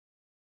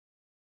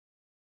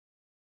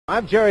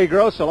I'm Jerry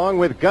Gross, along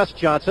with Gus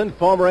Johnson,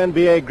 former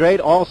NBA great,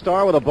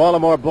 all-star with the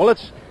Baltimore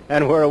Bullets,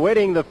 and we're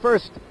awaiting the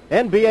first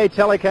NBA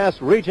telecast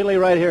regionally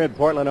right here in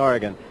Portland,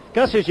 Oregon.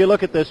 Gus, as you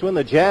look at this one,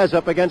 the Jazz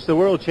up against the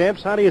world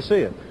champs, how do you see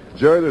it?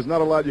 Jerry, there's not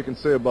a lot you can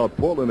say about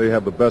Portland. They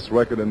have the best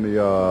record in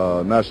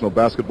the National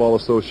Basketball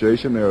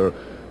Association. They're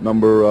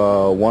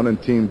number one in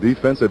team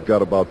defense. They've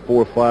got about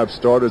 4 or 5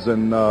 starters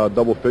in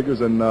double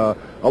figures, and I'll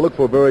look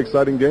for a very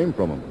exciting game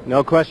from them.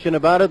 No question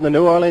about it. The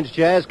New Orleans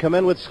Jazz come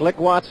in with Slick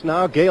Watts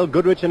now, Gail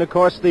Goodrich, and, of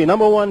course, the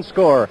number one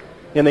scorer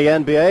in the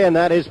NBA, and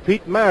that is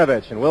Pete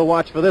Maravich. And we'll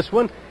watch for this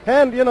one.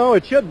 And, you know,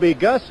 it should be,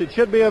 Gus, it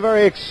should be a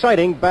very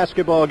exciting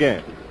basketball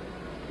game.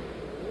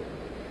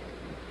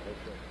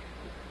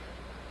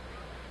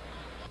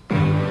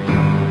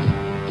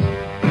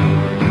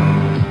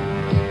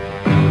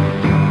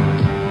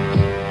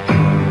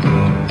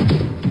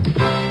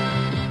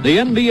 The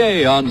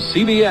NBA on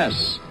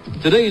CBS.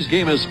 Today's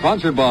game is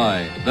sponsored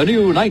by the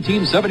new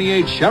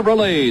 1978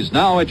 Chevrolets,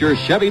 now at your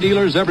Chevy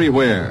dealers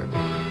everywhere.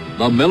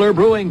 The Miller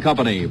Brewing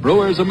Company,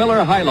 brewers of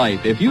Miller High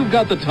Life. If you've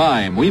got the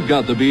time, we've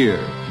got the beer.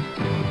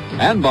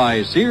 And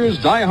by Sears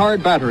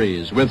Die-Hard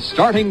Batteries, with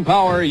starting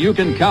power you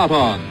can count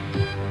on.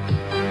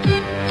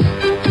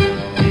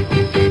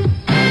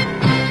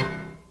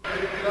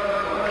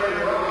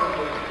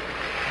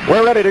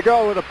 We're ready to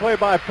go with the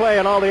play-by-play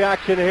and all the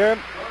action here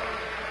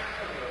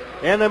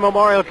in the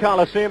Memorial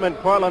Coliseum in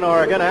Portland,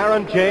 Oregon.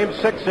 Aaron James,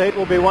 6'8",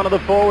 will be one of the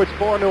forwards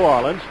for New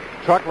Orleans.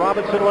 Truck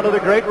Robinson, one of the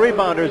great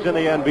rebounders in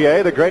the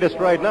NBA, the greatest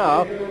right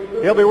now.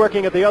 He'll be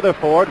working at the other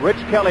forward. Rich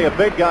Kelly, a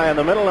big guy in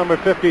the middle. Number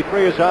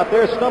 53 is out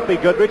there. Stumpy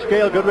Goodrich,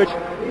 Gail Goodrich,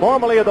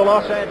 formerly of the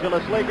Los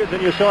Angeles Lakers,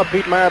 and you saw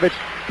Pete Maravich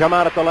come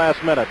out at the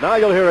last minute. Now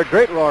you'll hear a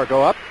great roar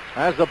go up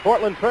as the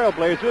Portland Trail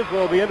Blazers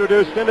will be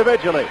introduced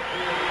individually.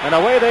 And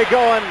away they go,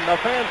 and the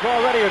fans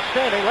already are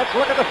standing. Let's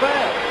look at the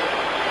fans.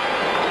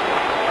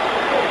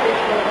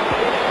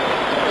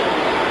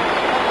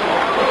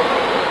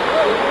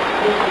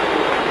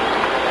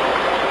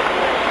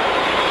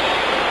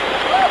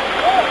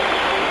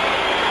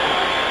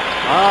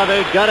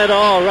 They've got it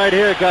all right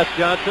here, Gus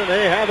Johnson.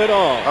 They have it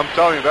all. I'm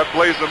telling you, that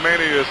Blazer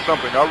Mania is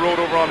something. I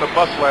rode over on the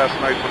bus last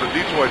night for the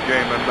Detroit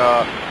game and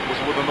was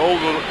with an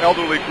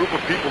elderly group of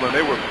people, and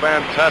they were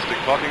fantastic,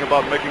 talking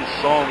about making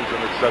songs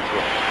and etc.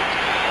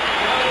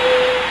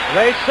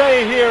 They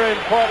say here in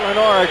Portland,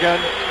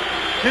 Oregon,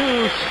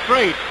 2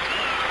 straight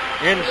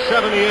in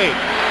 78.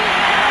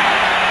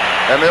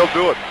 And they'll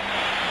do it.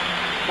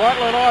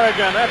 Portland,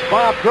 Oregon, that's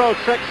Bob Gross,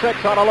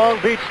 6'6", out of Long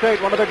Beach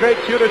State, one of the great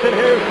shooters. And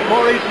here's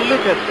Maurice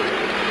Lucas.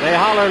 They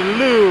holler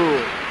Lou.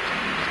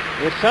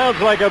 It sounds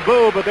like a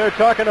boo, but they're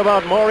talking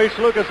about Maurice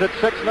Lucas at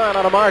 6'9"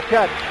 out of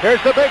Marquette.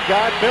 Here's the big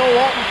guy, Bill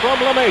Walton from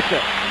La Mesa.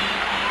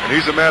 And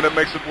he's a man that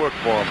makes it work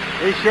for him.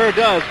 He sure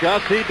does,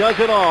 Gus. He does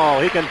it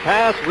all. He can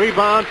pass,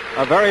 rebound,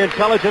 a very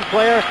intelligent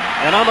player.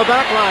 And on the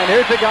back line,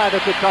 here's a guy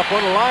that's a tough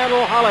one,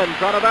 Lionel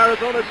Hollins out of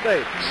Arizona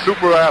State.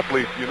 Super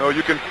athlete. You know,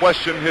 you can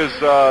question his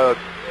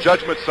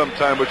judgment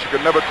sometime, but you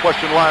can never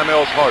question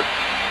Lionel's heart.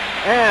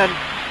 And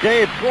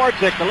Dave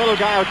Twardzik, the little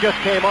guy who just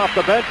came off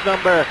the bench,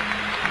 number,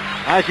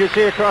 as you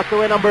see across the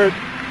way, number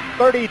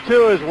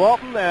 32 is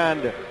Walton,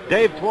 and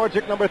Dave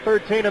Twardzik, number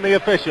 13 in the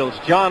officials.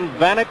 John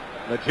Vanek,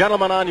 the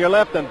gentleman on your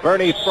left, and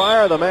Bernie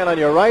Fryer, the man on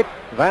your right.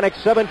 Vanek,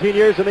 17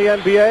 years in the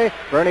NBA.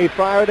 Bernie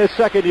Fryer in his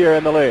second year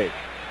in the league.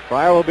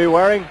 Fryer will be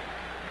wearing,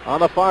 on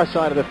the far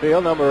side of the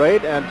field, number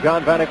 8, and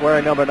John Vanek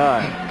wearing number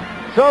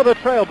 9. So the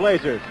Trail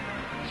Blazers,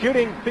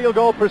 shooting field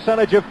goal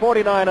percentage of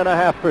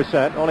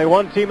 49.5%. Only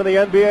one team in the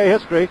NBA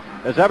history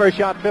has ever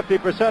shot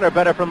 50% or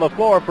better from the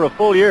floor for a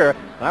full year.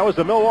 That was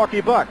the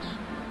Milwaukee Bucks,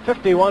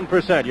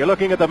 51%. You're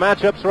looking at the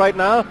matchups right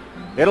now.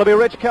 It'll be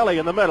Rich Kelly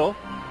in the middle.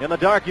 In the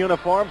dark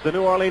uniforms, the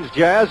New Orleans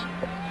Jazz.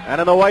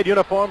 And in the white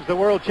uniforms, the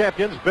world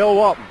champions, Bill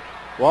Walton.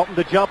 Walton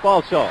to jump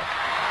also.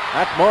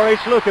 That's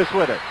Maurice Lucas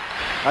with it.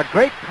 A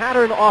great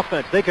pattern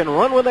offense. They can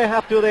run when they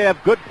have to. They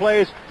have good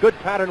plays, good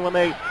pattern when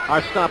they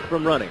are stopped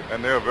from running.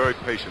 And they're very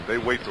patient. They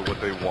wait for what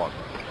they want.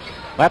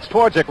 That's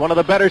Twardzik, one of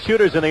the better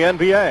shooters in the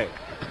NBA.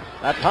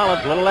 That's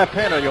Hollins, little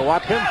left-hander. You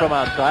watch him from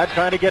outside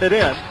trying to get it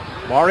in.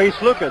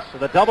 Maurice Lucas,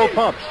 the double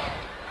pumps.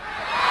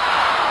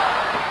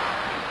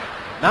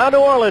 Now New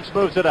Orleans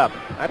moves it up.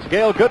 That's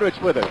Gail Goodrich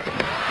with it.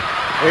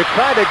 They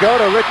tried to go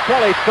to Rich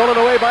Kelly, stolen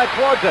away by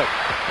Twardzik.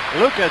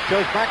 Lucas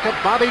goes back to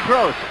Bobby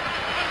Gross.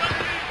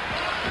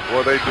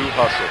 Boy, they do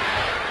hustle.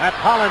 That's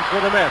Hollins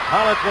with a miss.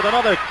 Hollins with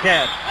another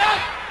chance.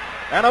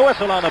 And a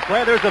whistle on the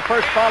play. There's the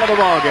first foul of the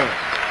ball game.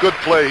 Good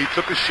play. He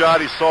took a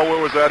shot. He saw where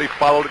it was at. He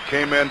followed it,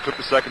 came in, took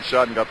the second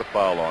shot, and got the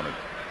foul on it.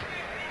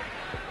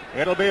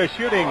 It'll be a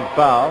shooting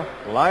foul.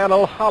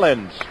 Lionel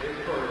Hollins,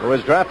 who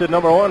was drafted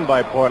number 1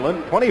 by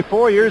Portland,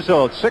 24 years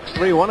old,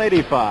 6'3",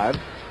 185.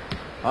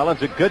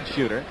 Hollins a good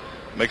shooter.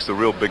 Makes a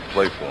real big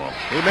play for him.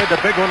 He made the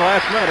big one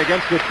last night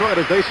against Detroit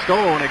as they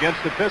stole one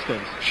against the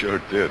Pistons. Sure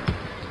did.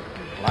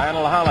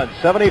 Lionel Hollins,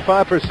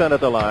 75% at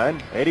the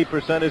line.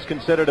 80% is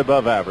considered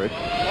above average.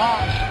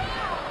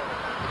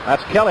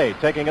 That's Kelly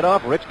taking it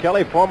off. Rich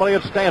Kelly, formerly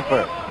of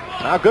Stanford.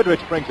 Now Goodrich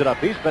brings it up.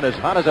 He's been as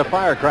hot as a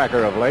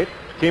firecracker of late.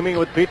 teaming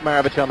with Pete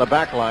Maravich on the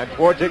back line.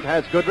 Twardzik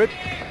has Goodrich.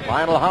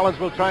 Lionel Hollins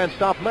will try and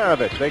stop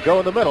Maravich. They go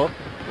in the middle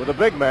with a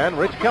big man,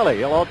 Rich Kelly.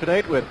 He'll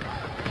alternate with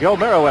Joe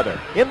Merriweather.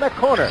 In the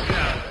corner,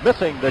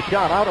 missing the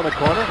shot out of the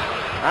corner,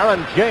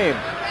 Aaron James.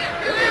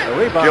 The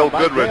rebound Gil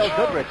by Goodrich. Gail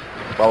Goodrich.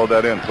 Follow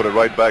that in, put it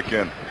right back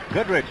in.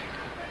 Goodrich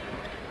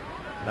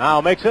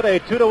now makes it a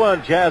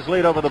 2-1 Jazz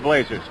lead over the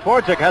Blazers.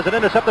 Twardzik has it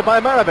intercepted by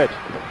Maravich.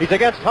 He's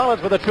against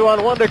Hollins with a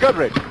 2-on-1 to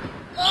Goodrich.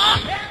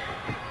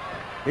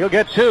 He'll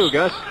get 2,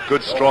 Gus.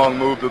 Good strong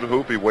move to the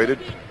hoop. He waited,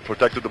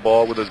 protected the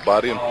ball with his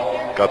body, and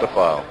got the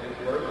foul.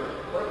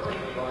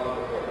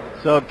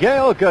 So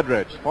Gail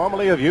Goodrich,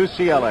 formerly of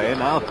UCLA,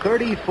 now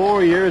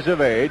 34 years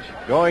of age,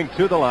 going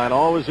to the line,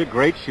 always a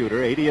great shooter,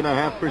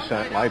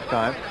 80.5%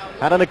 lifetime.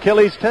 Had an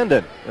Achilles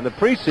tendon in the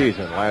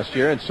preseason last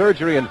year and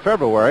surgery in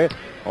February.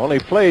 Only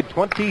played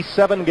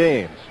 27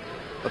 games.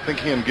 I think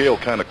he and Gale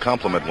kind of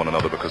complement one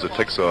another because it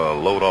takes a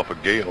load off of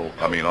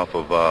off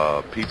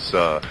of Pete's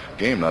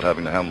game, not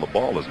having to handle the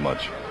ball as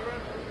much.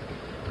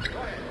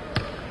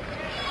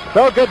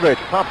 So Goodrich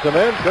pops him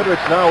in. Goodrich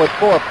now with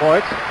 4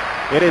 points.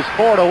 It is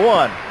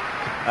 4-1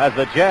 as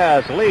the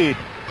Jazz lead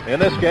in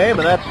this game,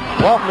 and that's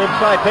Walton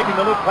inside taking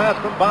the loop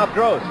pass from Bob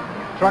Gross.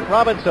 Truck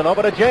Robinson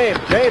over to James.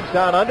 James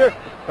down under,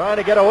 trying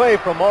to get away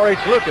from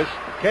Maurice Lucas.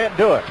 Can't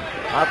do it.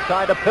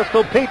 Outside the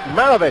pistol, Pete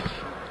Maravich.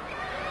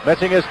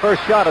 Missing his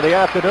first shot of the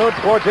afternoon.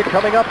 Twardzik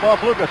coming up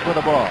off Lucas with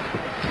the ball.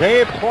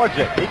 Dave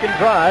Twardzik, he can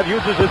drive,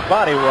 uses his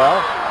body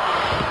well.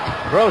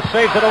 Gross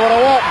saves it over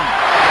to Walton.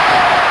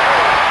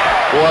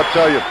 Well, I'll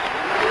tell you,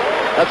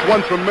 that's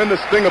one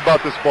tremendous thing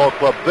about this ball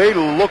club. They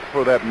look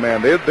for that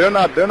man. They're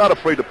not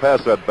afraid to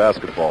pass that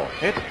basketball.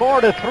 It's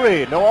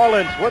 4-3. New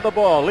Orleans with the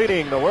ball,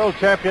 leading the world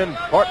champion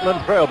Portland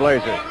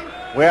Trailblazers.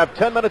 We have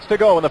 10 minutes to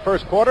go in the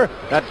first quarter.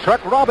 That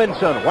Truck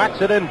Robinson whacks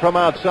it in from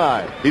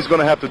outside. He's going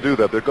to have to do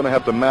that. They're going to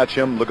have to match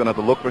him. They're going to have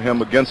to look for him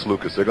against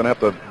Lucas. They're going to have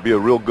to be a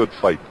real good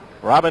fight.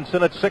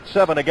 Robinson at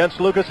 6'7" against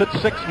Lucas at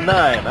 6'9".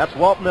 That's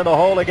Walton in the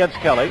hole against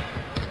Kelly.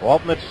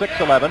 Walton at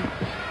 6'11".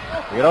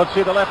 You don't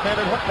see the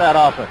left-handed hook that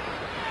often.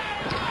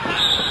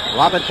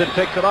 Robinson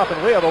takes it off,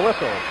 and we have a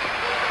whistle.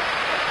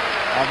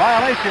 A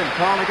violation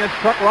called against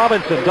Truck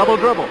Robinson. Double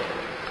dribble.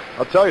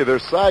 I'll tell you, they're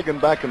sagging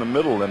back in the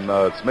middle, and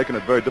it's making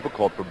it very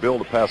difficult for Bill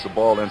to pass the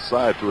ball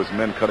inside to his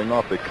men cutting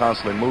off. They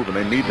constantly move, and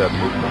they need that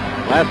movement.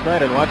 Last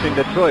night in watching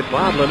Detroit,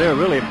 Bob Lanier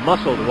really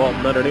muscled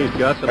Walton underneath,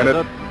 Gus. And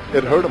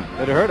it hurt him.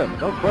 It hurt him,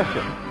 no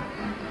question.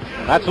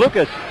 That's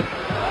Lucas.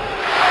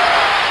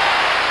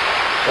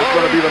 That's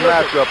going to be the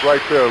matchup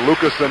right there,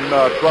 Lucas and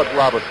Truck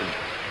Robinson.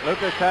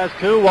 Lucas has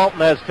 2, Walton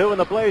has 2, and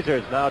the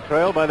Blazers now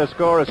trail by the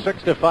score of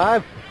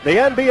 6-5. The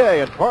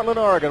NBA in Portland,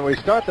 Oregon. We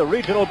start the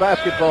regional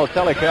basketball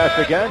telecast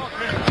again.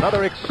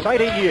 Another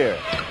exciting year.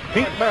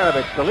 Pete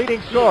Maravich, the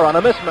leading scorer on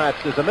a mismatch.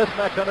 There's a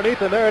mismatch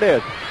underneath, and there it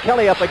is.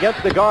 Kelly up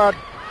against the guard.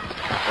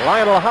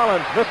 Lionel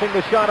Hollins missing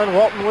the shot, and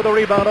Walton with a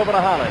rebound over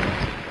to Hollins.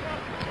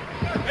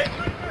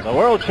 The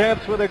world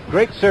champs with a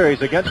great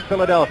series against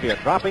Philadelphia,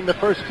 dropping the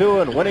first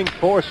 2 and winning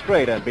 4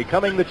 straight and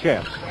becoming the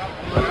champs.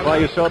 That's why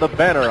you saw the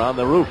banner on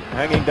the roof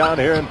hanging down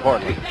here in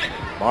Portland.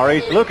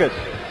 Maurice Lucas.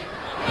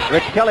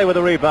 Rich Kelly with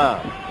a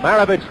rebound.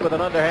 Maravich with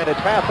an underhanded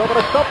pass over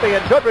to Stumpy,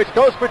 and Goodrich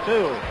goes for 2.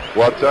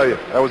 Well, I'll tell you,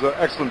 that was an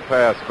excellent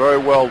pass. Very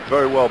well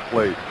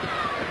played.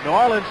 New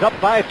Orleans up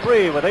by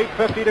 3 with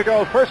 8:50 to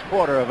go, first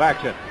quarter of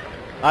action.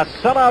 A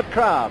sellout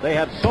crowd. They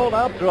have sold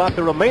out throughout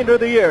the remainder of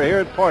the year here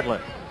in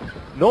Portland.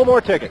 No more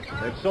tickets.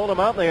 They've sold them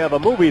out, and they have a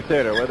movie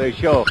theater where they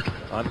show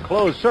on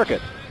closed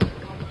circuit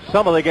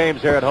some of the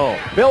games here at home.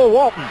 Bill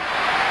Walton.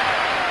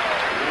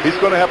 He's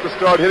going to have to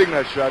start hitting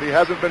that shot. He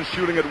hasn't been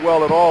shooting it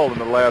well at all in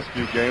the last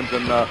few games,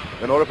 and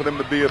in order for them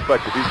to be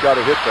effective, he's got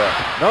to hit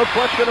that. No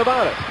question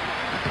about it.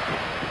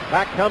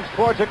 Back comes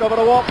Twardzik over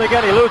to Walton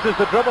again. He loses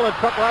the dribble, and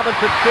Truck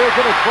Robinson steals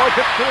it, and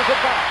Twardzik steals it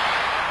back.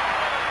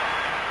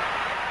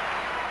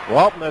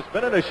 Walton has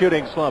been in a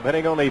shooting slump,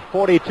 hitting only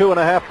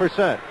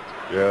 42.5%.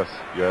 Yes.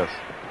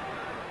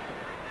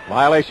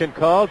 Violation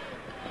called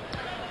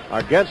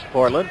against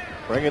Portland.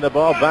 Bringing the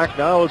ball back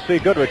now. We'll see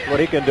Goodrich what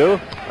he can do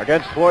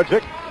against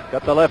Twardzik.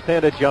 Got the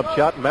left-handed jump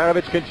shot.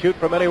 Maravich can shoot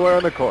from anywhere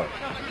on the court.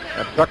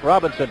 And Truck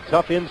Robinson,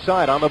 tough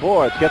inside on the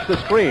boards. Gets the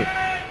screen.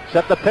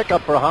 Set the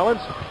pickup for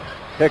Hollins.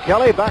 To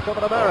Kelly, back over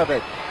to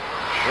Maravich.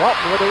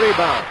 Walton with the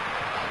rebound.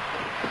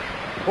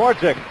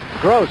 Twardzik,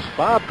 Gross,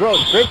 Bob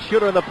Gross, great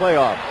shooter in the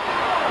playoffs.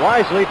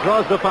 Wisely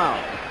draws the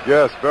foul.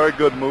 Yes, very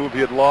good move. He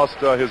had lost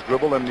his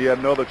dribble, and he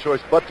had no other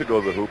choice but to go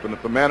to the hoop. And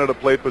if the man had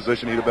played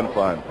position, he'd have been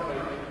fine.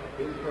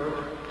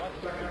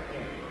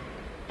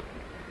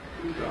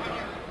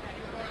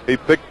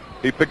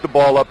 He picked the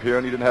ball up here,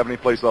 and he didn't have any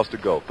place else to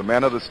go. If the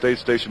man had stayed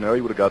stationary,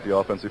 he would have got the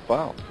offensive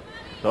foul.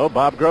 So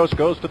Bob Gross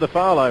goes to the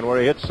foul line where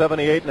he hits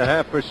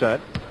 78.5%.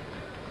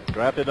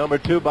 Drafted number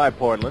 2 by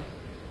Portland.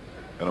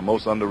 And a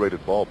most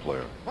underrated ball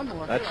player.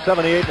 That's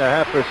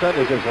 78.5%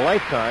 is his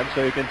lifetime,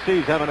 so you can see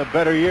he's having a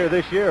better year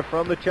this year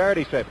from the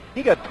charity stripe.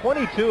 He got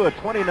 22 of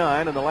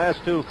 29 in the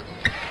last 2,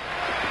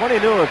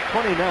 22 of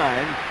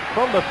 29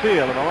 from the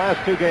field in the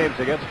last 2 games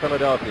against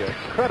Philadelphia.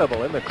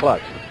 Incredible in the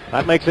clutch.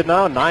 That makes it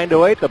now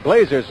 9-8. The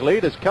Blazers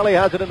lead as Kelly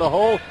has it in the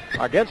hole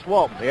against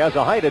Walton. He has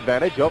a height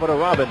advantage over to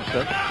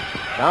Robinson.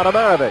 Now to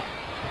Maravich.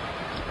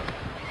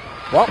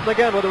 Walton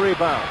again with a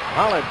rebound.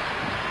 Hollins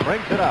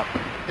brings it up.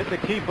 Hit the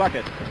key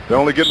bucket. They're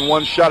only getting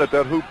one shot at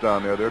that hoop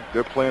down there.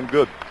 They're playing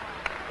good.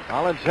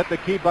 Hollins hit the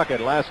key bucket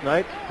last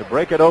night to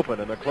break it open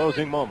in the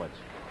closing moments.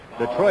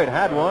 Detroit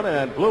had one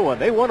and blew one.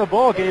 They won a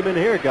ball game in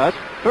here, Gus.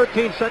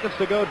 13 seconds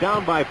to go,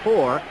 down by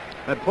 4.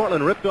 And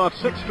Portland ripped off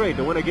 6 straight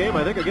to win a game,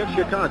 I think, against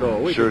Chicago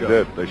a week ago.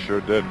 Did. They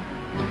sure did.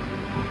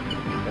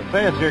 The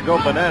fans here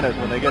go bananas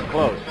when they get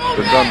close.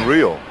 It's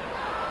unreal.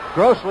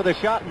 Gross with a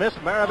shot, missed.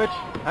 Maravich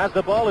has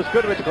the ball as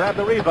Goodrich grabbed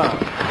the rebound.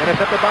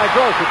 Intercepted by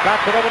Gross, who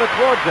backs it over to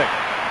Twardzik.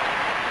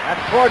 That's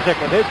Twardzik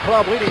with his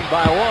club leading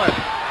by 1.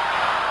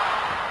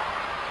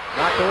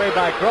 Knocked away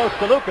by Gross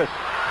to Lucas.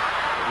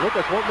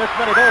 Lucas won't miss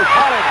many. There's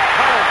Hollins.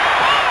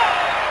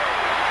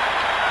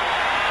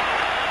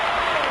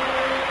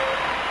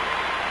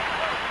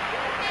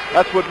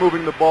 That's what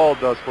moving the ball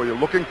does for you.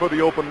 Looking for the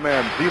open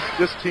man.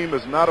 This team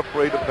is not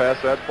afraid to pass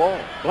that ball.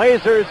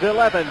 Blazers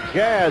 11,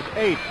 Jazz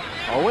 8.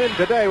 A win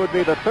today would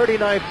be the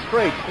 39th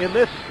straight in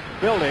this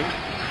building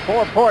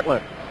for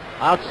Portland.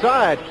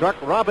 Outside,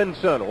 Truck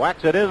Robinson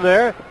whacks it in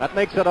there. That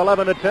makes it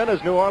 11-10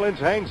 as New Orleans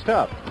hangs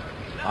tough.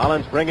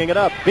 Hollins bringing it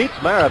up. Beats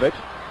Maravich.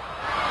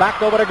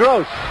 Back over to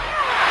Gross.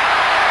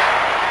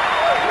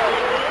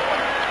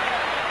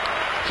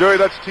 Jerry,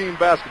 that's team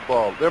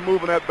basketball. They're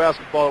moving that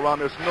basketball around.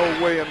 There's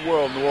no way in the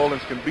world New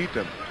Orleans can beat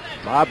them.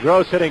 Bob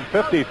Gross hitting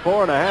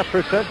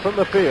 54.5% from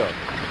the field.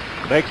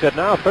 Makes it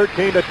now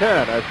 13-10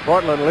 as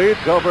Portland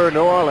leads over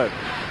New Orleans.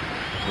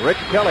 Rich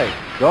Kelly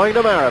going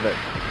to Maravich.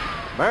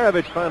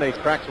 Maravich finally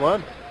cracks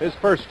one. His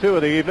first 2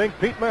 of the evening.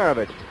 Pete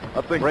Maravich.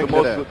 I think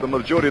the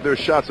majority of their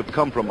shots have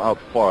come from out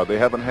far. They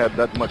haven't had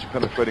that much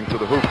penetrating to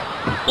the hoop.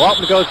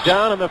 Walton goes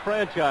down and the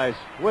franchise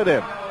with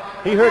him.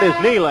 He hurt his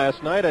knee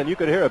last night, and you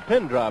could hear a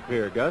pin drop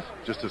here, Gus.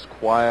 Just as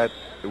quiet.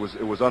 It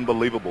was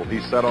unbelievable.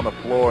 He sat on the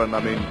floor, and,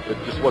 it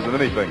just wasn't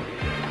anything.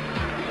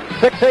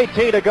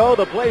 6:18 to go.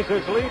 The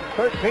Blazers lead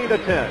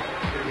 13-10.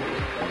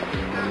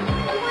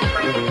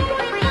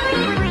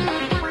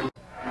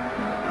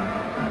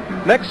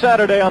 Next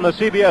Saturday on the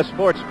CBS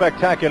Sports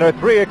Spectacular,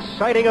 3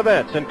 exciting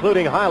events,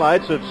 including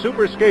highlights of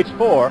Super Skates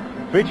 4,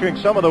 featuring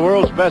some of the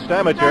world's best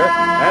amateur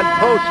and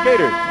pro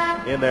skaters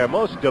in their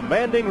most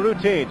demanding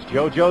routines.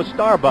 JoJo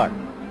Starbuck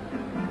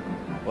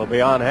will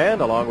be on hand,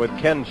 along with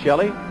Ken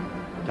Shelley,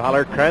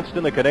 Tyler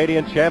Cranston, the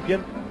Canadian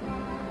champion,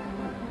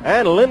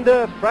 and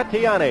Linda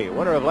Fratiani,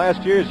 winner of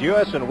last year's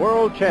U.S. and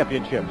World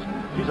Championships.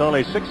 She's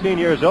only 16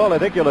 years old. I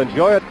think you'll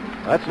enjoy it.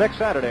 That's next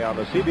Saturday on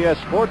the CBS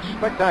Sports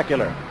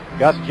Spectacular.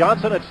 Gus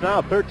Johnson, it's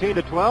now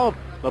 13-12.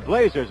 The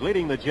Blazers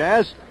leading the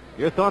Jazz.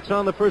 Your thoughts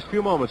on the first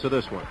few moments of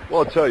this one?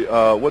 Well, I'll tell you,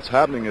 what's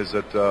happening is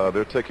that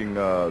they're taking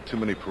too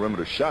many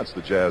perimeter shots,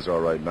 the Jazz are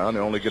right now.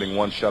 They're only getting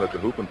one shot at the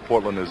hoop, and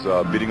Portland is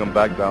beating them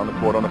back down the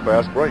court on a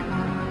fast break.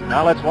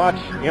 Now let's watch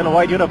in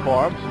white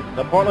uniforms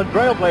the Portland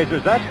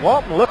Trailblazers. That's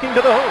Walton looking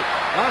to the hoop.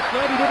 Last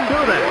night he didn't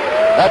do that.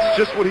 That's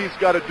just what he's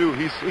got to do.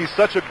 He's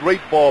such a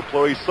great ball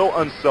player. He's so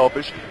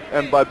unselfish,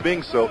 and by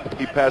being so,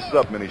 he passes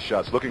up many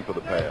shots looking for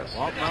the pass.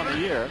 Walton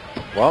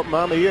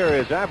on the year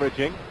is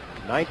averaging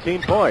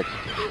 19 points.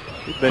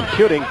 He's been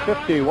shooting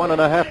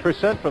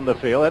 51.5% from the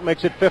field. That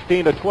makes it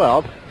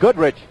 15-12.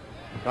 Goodrich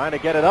trying to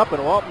get it up,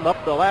 and Walton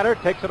up the ladder,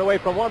 takes it away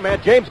from one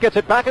man. James gets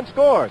it back and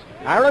scores.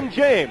 Aaron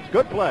James,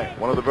 good play.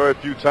 One of the very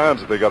few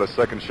times that they got a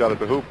second shot at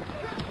the hoop.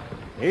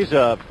 He's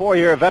a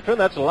 4-year veteran.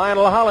 That's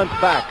Lionel Hollins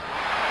back.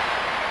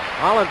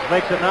 Hollins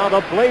makes it now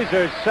the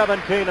Blazers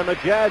 17 and the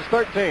Jazz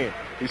 13.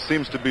 He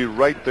seems to be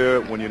right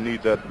there when you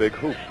need that big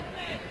hoop.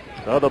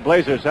 So the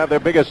Blazers have their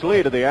biggest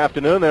lead of the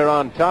afternoon. They're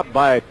on top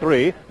by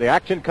 3. The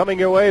action coming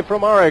your way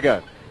from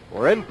Oregon.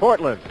 We're in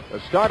Portland. The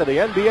start of the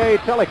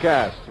NBA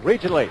telecast.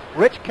 Regionally,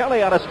 Rich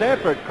Kelly out of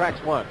Stanford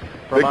cracks one.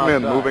 Big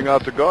men moving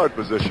out to guard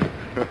position.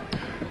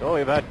 So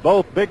we've had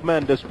both big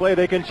men display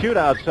they can shoot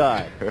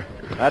outside.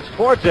 That's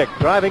Twardzik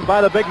driving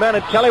by the big man,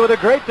 and Kelly with a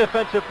great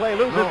defensive play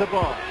loses the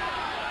ball.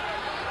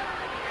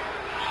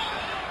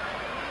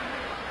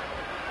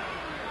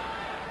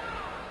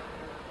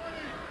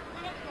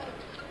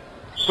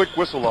 Quick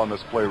whistle on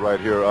this play right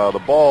here. The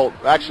ball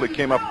actually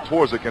came up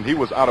towards it, and he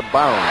was out of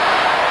bounds.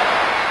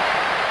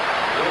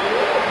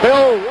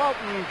 Bill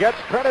Walton gets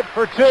credit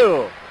for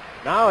 2.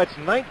 Now it's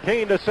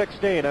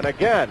 19-16, and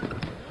again,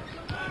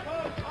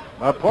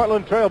 the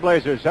Portland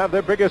Trailblazers have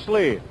their biggest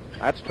lead.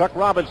 That's Truck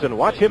Robinson.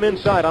 Watch him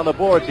inside on the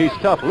boards. He's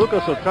tough.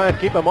 Lucas will try and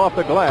keep him off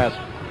the glass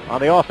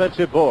on the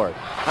offensive board.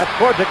 That's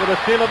Twardzik with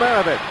a steal of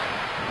Maravich.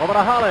 Over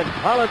to Hollins.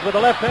 Hollins with a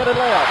left-handed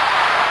layup.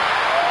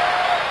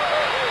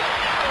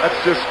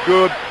 That's just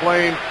good,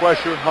 plain,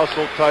 pressure,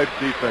 hustle type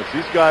defense.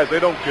 These guys, they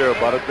don't care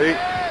about it. They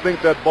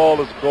think that ball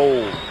is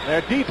gold.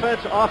 Their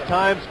defense off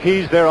times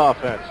keys their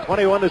offense.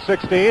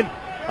 21-16,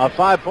 a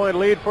 5-point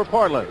lead for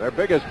Portland, their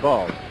biggest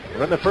ball.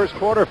 We're in the first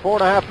quarter,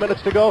 4.5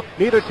 minutes to go.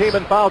 Neither team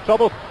in foul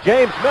trouble.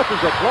 James misses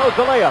it, blows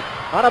the layup.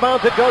 Out of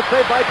bounds it goes,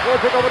 saved by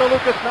Twardzik over to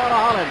Lucas, now to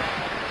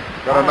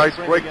Hollins. Got a nice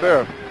break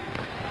there.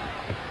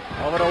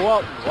 Over to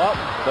Walton. Walton,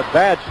 the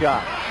bad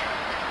shot.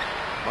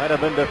 Might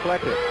have been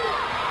deflected.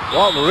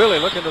 Walton really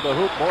looking to the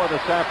hoop more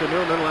this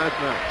afternoon than last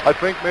night. I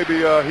think maybe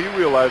he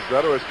realized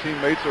that, or his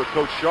teammates or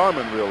Coach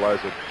Sharman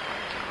realized it.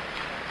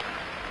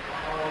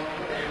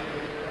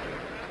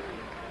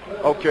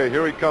 Okay,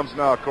 here he comes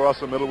now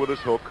across the middle with his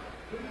hook.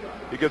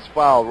 He gets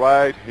fouled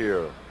right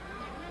here.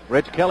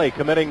 Rich Kelly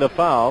committing the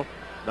foul.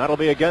 That'll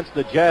be against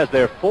the Jazz,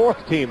 their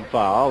fourth team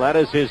foul. That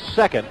is his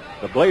second.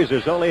 The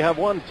Blazers only have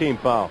one team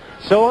foul.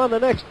 So on the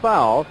next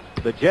foul,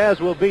 the Jazz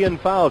will be in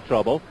foul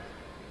trouble,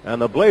 and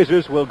the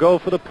Blazers will go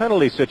for the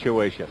penalty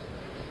situation.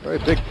 Very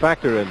big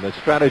factor in the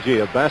strategy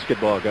of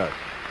basketball guys.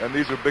 And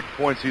these are big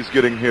points he's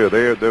getting here.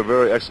 They're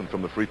very excellent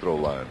from the free throw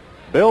line.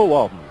 Bill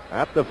Walton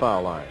at the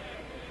foul line.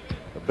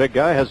 The big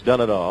guy has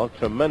done it all.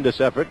 Tremendous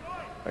effort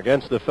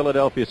against the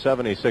Philadelphia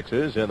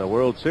 76ers in the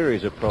World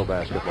Series of Pro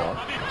Basketball.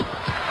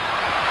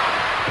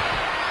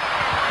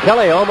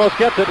 Kelly almost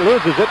gets it,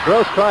 loses it.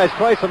 Gross tries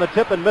twice on the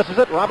tip and misses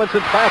it.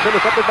 Robinson's pass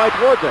intercepted by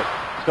Twardzik.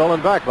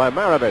 Stolen back by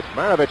Maravich.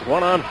 Maravich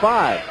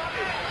 1-on-5.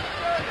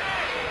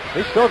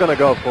 He's still going to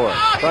go for it.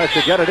 Tries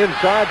to get it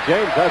inside.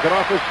 James has it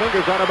off his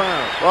fingers out of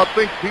bounds. Well, I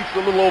think Pete's a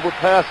little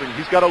overpassing.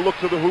 He's got to look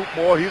to the hoop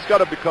more. He's got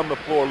to become the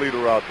floor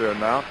leader out there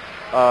now.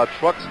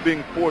 Truck's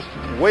being forced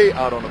way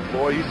out on the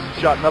floor. He's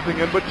shot nothing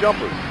in but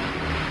jumpers.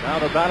 Now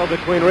the battle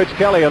between Rich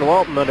Kelly and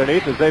Walton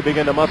underneath as they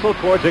begin to muscle.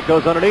 Twardzik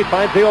goes underneath,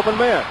 finds the open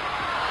man.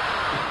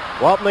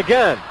 Walton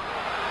again.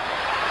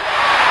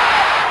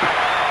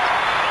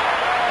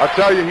 I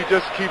tell you, he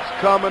just keeps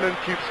coming and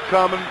keeps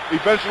coming.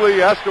 Eventually, he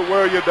has to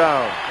wear you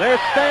down. They're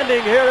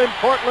standing here in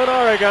Portland,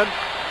 Oregon.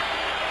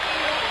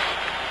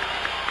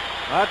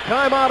 A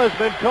timeout has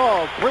been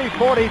called.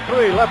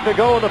 3:43 left to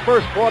go in the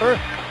first quarter.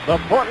 The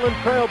Portland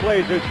Trail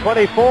Blazers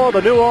 24,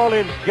 the New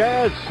Orleans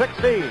Jazz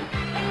 16.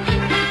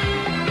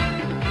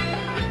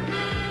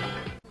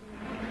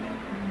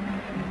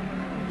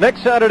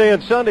 Next Saturday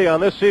and Sunday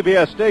on this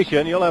CBS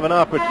station, you'll have an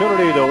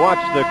opportunity to watch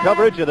the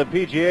coverage of the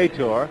PGA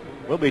Tour.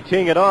 We'll be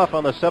teeing it off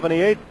on the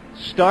 78th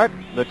start,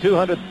 the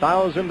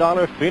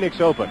 $200,000 Phoenix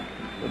Open.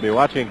 We'll be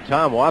watching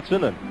Tom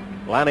Watson and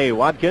Lanny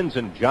Watkins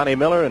and Johnny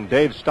Miller and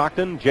Dave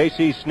Stockton,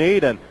 J.C.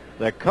 Snead, and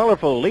the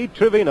colorful Lee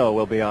Trevino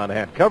will be on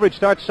hand. Coverage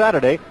starts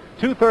Saturday,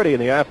 2:30 in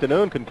the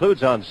afternoon,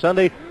 concludes on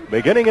Sunday,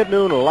 beginning at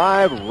noon,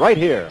 live right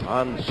here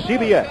on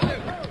CBS.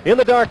 In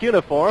the dark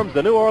uniforms,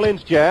 the New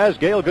Orleans Jazz.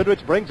 Gail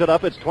Goodrich brings it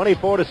up. It's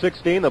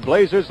 24-16. The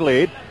Blazers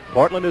lead.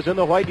 Portland is in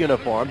the white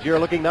uniforms. You're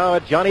looking now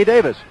at Johnny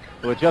Davis,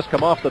 who had just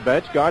come off the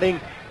bench, guarding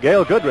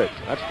Gail Goodrich.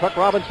 That's Chuck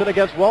Robinson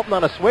against Walton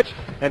on a switch,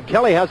 and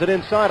Kelly has it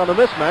inside on the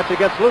mismatch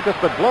against Lucas,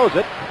 but blows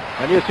it.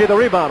 And you see the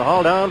rebound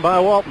hauled down by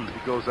Walton.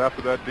 He goes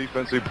after that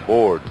defensive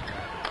board.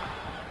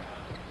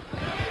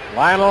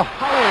 Lionel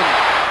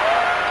Hollins.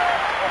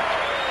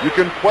 You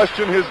can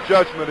question his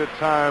judgment at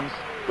times,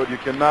 but you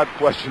cannot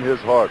question his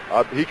heart.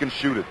 He can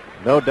shoot it.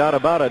 No doubt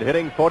about it.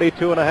 Hitting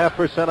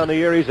 42.5% on the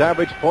year. He's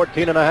averaged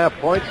 14.5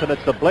 points, and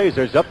it's the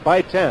Blazers up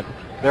by 10.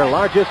 Their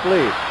largest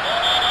lead.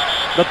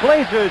 The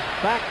Blazers'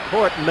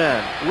 backcourt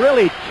men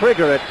really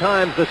trigger at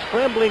times the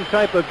scrambling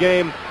type of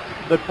game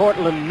that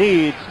Portland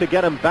needs to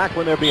get them back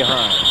when they're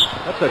behind.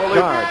 That's a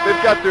charge.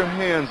 They've got their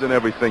hands in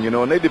everything,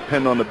 and they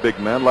depend on the big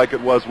man like it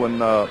was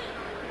when...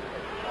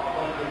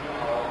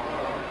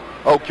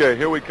 Okay,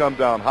 here we come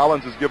down.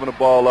 Hollins is giving the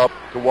ball up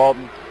to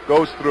Walton,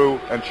 goes through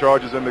and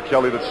charges into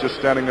Kelly that's just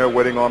standing there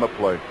waiting on a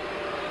play.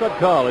 Good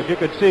call. As you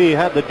could see, he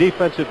had the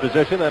defensive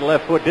position. That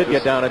left foot did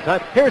get down in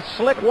time. Here's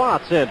Slick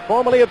Watts in,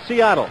 formerly of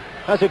Seattle.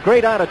 Has a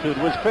great attitude.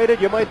 Was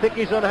traded. You might think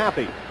he's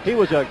unhappy. He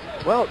was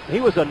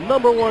a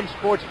number one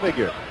sports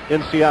figure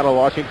in Seattle,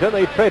 Washington.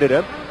 They traded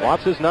him.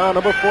 Watts is now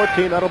number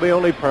 14. That'll be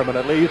only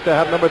permanently. He used to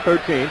have number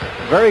 13.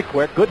 Very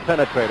quick, good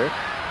penetrator.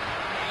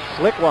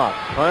 Slick Watts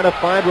trying to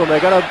find room. They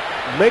got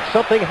to make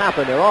something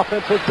happen. Their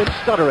offense has been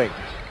stuttering.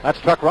 That's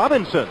Chuck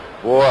Robinson.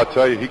 Boy, I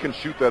tell you, he can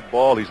shoot that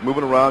ball. He's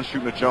moving around,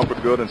 shooting a jumper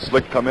good, and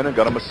Slick come in and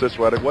got him assist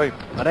right away.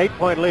 An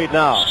 8-point lead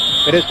now.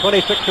 It is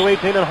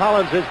 26-18, and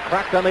Hollins is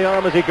cracked on the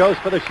arm as he goes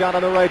for the shot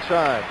on the right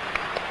side.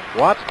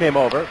 Watts came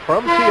over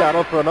from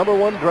Seattle for a number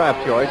one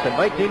draft choice in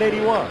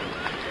 1981.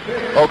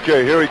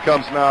 Okay, here he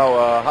comes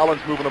now.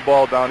 Hollins moving the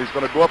ball down. He's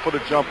going to go up for the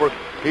jumper.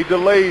 He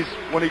delays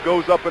when he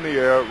goes up in the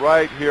air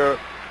right here.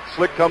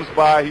 Slick comes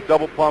by, he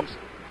double pumps,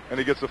 and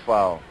he gets a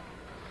foul.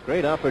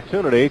 Great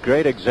opportunity,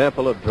 great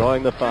example of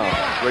drawing the foul.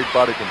 Great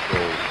body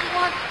control.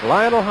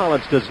 Lionel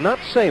Hollins does not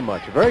say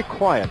much. Very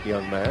quiet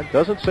young man.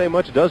 Doesn't say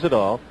much, does it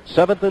all.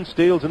 7th in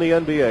steals in the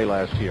NBA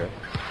last year.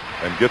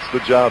 And gets the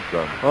job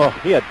done. Oh,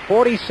 he had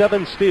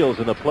 47 steals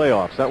in the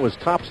playoffs. That was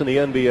tops in the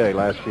NBA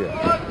last year.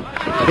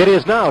 It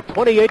is now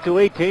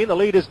 28-18. The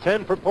lead is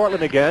 10 for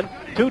Portland again.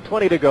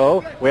 2:20 to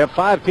go. We have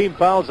 5 team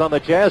fouls on the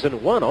Jazz and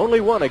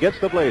only one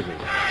against the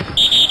Blazers.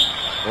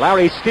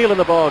 Larry Steele in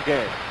the ball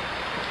game.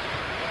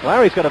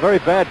 Larry's got a very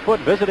bad foot.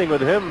 Visiting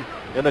with him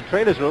in the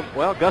trainer's room.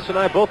 Well, Gus and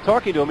I both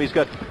talking to him. He's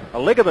got a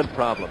ligament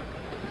problem.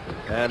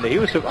 And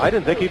I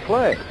didn't think he'd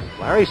play.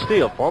 Larry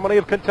Steele, formerly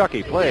of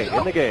Kentucky, playing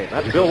in the game.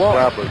 That's Bill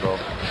Walton. Though.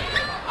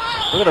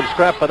 Look at him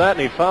scrap for that,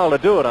 and he fouled to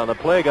do it on the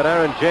play. Got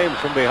Aaron James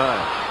from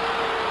behind.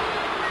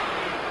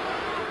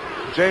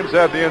 James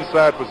had the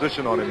inside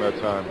position on him that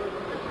time.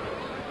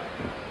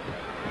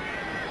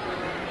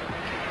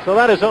 So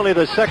that is only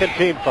the second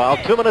team foul.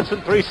 2 minutes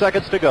and 3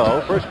 seconds to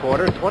go. First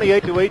quarter,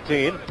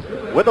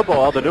 28-18. With the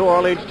ball, the New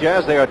Orleans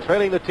Jazz, they are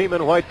trailing the team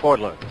in white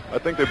Portland. I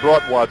think they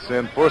brought Watts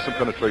in for some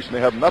penetration.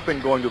 They have nothing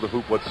going to the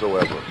hoop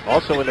whatsoever.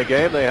 Also in the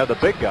game, they have the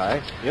big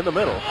guy in the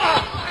middle,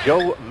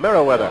 Joe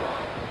Meriwether.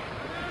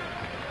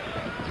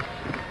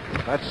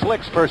 That's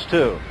Slick's first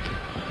two.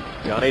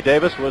 Johnny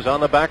Davis was on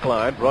the back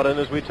line, brought in,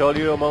 as we told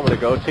you a moment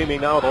ago,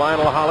 teaming now with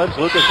Lionel Hollins.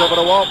 Lucas over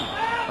to Walton.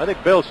 I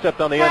think Bill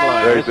stepped on the end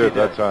line. Yeah, he did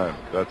that time.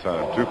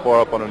 Too far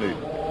up underneath.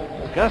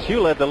 Gus,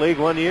 you led the league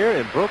one year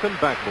in broken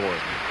backboard.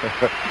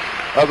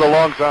 That was a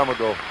long time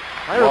ago.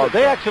 I remember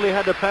they actually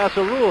had to pass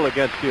a rule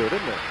against you,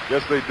 didn't they?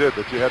 Yes, they did,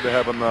 that you had to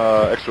have an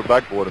extra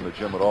backboard in the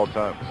gym at all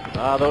times.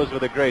 Ah, those were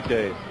the great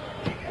days.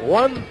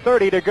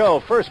 1:30 to go,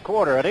 first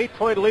quarter, an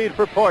 8-point lead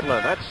for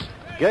Portland. That's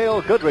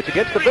Gail Goodrich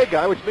against the big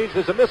guy, which means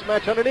there's a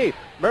mismatch underneath.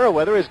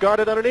 Meriwether is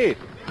guarded underneath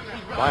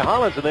by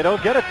Hollins, and they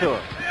don't get it to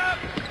him.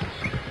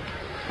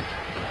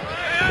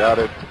 Got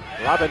it.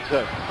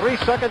 Robinson, 3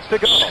 seconds to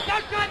go.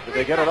 Did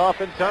they get it off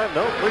in time?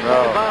 No,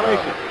 3-second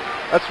violation.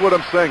 That's what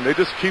I'm saying. They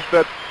just keep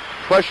that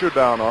pressure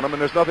down on them,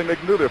 and there's nothing they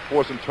can do. They're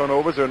forcing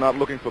turnovers. They're not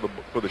looking for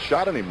the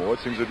shot anymore. It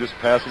seems they're just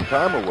passing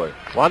time away.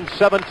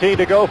 1:17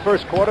 to go,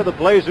 first quarter. The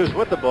Blazers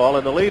with the ball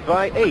in the lead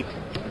by 8.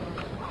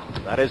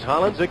 That is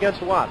Hollins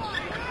against Watts.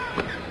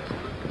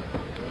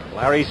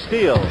 Larry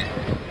Steele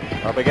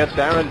up against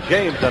Aaron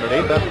James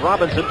underneath. That's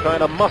Robinson trying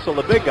to muscle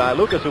the big guy.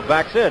 Lucas, who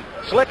backs in.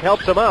 Slick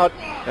helps him out,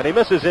 and he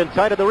misses in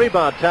tight of the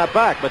rebound. Tap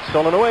back, but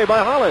stolen away by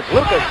Hollins.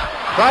 Lucas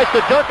tries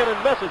to dunk it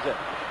and misses it.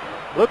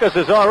 Lucas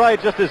is all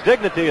right, just his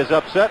dignity is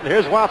upset, and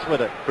here's Watts with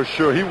it. For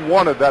sure, he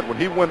wanted that one.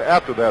 He went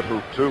after that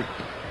hoop, too.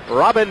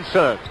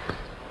 Robinson,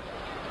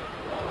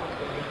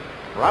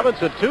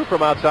 2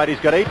 from outside. He's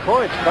got 8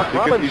 points.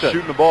 He's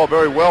shooting the ball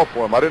very well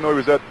for him. I didn't know he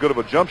was that good of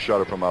a jump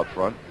shotter from out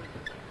front.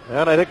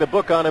 And I think the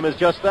book on him is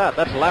just that.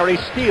 That's Larry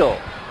Steele.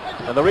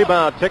 And the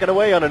rebound taken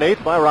away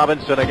underneath by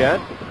Robinson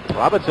again.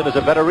 Robinson is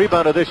a better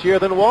rebounder this year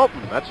than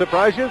Walton. That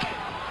surprise you?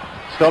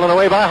 Stolen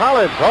away by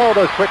Hollins. Oh,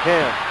 those quick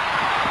hands.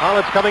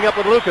 Hollins coming up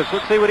with Lucas.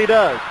 Let's see what he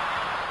does.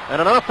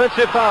 And an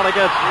offensive foul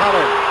against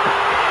Hollins.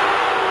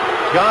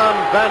 John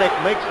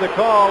Vanek makes the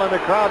call, and the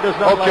crowd does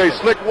not like it. Okay,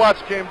 Slick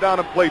Watts came down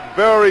and played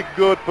very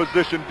good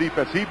position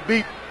defense. He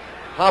beat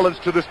Hollins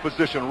to this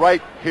position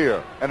right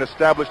here and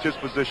established his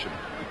position.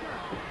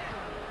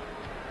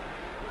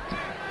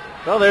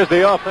 So there's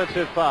the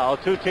offensive foul.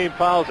 2 team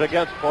fouls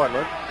against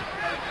Portland.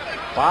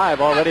 5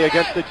 already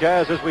against the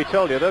Jazz, as we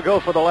told you. They'll go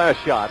for the last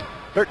shot.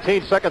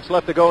 13 seconds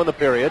left to go in the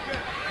period.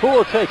 Who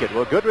will take it?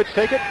 Will Goodrich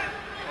take it?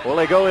 Will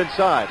they go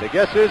inside? The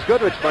guess is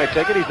Goodrich might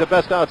take it. He's the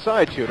best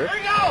outside shooter.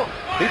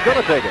 He's going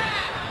to take it.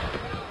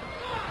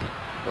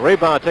 The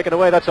rebound taken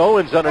away. That's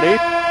Owens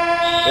underneath.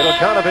 It'll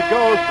count if it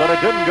goes, but it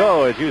didn't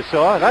go, as you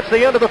saw. That's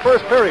the end of the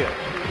first period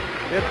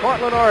in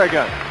Portland,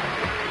 Oregon.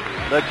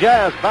 The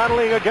Jazz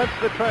battling against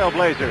the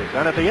Trailblazers.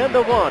 And at the end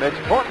of one, it's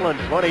Portland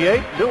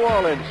 28, New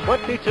Orleans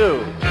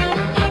 22.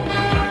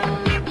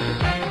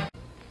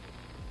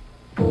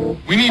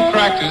 We need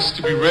practice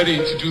to be ready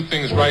to do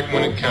things right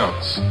when it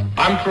counts.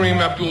 I'm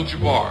Kareem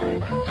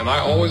Abdul-Jabbar, and I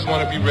always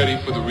want to be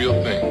ready for the real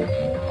thing.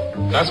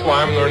 That's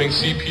why I'm learning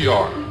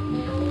CPR,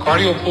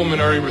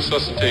 cardiopulmonary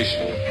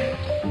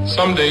resuscitation.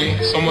 Someday,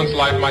 someone's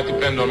life might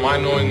depend on my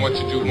knowing what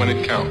to do when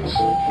it counts.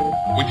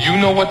 Would you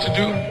know what to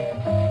do?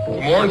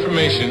 For more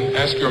information,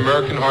 ask your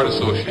American Heart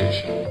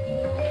Association.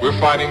 We're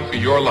fighting for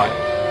your life.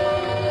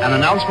 An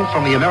announcement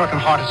from the American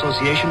Heart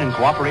Association in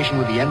cooperation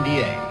with the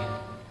NBA.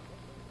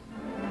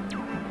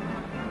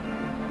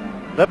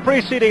 The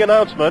preceding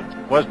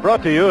announcement was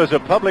brought to you as a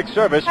public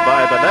service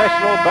by the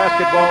National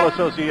Basketball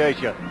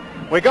Association.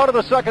 We go to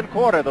the second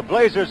quarter. The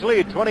Blazers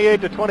lead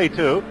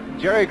 28-22.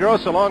 Jerry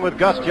Gross along with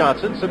Gus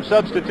Johnson. Some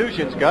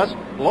substitutions, Gus.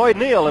 Lloyd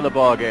Neal in the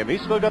ballgame.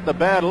 He's still got the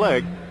bad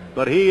leg,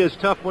 but he is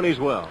tough when he's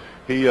well.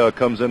 He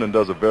comes in and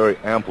does a very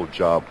ample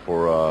job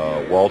for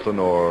Walton,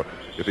 or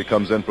if he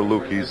comes in for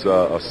Luke, he's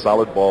a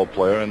solid ball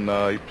player, and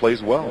he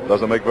plays well.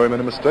 Doesn't make very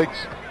many mistakes.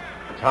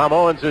 Tom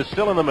Owens is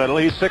still in the middle.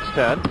 He's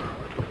 6'10".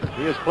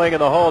 He is playing in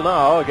the hole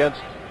now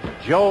against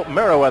Joe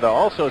Meriwether,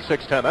 also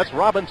 6'10". That's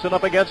Robinson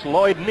up against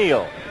Lloyd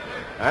Neal.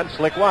 And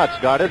Slick Watts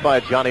guarded by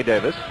Johnny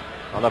Davis.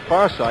 On the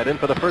far side, in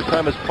for the first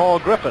time is Paul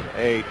Griffin,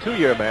 a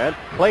 2-year man,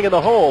 playing in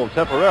the hole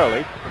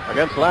temporarily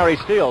against Larry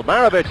Steele.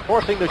 Maravich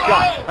forcing the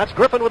shot. That's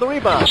Griffin with the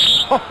rebound.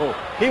 Oh,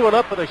 he went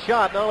up for the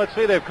shot. Now let's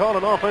see, they've called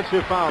an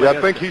offensive foul. Yeah,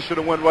 I think he should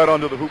have went right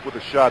under the hoop with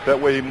the shot.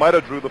 That way he might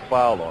have drew the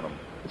foul on him.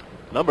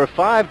 Number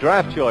 5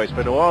 draft choice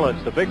for New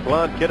Orleans, the big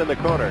blonde kid in the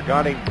corner,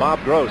 guarding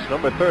Bob Gross.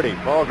 Number 30,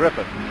 Paul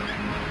Griffin.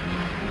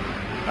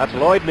 That's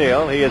Lloyd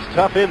Neal. He is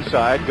tough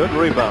inside, good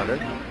rebounder.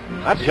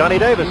 That's Johnny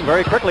Davis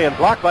very quickly and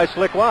blocked by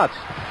Slick Watts.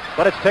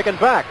 But it's taken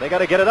back. They got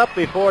to get it up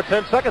before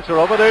 10 seconds are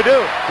over. They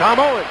do. Tom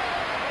Owens.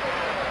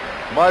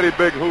 Mighty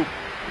big hoop.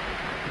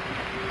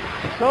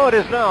 So it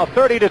is now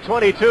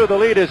 30-22. The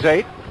lead is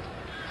 8.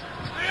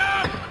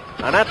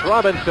 And that's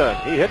Robinson.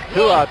 He hit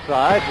 2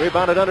 outside.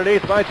 Rebounded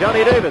underneath by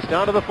Johnny Davis.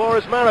 Down to the floor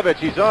is Maravich.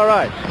 He's all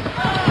right.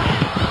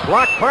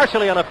 Blocked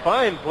partially on a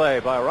fine play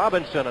by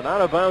Robinson, and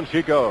out of bounds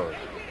she goes.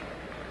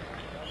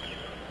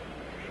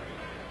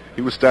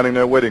 He was standing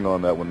there waiting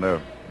on that one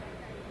there.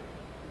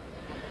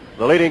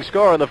 The leading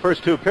scorer in the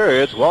first 2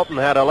 periods, Walton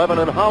had 11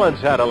 and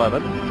Hollins had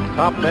 11.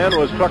 Top man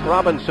was Truck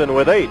Robinson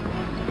with 8.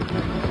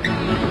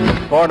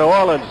 For New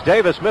Orleans,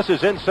 Davis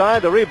misses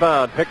inside. The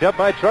rebound picked up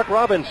by Truck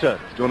Robinson.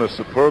 He's doing a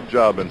superb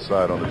job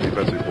inside on the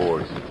defensive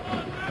boards.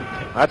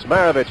 That's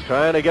Maravich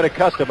trying to get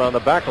accustomed on the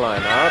back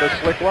line now to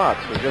Slick Watts,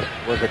 who just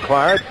was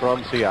acquired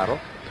from Seattle.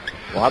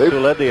 Watts, who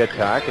led the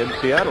attack in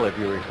Seattle, if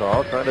you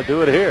recall, trying to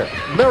do it here.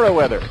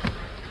 Merriweather.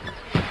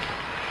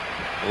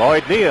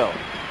 Lloyd Neal.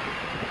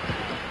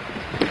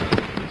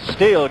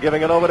 Steele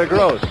giving it over to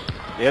Gross.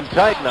 In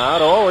tight now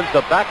to Owens,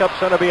 the backup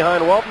center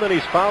behind Walton, and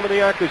he's fouled in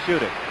the act of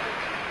shooting.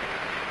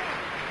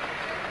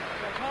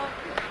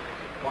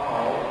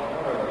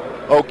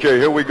 Okay,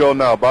 here we go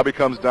now. Bobby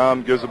comes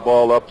down, gives the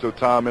ball up to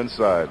Tom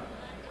inside.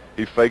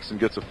 He fakes and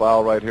gets a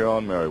foul right here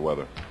on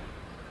Merriweather.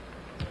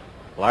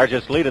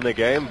 Largest lead in the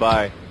game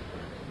by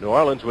New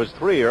Orleans was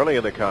 3 early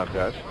in the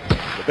contest.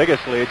 The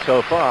biggest lead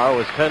so far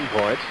was 10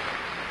 points.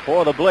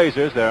 For the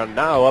Blazers, they're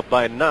now up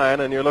by 9,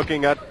 and you're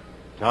looking at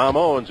Tom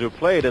Owens, who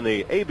played in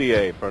the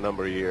ABA for a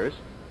number of years.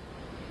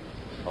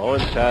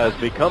 Owens has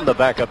become the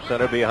backup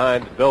center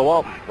behind Bill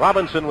Walton.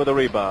 Robinson with a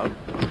rebound.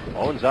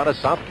 Owens out of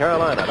South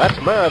Carolina. That's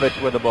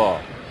Maravich with the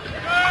ball.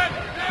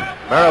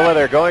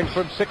 Merriweather going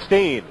from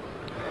 16.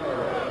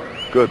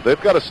 Good.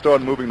 They've got to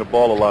start moving the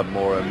ball a lot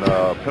more and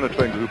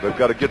penetrating the hoop. They've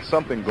got to get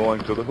something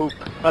going to the hoop.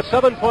 A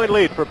 7-point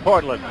lead for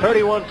Portland.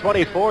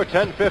 31-24,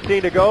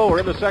 10:15 to go. We're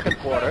in the second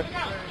quarter.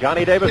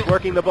 Johnny Davis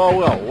working the ball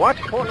well. Watch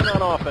Portland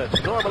on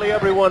offense. Normally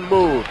everyone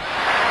moves.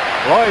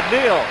 Lloyd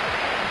Neal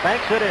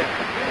banks it in.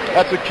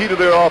 That's the key to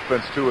their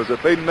offense, too, is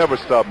that they never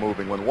stop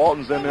moving. When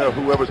Walton's in there,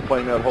 whoever's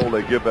playing that hole,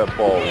 they give that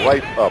ball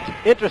right up.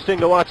 Interesting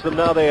to watch them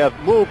now. They have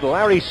moved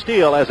Larry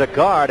Steele as a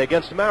guard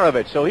against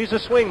Maravich, so he's a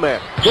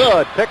swingman.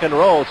 Good pick and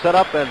roll, set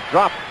up and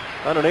drop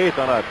underneath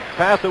on a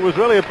pass that was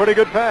really a pretty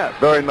good pass.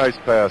 Very nice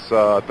pass.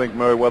 I think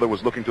Merriweather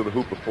was looking to the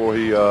hoop before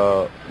he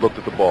looked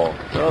at the ball.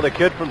 So the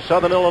kid from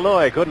Southern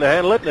Illinois couldn't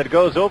handle it, and it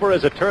goes over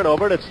as a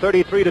turnover, and it's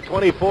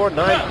 33-24,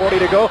 9:40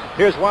 to go.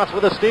 Here's Watts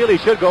with a steal. He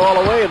should go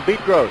all the way and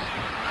beat Gross.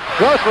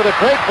 Gross with a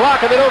great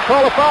block, and they don't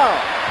call a foul.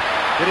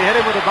 Did he hit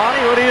him with the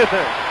body? What do you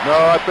think? No,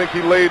 I think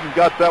he laid and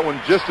got that one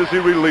just as he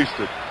released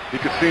it. He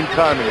could see him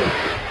timing it.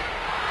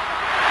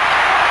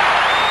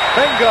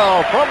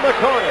 Bingo from the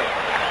corner.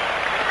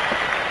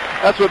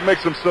 That's what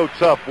makes them so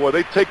tough, boy.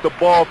 They take the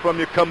ball from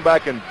you, come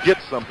back, and get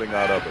something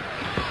out of it.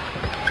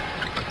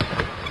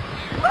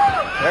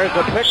 There's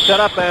a pick set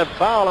up and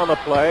foul on the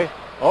play.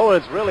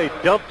 Owens really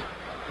dumped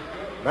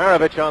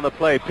Maravich on the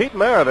play. Pete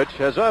Maravich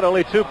has had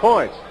only 2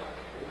 points.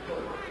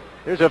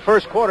 Here's a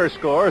first quarter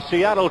score.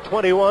 Seattle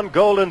 21,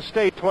 Golden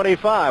State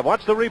 25.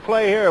 Watch the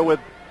replay here with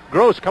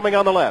Gross coming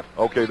on the left.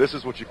 Okay, this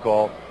is what you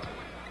call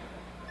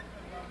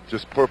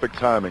just perfect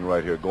timing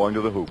right here, going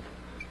to the hoop.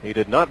 He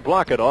did not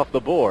block it off the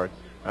board.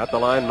 At the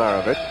line,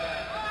 Maravich.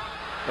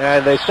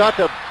 And they start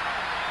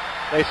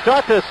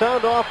to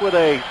sound off with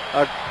a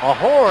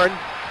horn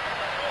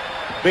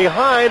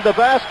behind the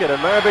basket, and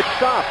Maravich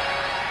stopped.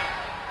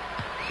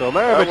 So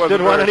Maravich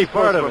didn't want any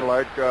part of it.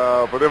 Like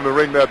for them to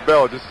ring that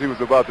bell just as he was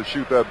about to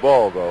shoot that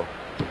ball, though.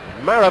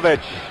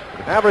 Maravich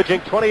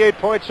averaging 28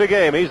 points a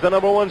game. He's the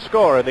number 1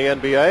 scorer in the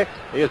NBA.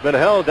 He has been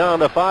held down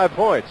to 5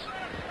 points.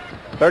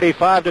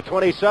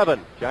 35-27.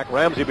 Jack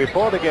Ramsey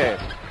before the game.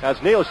 As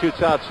Neal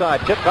shoots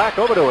outside, tipped back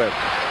over to him.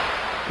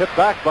 Tipped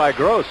back by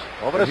Gross.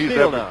 Over to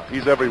Steele now.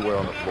 He's everywhere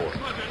on the floor.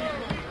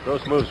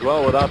 Gross moves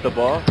well without the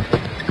ball.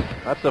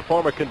 That's the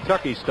former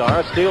Kentucky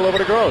star. Steele over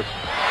to Gross.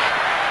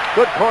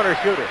 Good corner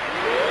shooter.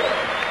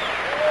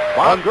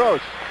 Von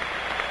Gross.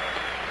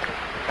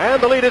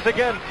 And the lead is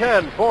again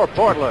 10 for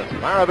Portland.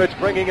 Maravich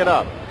bringing it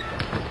up.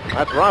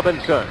 That's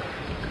Robinson.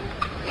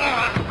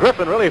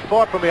 Griffin really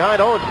fought from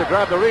behind Owens to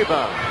grab the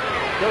rebound.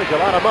 Shows you a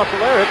lot of muscle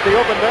there. Hits the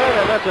open man,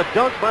 and that's a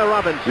dunk by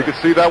Robinson. You could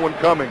see that one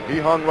coming. He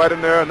hung right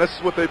in there, and this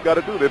is what they've got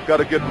to do. They've got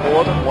to get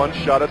more than one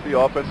shot at the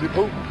offensive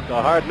hoop.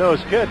 The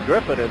hard-nosed kid,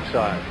 Griffin,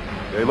 inside.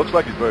 Yeah, he looks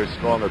like he's very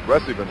strong,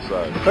 aggressive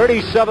inside.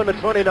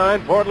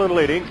 37-29, Portland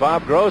leading.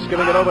 Bob Gross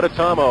giving it over to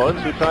Tom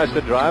Owens, who tries to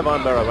drive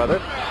on Merriweather.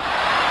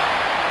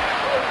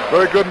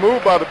 Very good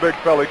move by the big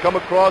fella. He come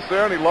across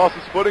there, and he lost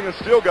his footing and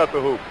still got the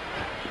hoop.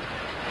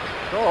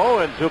 So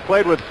Owens, who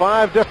played with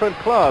 5 different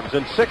clubs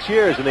in 6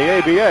 years in the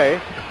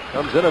ABA,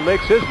 comes in and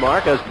makes his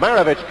mark as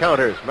Maravich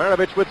counters.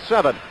 Maravich with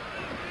 7.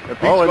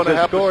 Owens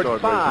has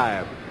scored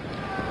 5.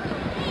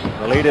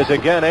 The lead is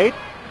again 8.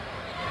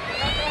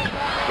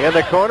 In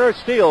the corner,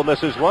 Steele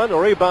misses one. The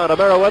rebound to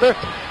Merriweather.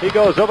 He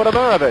goes over to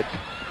Maravich.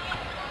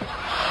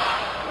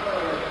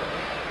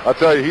 I'll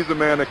tell you, he's a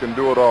man that can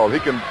do it all. He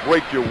can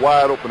break you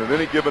wide open at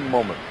any given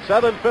moment.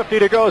 7:50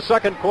 to go,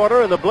 second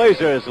quarter, and the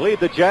Blazers lead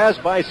the Jazz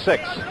by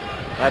 6.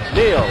 That's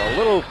Neal, a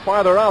little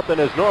farther out than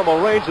his normal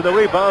range, and the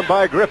rebound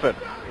by Griffin.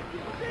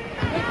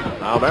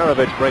 Now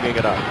Maravich bringing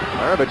it up.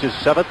 Maravich is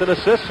 7th in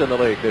assists in the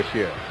league this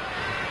year.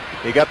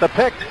 He got the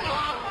pick.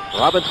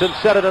 Robinson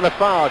set it in a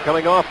foul.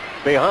 Coming off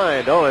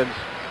behind Owens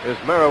is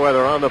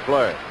Merriweather on the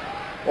play.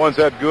 Owens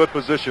had good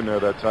position there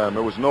that time.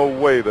 There was no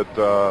way that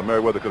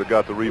Merriweather could have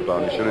got the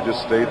rebound. He should have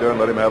just stayed there and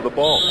let him have the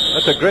ball.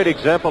 That's a great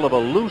example of a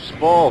loose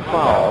ball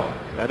foul,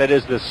 and it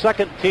is the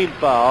second team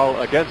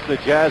foul against the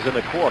Jazz in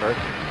the quarter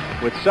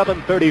with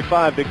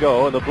 7:35 to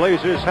go, and the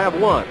Blazers have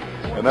won.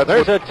 And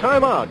there's a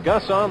timeout.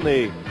 Gus on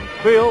the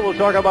field. We'll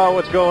talk about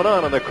what's going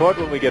on the court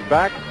when we get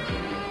back.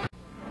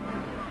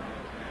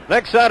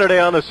 Next Saturday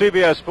on the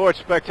CBS Sports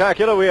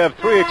Spectacular, we have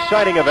 3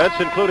 exciting events,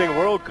 including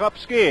World Cup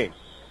skiing.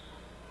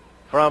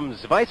 From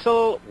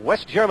Zweisel,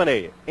 West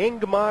Germany,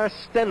 Ingmar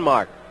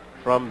Stenmark.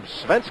 From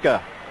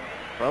Svenska,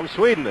 from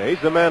Sweden.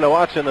 He's the man to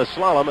watch in the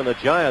slalom, in the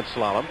giant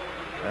slalom.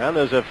 And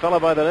there's a fellow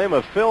by the name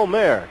of Phil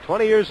Mayer,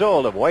 20 years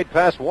old, of White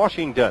Pass,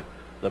 Washington,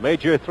 the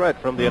major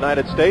threat from the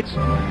United States.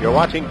 You're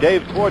watching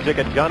Dave Twardzik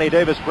and Johnny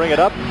Davis bring it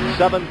up.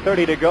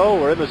 7:30 to go.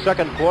 We're in the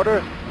second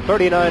quarter.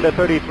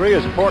 39-33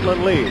 as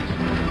Portland leads.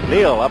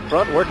 Neal up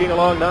front, working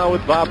along now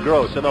with Bob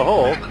Gross. In the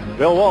hole,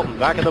 Bill Walton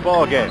back in the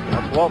ball game.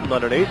 That's Walton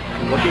underneath,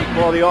 looking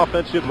for the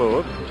offensive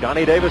move.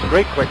 Johnny Davis,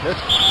 great quickness.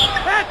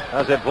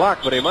 Has it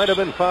blocked, but he might have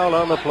been fouled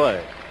on the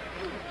play.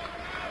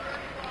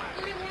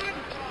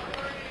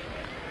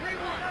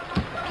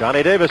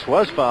 Johnny Davis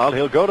was fouled.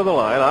 He'll go to the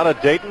line out of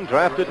Dayton,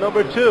 drafted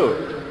number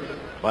 2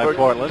 by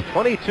Portland.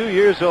 22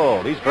 years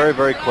old. He's very,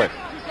 very quick.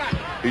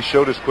 He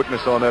showed his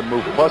quickness on that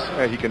move. Plus,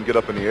 he can get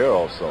up in the air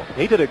also.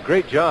 He did a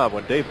great job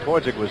when Dave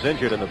Twardzik was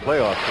injured in the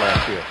playoffs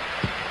last year.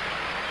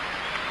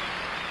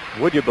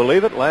 Would you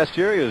believe it? Last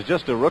year he was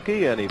just a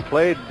rookie, and he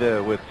played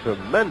with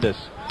tremendous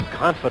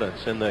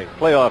confidence in the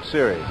playoff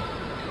series.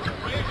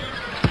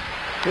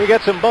 He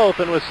gets them both,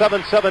 and with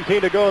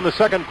 7:17 to go in the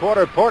second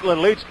quarter,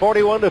 Portland leads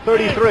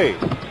 41-33.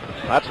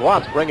 That's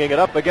Watts bringing it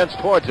up against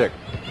Twardzik.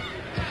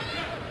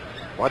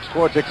 Watch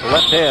Twardzik's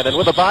left hand, and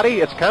with the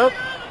body, it's count.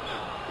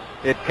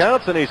 It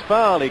counts, and he's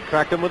fouled. He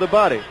cracked him with the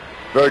body.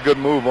 Very good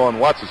move on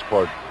Watts'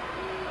 part.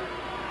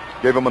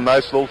 Gave him a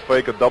nice little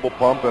fake, a double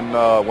pump, and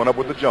went up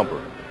with the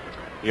jumper.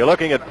 You're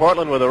looking at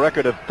Portland with a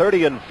record of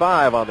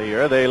 30-5 on the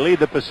year. They lead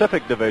the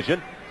Pacific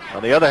Division.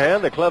 On the other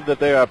hand, the club that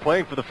they are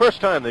playing for the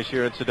first time this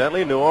year,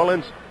 incidentally, New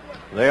Orleans,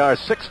 they are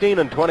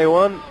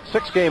 16-21,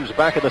 6 games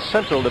back in the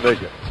Central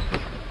Division.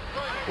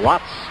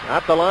 Watts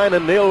at the line,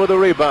 and Neal with a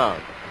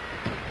rebound.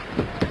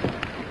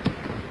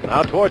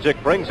 Now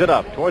Twardzik brings it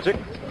up. Twardzik,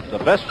 the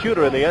best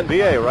shooter in the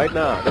NBA right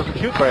now. Doesn't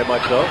shoot very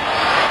much, though.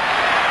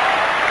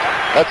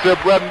 That's their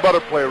bread and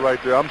butter play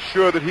right there. I'm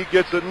sure that he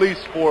gets at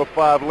least 4 or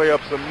 5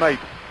 layups a night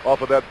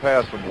off of that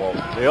pass from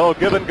Walton. The old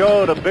give and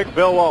go to Big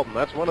Bill Walton.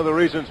 That's one of the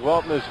reasons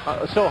Walton is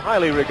so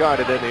highly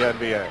regarded in the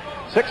NBA.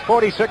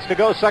 6:46 to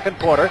go, second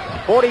quarter.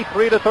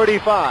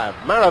 43-35.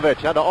 Maravich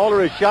had to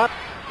alter his shot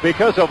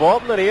because of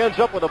Walton, and he ends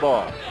up with the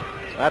ball.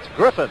 That's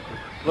Griffin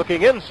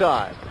looking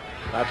inside.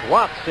 That's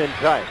Watts in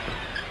tight.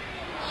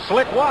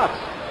 Slick Watts.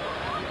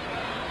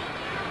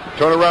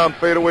 Turnaround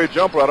fadeaway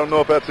jumper. I don't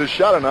know if that's his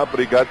shot or not, but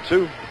he got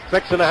 2.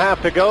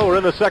 6.5 to go. We're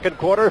in the second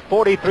quarter.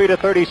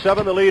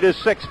 43-37. The lead is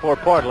 6 for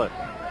Portland.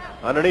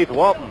 Underneath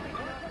Walton,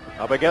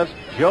 up against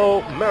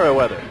Joe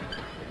Merriweather.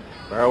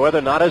 Merriweather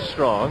not as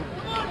strong.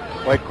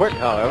 Quite quick,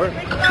 however.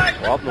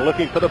 Walton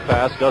looking for the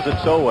pass, does it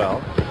so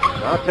well.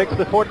 Now takes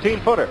the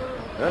 14-footer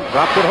and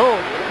drops it home.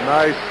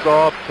 Nice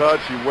soft touch.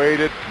 He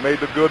waited, made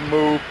the good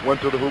move,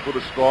 went to the hoop with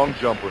a strong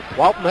jumper.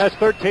 Walton has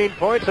 13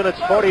 points, and it's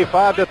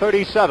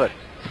 45-37.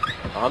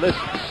 On this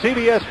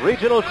CBS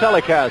regional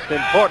telecast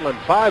in Portland,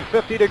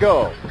 5:50 to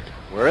go.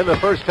 We're in the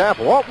first half.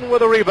 Walton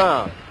with a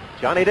rebound.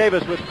 Johnny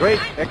Davis with great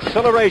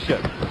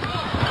acceleration.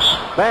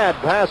 Bad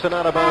pass, and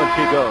out of bounds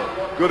she goes.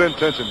 Good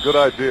intention, good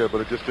idea, but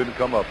it just didn't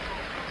come up.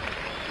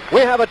 We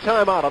have a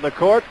timeout on the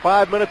court.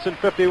 5 minutes and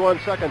 51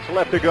 seconds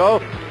left to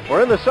go.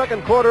 We're in the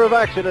second quarter of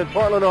action in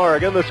Portland,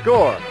 Oregon. The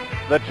score,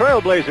 the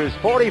Trailblazers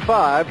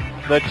 45,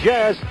 the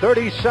Jazz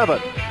 37.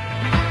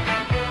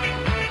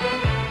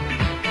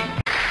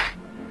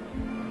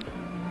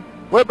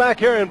 We're back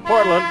here in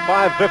Portland.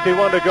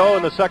 5:51 to go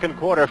in the second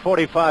quarter.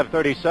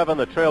 45-37,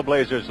 the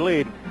Trailblazers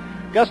lead.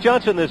 Gus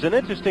Johnson, there's an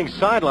interesting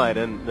sideline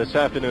in this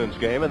afternoon's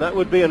game, and that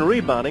would be in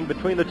rebounding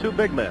between the two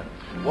big men.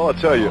 Well, I'll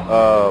tell you,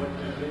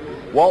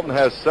 Walton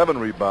has 7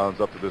 rebounds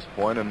up to this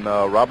point, and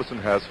Robinson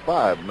has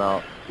 5.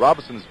 Now,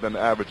 Robinson's been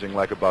averaging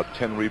like about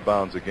 10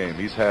 rebounds a game.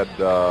 He's had,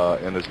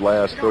 in his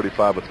last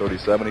 35 or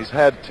 37, he's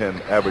had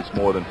averaged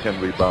more than 10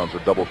 rebounds or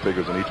double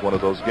figures in each one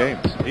of those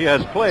games. He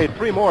has played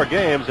 3 more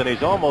games, and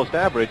he's almost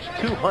averaged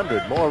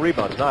 200 more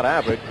rebounds. Not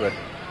average, but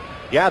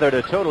gathered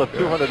a total of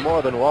 200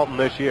 more than Walton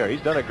this year.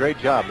 He's done a great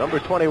job. Number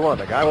 21,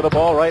 the guy with the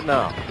ball right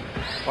now.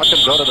 Watch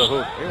him go to the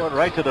hoop. He went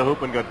right to the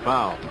hoop and got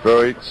fouled.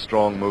 Very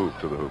strong move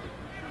to the hoop.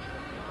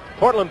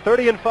 Portland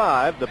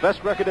 30-5, the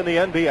best record in the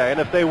NBA, and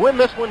if they win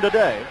this one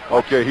today...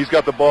 Okay, he's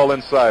got the ball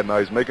inside now.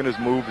 He's making his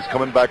move. He's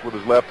coming back with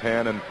his left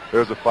hand, and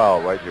there's a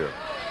foul right here.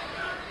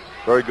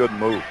 Very good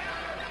move.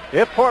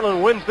 If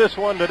Portland wins this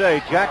one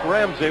today, Jack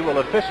Ramsey will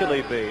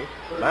officially be,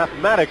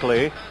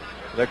 mathematically,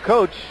 the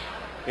coach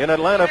in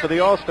Atlanta for the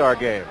All-Star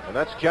game. And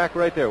that's Jack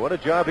right there. What a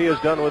job he has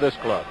done with this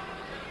club.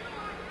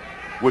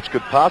 Which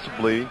could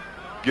possibly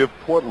give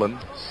Portland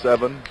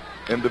 7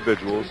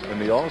 individuals in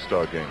the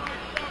All-Star game.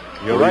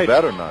 You're right.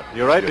 Better not.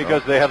 You're right,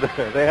 because they have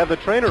the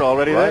trainer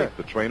already there.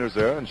 The trainer's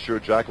there, and sure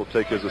Jack will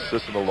take his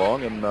assistant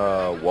along, and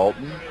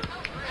Walton,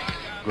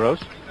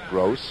 Gross,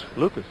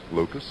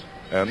 Lucas,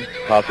 and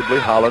possibly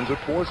Hollins or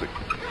Twardzik.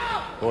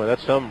 Boy,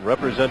 that's some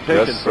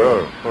representation Yes,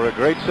 sir. for a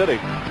great city.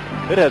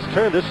 It has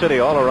turned this city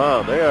all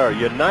around. They are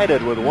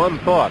united with one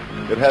thought.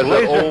 It has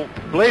that old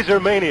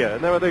Blazer mania.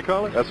 Isn't that what they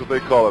call it? That's what they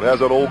call it. It has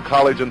that old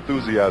college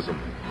enthusiasm.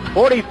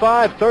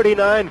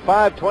 45-39,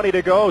 5:20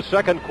 to go,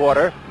 second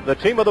quarter. The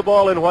team of the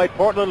ball in white,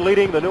 Portland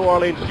leading the New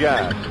Orleans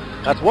Jazz.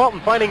 That's Walton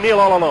finding Neal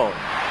all alone.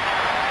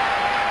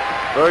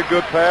 Very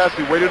good pass.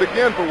 He waited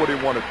again for what he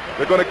wanted.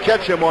 They're going to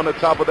catch him on the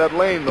top of that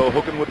lane, though,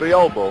 hooking with the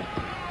elbow.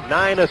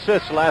 9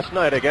 assists last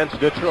night against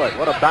Detroit.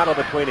 What a battle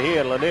between he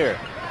and Lanier.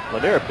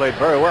 Lanier played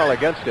very well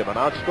against him and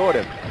outscored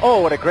him.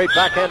 Oh, what a great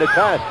backhanded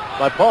pass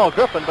by Paul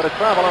Griffin, but a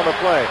travel on the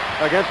play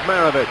against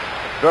Maravich.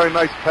 Very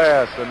nice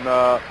pass, and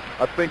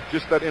I think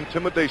just that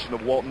intimidation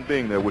of Walton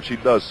being there, which he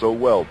does so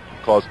well,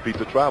 caused Pete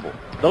to travel.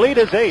 The lead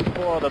is 8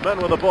 for the men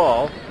with the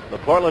ball, the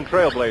Portland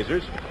Trail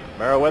Blazers.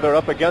 Merriweather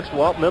up against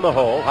Walton in the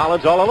hole.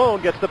 Hollins all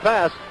alone gets the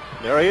pass.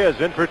 There he is,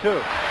 in for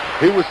 2.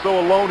 He was so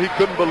alone he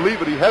couldn't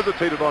believe it. He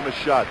hesitated on the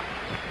shot.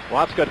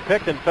 Watts got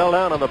picked and fell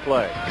down on the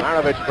play.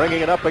 Maravich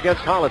bringing it up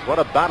against Hollins. What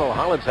a battle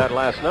Hollins had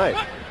last night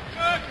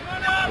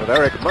with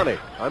Eric Money.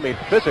 I mean,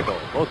 physical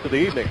most of the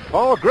evening.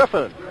 Paul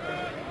Griffin.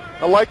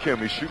 I like him.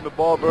 He's shooting the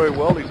ball very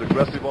well. He's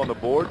aggressive on the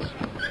boards.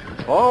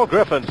 Paul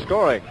Griffin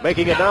scoring,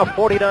 making it now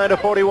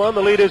 49-41.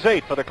 The lead is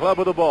 8 for the club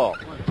with the ball.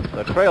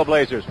 The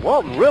Trailblazers.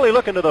 Walton really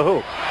looking to the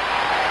hoop.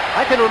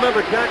 I can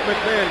remember Jack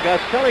McMahon,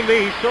 Gus, telling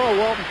me he saw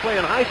Walton play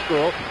in high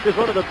school. He's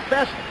one of the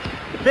best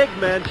big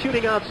men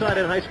shooting outside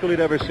in high school he'd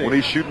ever seen. When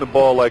he's shooting the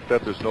ball like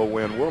that, there's no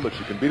way in the world that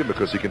you can beat him,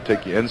 because he can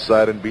take you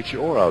inside and beat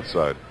you or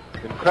outside.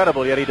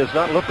 Incredible, yet he does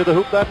not look to the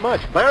hoop that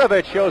much.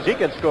 Maravich shows he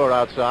can score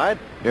outside.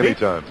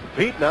 Anytime.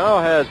 Pete now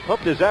has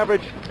pumped his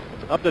average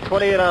up to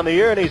 28 on the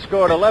year, and he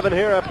scored 11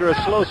 here after a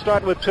slow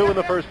start with 2 in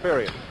the first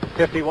period.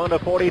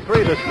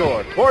 51-43 the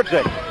score.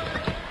 Twardzik.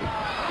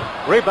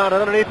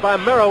 Rebounded underneath by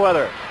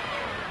Merriweather.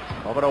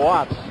 Over to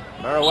Watts.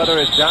 Merriweather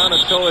is down,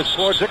 and so is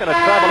Twardzik, and a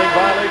traveling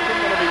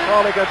violation going to be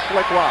called against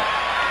Slick Watts.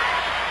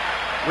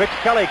 Rich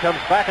Kelly comes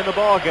back in the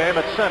ball game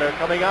at center.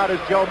 Coming out is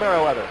Joe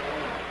Merriweather.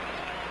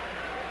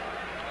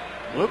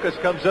 Lucas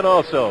comes in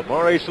also,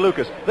 Maurice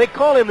Lucas. They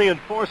call him the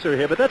enforcer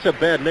here, but that's a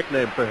bad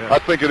nickname for him. I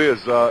think it is.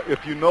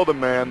 If you know the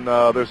man,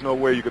 there's no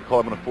way you could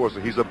call him an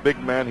enforcer. He's a big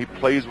man. He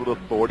plays with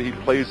authority. He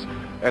plays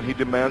and he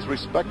demands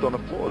respect on the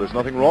floor. There's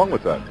nothing wrong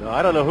with that. No,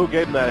 I don't know who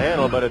gave him that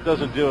handle, but it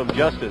doesn't do him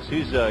justice.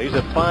 He's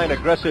a fine,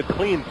 aggressive,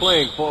 clean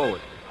playing forward.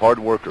 Hard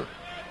worker.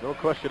 No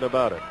question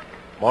about it.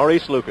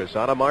 Maurice Lucas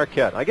out of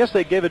Marquette. I guess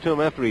they gave it to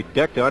him after he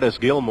decked Artis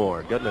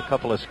Gilmore, getting a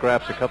couple of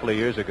scraps a couple of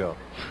years ago.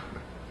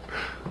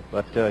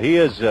 But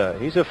he's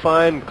a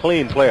fine,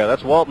 clean player.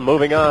 That's Walton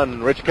moving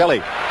on. Rich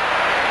Kelly.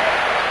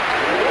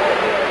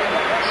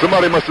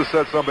 Somebody must have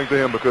said something to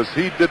him, because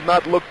he did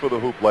not look for the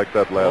hoop like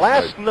that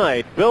last night.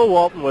 Night, Bill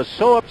Walton was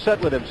so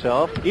upset with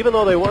himself, even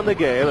though they won the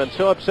game, and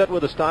so upset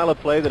with the style of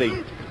play that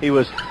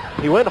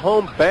he went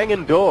home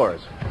banging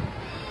doors.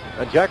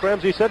 And Jack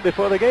Ramsey said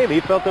before the game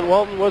he felt that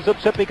Walton was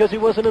upset because he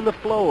wasn't in the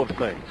flow of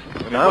things.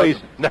 Now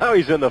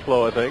he's in the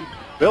flow of things.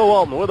 Bill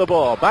Walton with the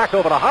ball. Back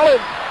over to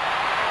Hollins.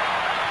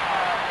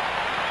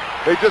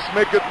 They just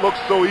make it look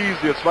so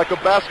easy. It's like a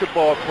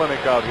basketball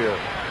clinic out here.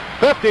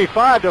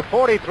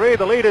 55-43.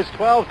 The lead is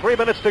 12. 3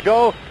 minutes to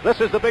go.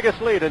 This is the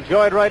biggest lead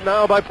enjoyed right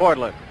now by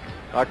Portland.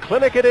 A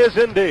clinic it is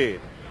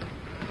indeed.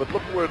 But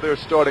look where they're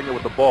starting it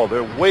with the ball.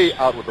 They're way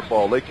out with the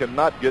ball. They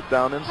cannot get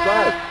down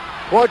inside.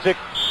 Twardzik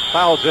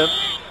fouls him.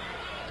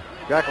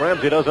 Jack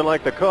Ramsey doesn't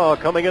like the call.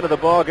 Coming into the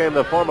ball game,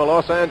 the former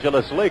Los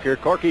Angeles Laker,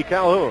 Corky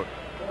Calhoun.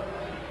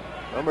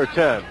 Number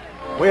 10.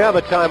 We have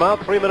a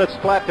timeout. 3 minutes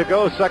flat to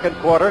go, second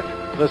quarter.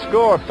 The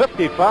score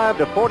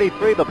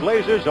 55-43. The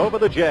Blazers over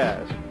the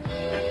Jazz.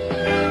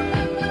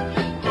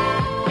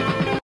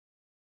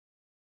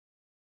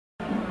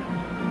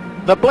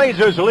 The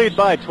Blazers lead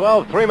by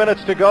 12, 3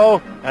 minutes to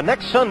go. And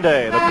next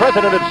Sunday, the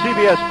president of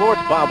CBS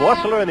Sports, Bob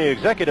Wessler, and the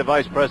executive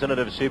vice president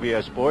of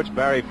CBS Sports,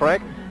 Barry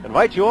Frank,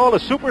 invite you all to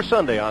Super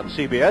Sunday on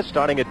CBS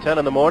starting at 10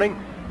 in the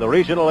morning. The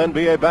regional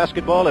NBA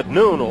basketball at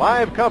noon,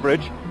 live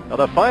coverage of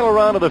the final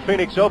round of the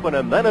Phoenix Open,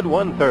 and then at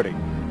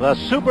 1:30. The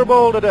Super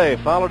Bowl today,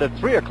 followed at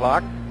 3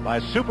 o'clock by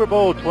Super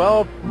Bowl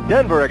 12,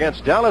 Denver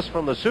against Dallas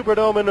from the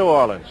Superdome in New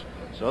Orleans.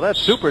 So that's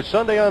Super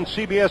Sunday on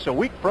CBS a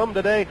week from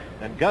today.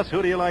 And Gus,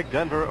 who do you like,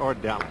 Denver or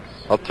Dallas?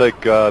 I'll take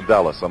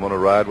Dallas. I'm going to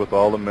ride with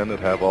all the men that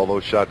have all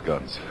those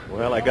shotguns.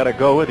 Well, I got to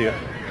go with you.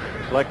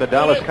 It's like the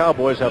Dallas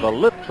Cowboys have a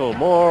little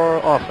more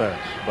offense,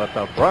 but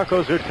the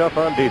Broncos are tough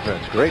on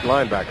defense. Great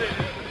linebackers.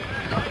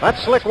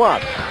 That's Slick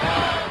Watts.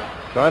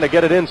 Trying to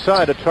get it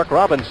inside to Chuck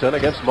Robinson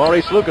against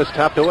Maurice Lucas,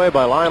 tapped away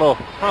by Lionel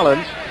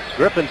Hollins.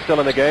 Griffin still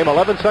in the game.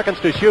 11 seconds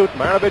to shoot.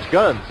 Maravich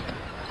guns.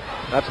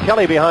 That's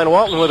Kelly behind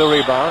Walton with a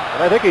rebound.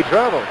 And I think he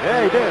traveled.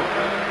 Yeah, he did.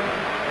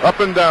 Up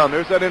and down.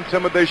 There's that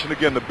intimidation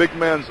again. The big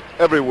man's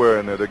everywhere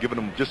in there. They're giving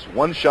him just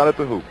one shot at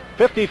the hoop.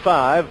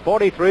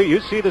 55-43.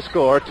 You see the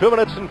score. 2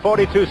 minutes and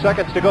 42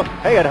 seconds to go.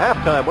 Hey, at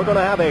halftime, we're going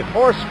to have a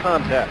horse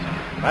contest.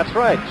 That's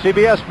right.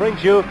 CBS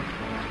brings you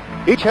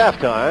each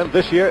halftime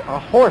this year a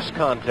horse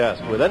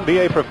contest with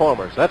NBA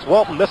performers. That's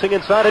Walton missing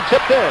inside and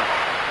tipped in.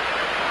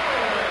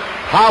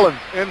 Hollins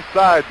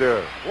inside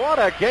there. What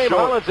a game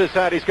Hollins has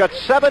had. He's got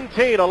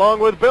 17 along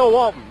with Bill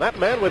Walton. That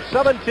man with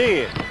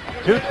 17.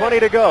 2:20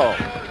 to go.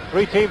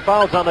 3 team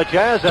fouls on the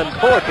Jazz and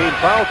 4 team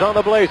fouls on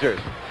the Blazers.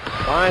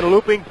 Fine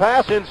looping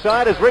pass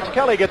inside as Rich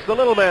Kelly gets the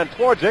little man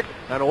towards it,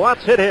 and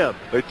Watts hit him.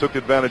 They took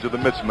advantage of the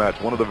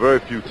mismatch, one of the very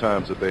few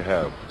times that they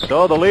have.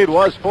 So the lead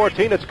was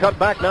 14. It's cut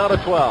back now to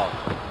 12.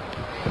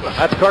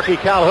 That's Corky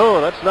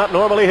Calhoun. That's not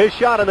normally his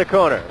shot in the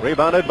corner.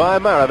 Rebounded by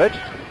Maravich.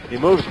 He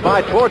moves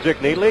by Twardzik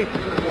neatly.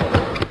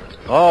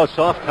 Oh,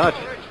 soft touch.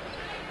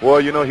 Well,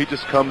 you know, he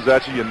just comes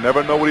at you. You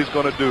never know what he's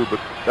going to do, but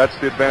that's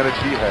the advantage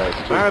he has,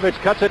 too.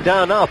 Maravich cuts it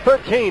down now.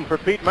 13 for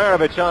Pete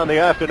Maravich on the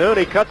afternoon.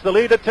 He cuts the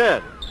lead to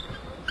 10.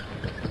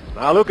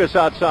 Now Lucas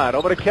outside.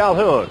 Over to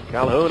Calhoun.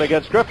 Calhoun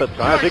against Griffith.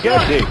 Tries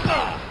again deep.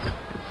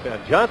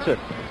 And Johnson.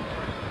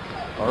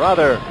 Or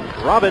rather,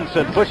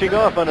 Robinson pushing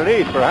off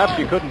underneath. Perhaps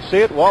you couldn't see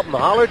it. Walton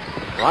hollered.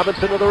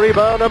 Robinson with a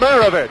rebound to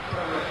Maravich.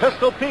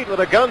 Pistol Pete with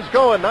the guns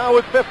going now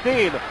with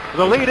 15.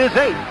 The lead is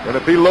 8. And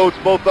if he loads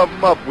both of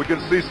them up, we can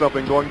see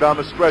something going down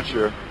the stretch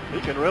here.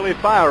 He can really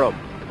fire them.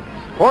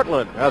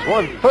 Portland has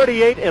won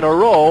 38 in a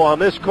row on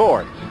this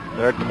court.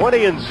 They're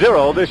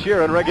 20-0 this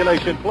year in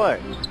regulation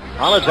play.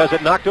 Hollins has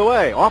it knocked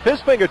away. Off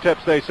his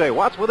fingertips, they say.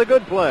 Watts with a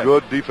good play.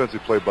 Good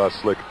defensive play by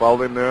Slick.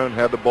 Fouled him there and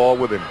had the ball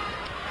with him.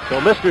 So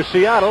Mr.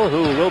 Seattle,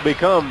 who will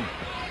become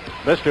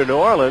Mr. New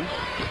Orleans,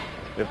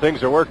 if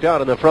things are worked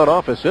out in the front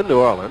office in New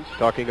Orleans,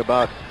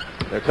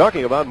 they're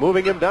talking about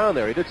moving him down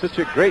there. He did such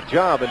a great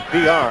job in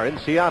PR in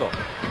Seattle.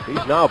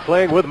 He's now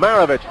playing with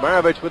Maravich.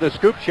 Maravich with a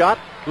scoop shot.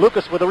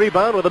 Lucas with a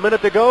rebound with a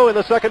minute to go in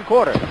the second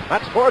quarter.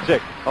 That's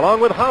Twardzik along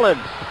with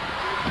Hollins.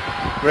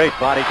 Great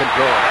body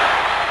control.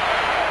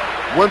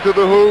 Went to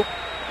the hoop,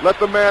 let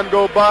the man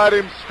go by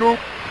him, scoop,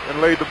 and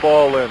laid the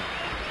ball in.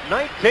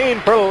 19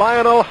 for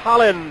Lionel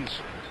Hollins.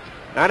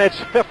 And it's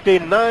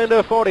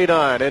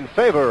 59-49 in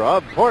favor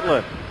of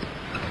Portland.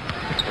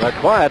 The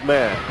quiet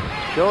man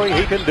showing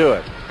he can do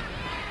it.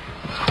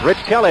 Rich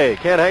Kelly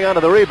can't hang on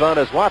to the rebound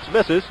as Watts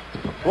misses.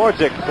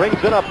 Twardzik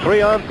brings it up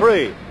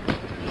 3-on-3.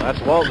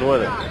 That's Walton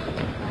with it.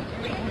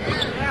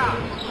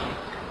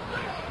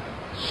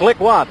 Slick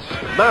Watts,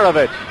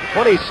 Maravich,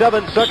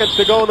 27 seconds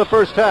to go in the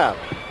first half.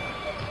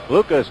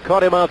 Lucas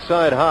caught him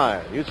outside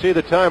high. You see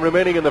the time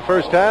remaining in the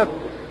first half.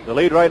 The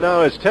lead right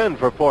now is 10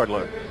 for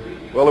Portland.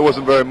 Well, there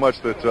wasn't very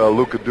much that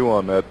Luke could do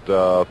on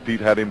that.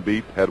 Pete had him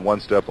beat, had one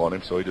step on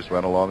him, so he just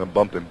ran along and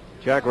bumped him.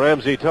 Jack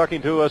Ramsey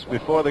talking to us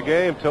before the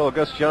game told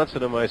Gus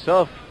Johnson and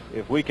myself,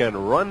 if we can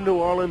run New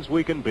Orleans,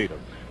 we can beat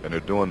them. And they're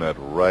doing that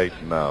right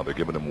now. They're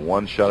giving them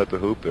one shot at the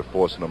hoop. They're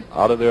forcing them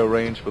out of their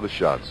range for the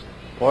shots.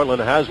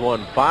 Portland has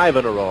won 5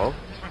 in a row.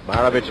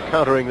 Maravich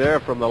countering there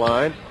from the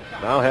line.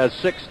 Now has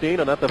 16,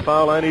 and at the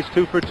foul line, he's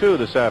 2 for 2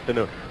 this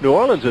afternoon. New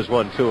Orleans has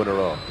won 2 in a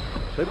row.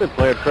 They've been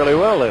playing fairly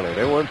well lately.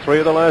 They won 3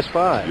 of the last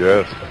 5.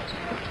 Yes.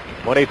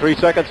 23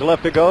 seconds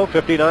left to go.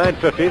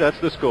 59-50, that's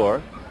the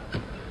score.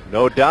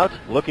 No doubt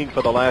looking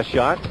for the last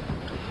shot.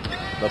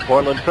 The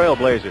Portland Trail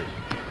Blazers.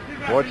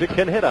 Twardzik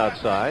can hit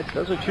outside.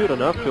 Doesn't shoot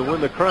enough to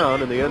win the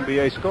crown in the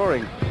NBA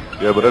scoring.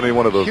 Yeah, but any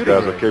one of those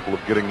guys rate are capable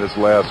of getting this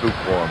last hoop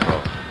for him,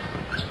 though.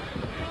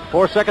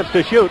 4 seconds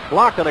to shoot.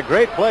 Blocked on a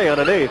great play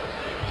underneath.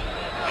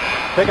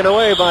 Taken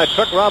away by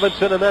Chuck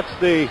Robinson, and that's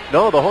the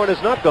horn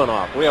has not gone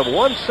off. We have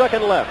 1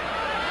 second left.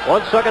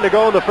 1 second to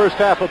go in the first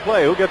half of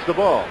play. Who gets the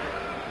ball?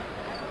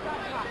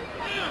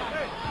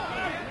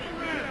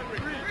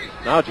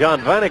 Now John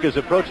Vanek is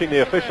approaching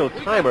the official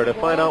timer to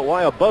find out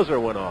why a buzzer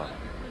went off.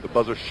 The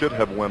buzzer should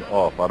have went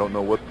off. I don't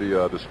know what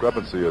the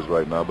discrepancy is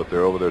right now, but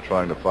they're over there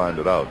trying to find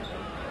it out.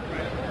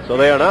 So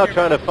they are now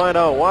trying to find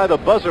out why the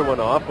buzzer went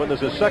off when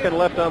there's a second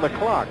left on the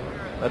clock.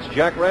 That's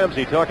Jack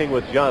Ramsey talking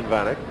with John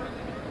Vanek.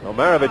 Well,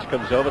 Maravich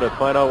comes over to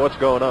find out what's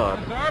going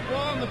on.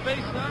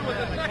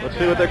 Let's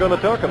see what they're going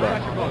to talk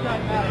about.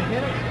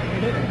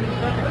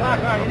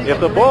 If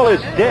the ball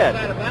is dead,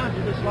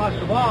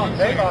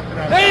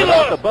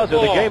 without the buzzer,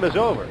 the game is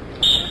over.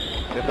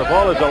 If the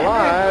ball is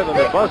alive and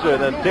the buzzer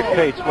then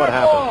dictates what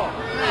happens.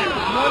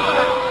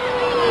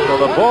 So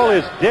the ball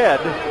is dead,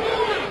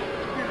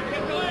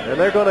 and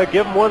they're going to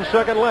give him 1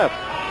 second left.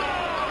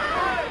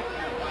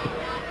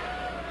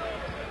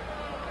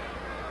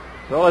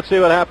 So let's see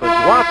what happens.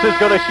 Watts is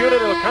going to shoot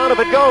it. It'll count if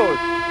it goes.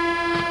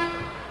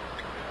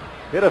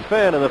 Hit a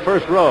fan in the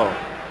first row.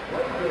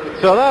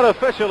 So that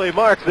officially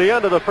marks the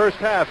end of the first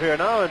half here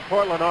now in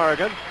Portland,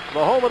 Oregon,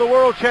 the home of the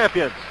world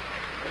champions.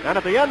 And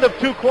at the end of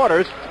 2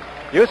 quarters,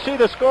 you see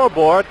the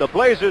scoreboard. The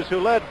Blazers, who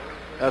led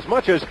as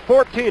much as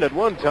 14 at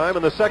one time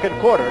in the second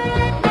quarter,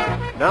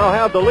 now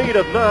have the lead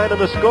of 9 in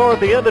the score at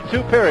the end of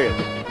 2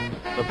 periods.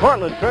 The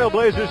Portland Trail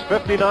Blazers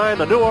 59,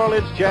 the New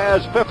Orleans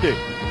Jazz 50.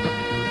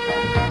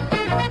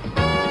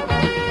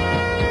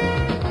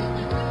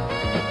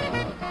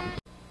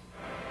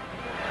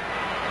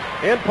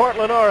 In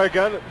Portland,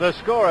 Oregon, the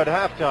score at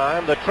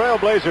halftime, the Trail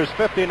Blazers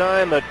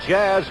 59, the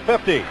Jazz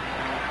 50.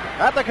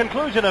 At the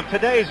conclusion of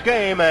today's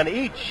game and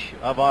each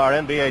of our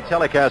NBA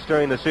telecasts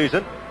during the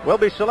season, we'll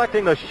be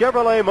selecting the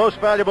Chevrolet Most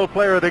Valuable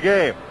Player of the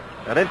Game.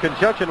 And in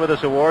conjunction with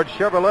this award,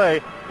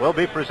 Chevrolet will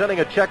be presenting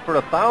a check for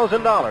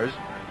 $1,000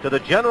 to the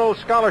General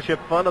Scholarship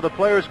Fund of the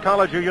Players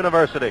College or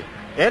University.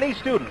 Any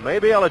student may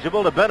be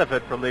eligible to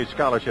benefit from these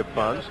scholarship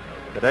funds.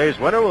 Today's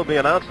winner will be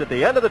announced at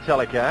the end of the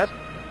telecast.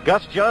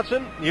 Gus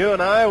Johnson, you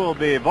and I will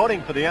be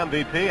voting for the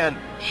MVP, and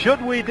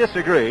should we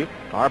disagree,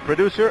 our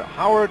producer,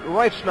 Howard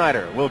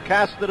Reifsnyder, will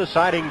cast the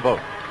deciding vote.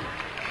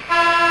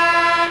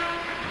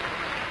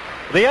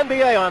 The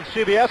NBA on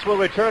CBS will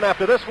return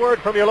after this word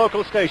from your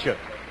local station.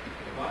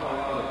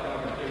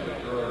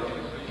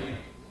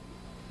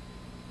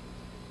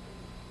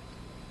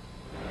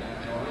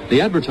 The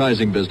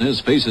advertising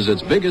business faces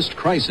its biggest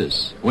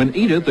crisis when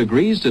Edith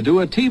agrees to do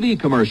a TV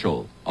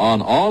commercial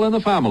on All in the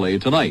Family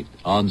tonight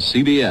on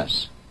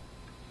CBS.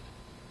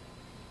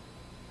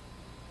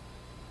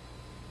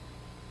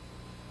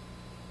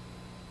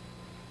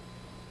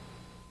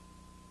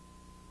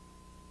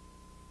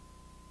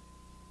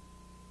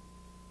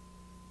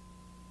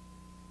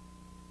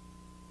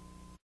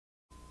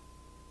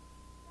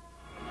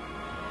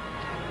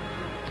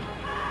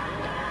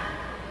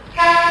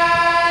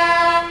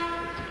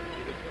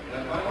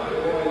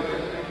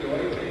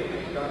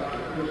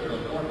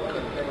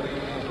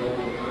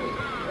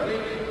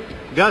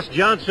 Gus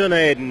Johnson,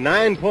 a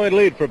 9-point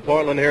lead for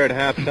Portland here at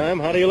halftime.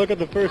 How do you look at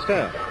the first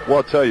half? Well,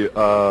 I'll tell you,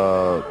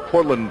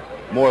 Portland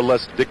more or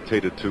less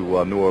dictated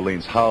to New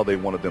Orleans how they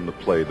wanted them to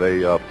play.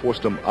 They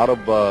forced them out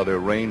of their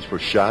range for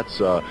shots.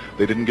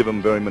 They didn't give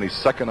them very many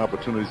second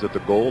opportunities at the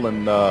goal,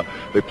 and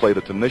they played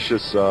a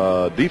tenacious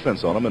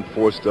defense on them and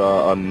forced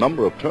a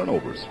number of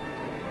turnovers.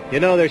 You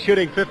know, they're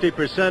shooting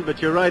 50%,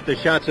 but you're right, the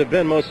shots have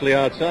been mostly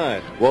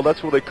outside. Well,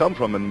 that's where they come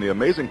from, and the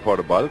amazing part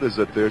about it is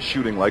that they're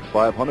shooting like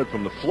 500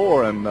 from the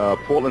floor, and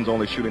Portland's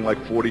only shooting like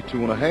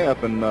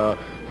 42.5, and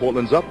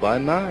Portland's up by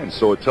 9.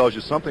 So it tells you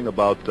something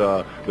about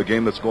the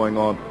game that's going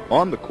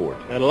on the court.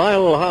 And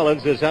Lionel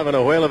Hollins is having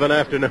a whale of an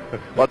afternoon.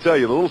 I'll tell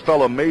you, the little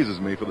fella amazes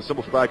me for the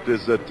simple fact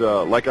is that,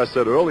 like I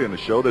said earlier in the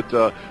show,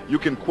 that you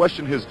can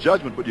question his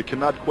judgment, but you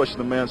cannot question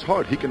the man's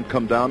heart. He can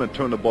come down and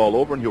turn the ball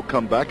over, and he'll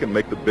come back and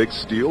make the big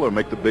steal or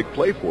make the big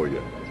play for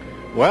you.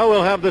 Well,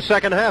 we'll have the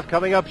second half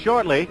coming up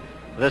shortly.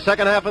 The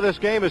second half of this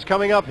game is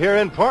coming up here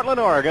in Portland,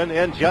 Oregon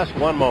in just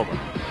one moment.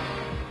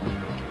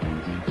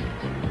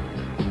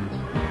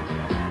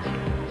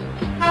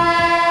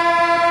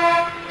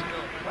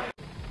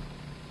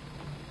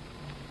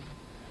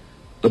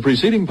 The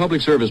preceding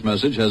public service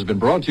message has been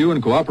brought to you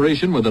in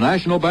cooperation with the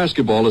National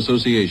Basketball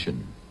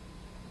Association.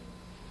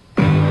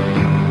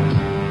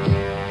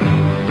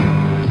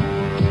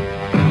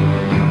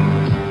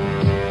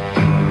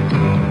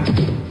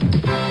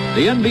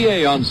 The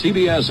NBA on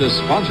CBS is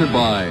sponsored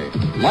by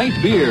Light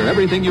Beer,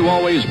 everything you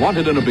always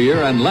wanted in a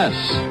beer and less.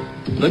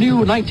 The new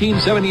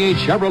 1978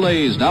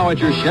 Chevrolets now at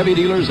your Chevy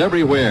dealers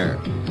everywhere.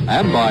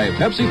 And by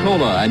Pepsi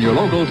Cola and your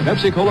local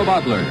Pepsi Cola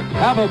bottler.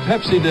 Have a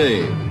Pepsi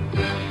Day.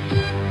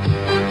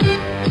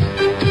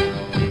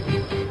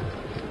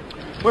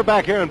 We're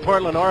back here in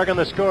Portland, Oregon.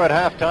 The score at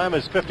halftime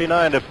is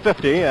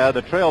 59-50.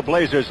 The Trail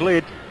Blazers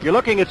lead. You're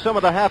looking at some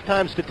of the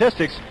halftime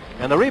statistics,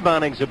 and the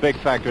rebounding's a big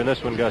factor in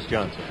this one, Gus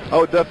Johnson. I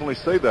would definitely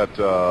say that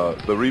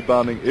the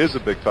rebounding is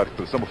a big factor.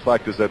 The simple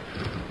fact is that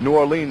New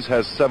Orleans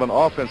has 7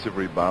 offensive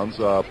rebounds.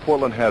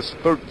 Portland has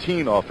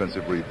 13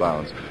 offensive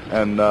rebounds.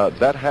 And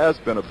that has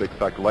been a big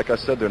factor. Like I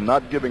said, they're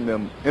not giving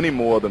them any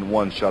more than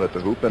one shot at the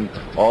hoop, and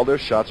all their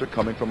shots are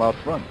coming from out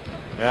front.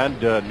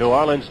 And New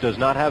Orleans does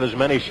not have as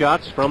many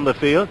shots from the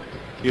field.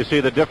 You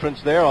see the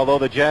difference there. Although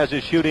the Jazz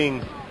is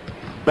shooting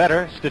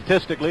better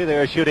statistically, they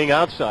are shooting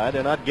outside.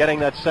 They're not getting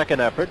that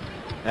second effort.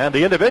 And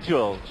the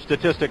individual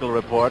statistical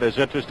report is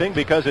interesting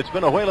because it's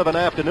been a whale of an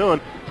afternoon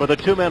for the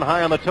two men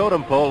high on the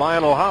totem pole,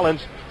 Lionel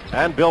Hollins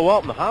and Bill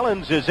Walton.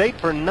 Hollins is 8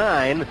 for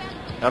 9,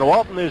 and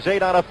Walton is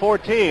 8 out of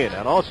 14.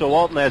 And also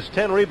Walton has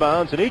 10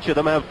 rebounds, and each of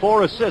them have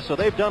 4 assists, so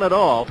they've done it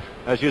all,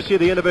 as you see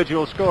the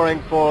individual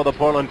scoring for the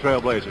Portland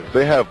Trail Blazers.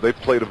 They have. They've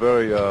played a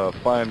very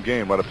fine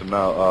game right up to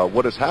now.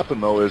 What has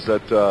happened, though, is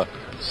that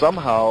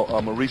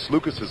somehow Maurice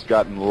Lucas has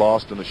gotten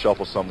lost in the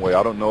shuffle some way.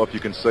 I don't know if you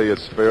can say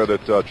it's fair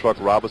that Truck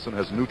Robinson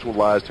has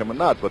neutralized him or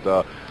not,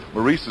 but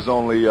Maurice is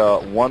only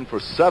 1 for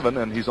 7,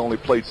 and he's only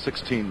played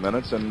 16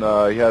 minutes, and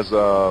he has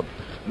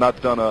not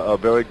done a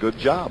very good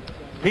job.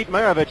 Pete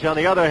Maravich, on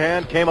the other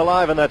hand, came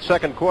alive in that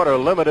second quarter,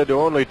 limited to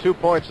only 2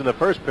 points in the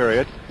first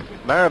period.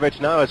 Maravich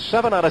now is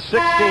 7 out of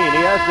 16. He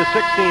has the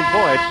 16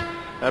 points.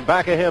 And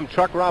back of him,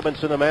 Truck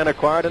Robinson, the man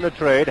acquired in the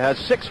trade, has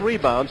 6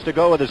 rebounds to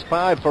go with his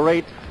 5 for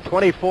 8,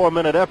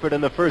 24-minute effort in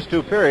the first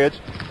 2 periods.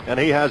 And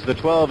he has the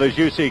 12, as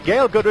you see.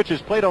 Gail Goodrich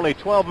has played only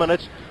 12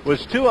 minutes,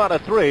 was 2 out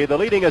of 3. The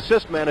leading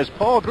assist man is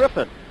Paul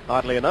Griffin.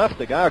 Oddly enough,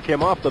 the guy who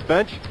came off the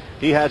bench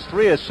He has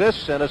 3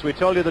 assists, and as we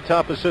told you, the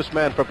top assist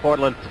man for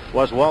Portland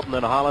was Walton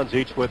and Hollins,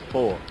 each with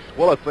 4.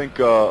 Well, I think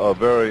a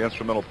very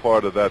instrumental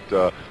part of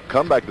that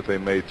comeback that they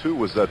made, too,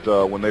 was that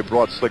when they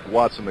brought Slick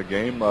Watts in the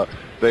game,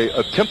 they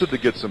attempted to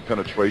get some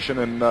penetration,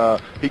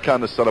 and he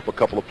kind of set up a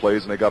couple of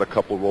plays, and they got a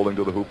couple rolling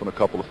to the hoop and a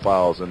couple of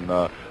fouls, and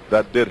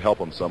that did help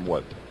them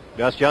somewhat.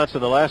 Gus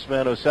Johnson, the last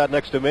man who sat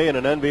next to me in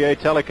an NBA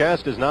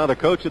telecast, is now the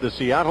coach of the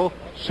Seattle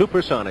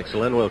Supersonics,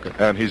 Len Wilkin.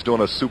 And he's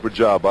doing a super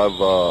job.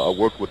 I've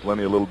worked with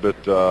Lenny a little bit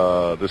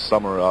this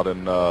summer out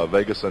in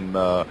Vegas, and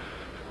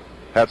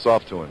hats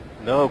off to him.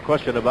 No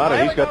question about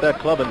it. He's got that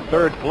club in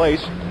 3rd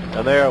place,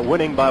 and they are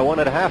winning by 1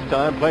 at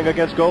halftime, playing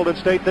against Golden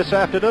State this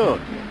afternoon.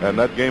 And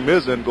that game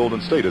is in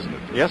Golden State, isn't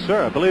it? Yes,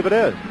 sir. I believe it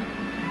is.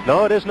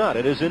 No, it is not.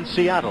 It is in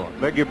Seattle.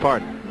 Beg your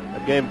pardon.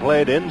 That game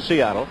played in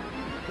Seattle,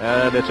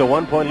 and it's a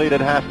 1-point lead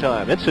at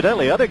halftime.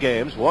 Incidentally, other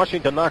games,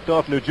 Washington knocked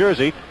off New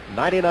Jersey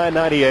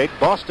 99-98.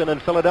 Boston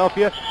and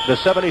Philadelphia, the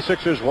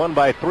 76ers won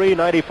by 3,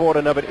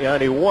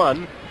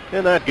 94-91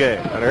 in that game.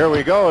 And here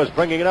we go, as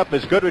bringing it up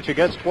is Goodrich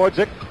against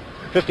Twardzik.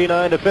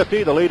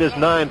 59-50. The lead is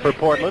 9 for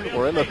Portland.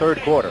 We're in the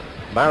 3rd quarter.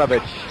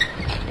 Maravich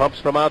pumps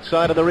from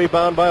outside, and the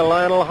rebound by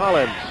Lionel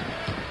Hollins.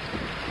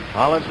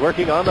 Hollins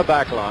working on the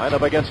back line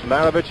up against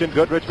Maravich and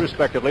Goodrich,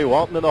 respectively.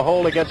 Walton in the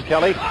hole against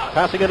Kelly.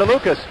 Passing into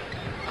Lucas.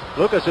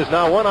 Lucas is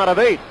now 1 out of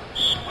 8.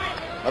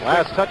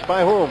 Last touch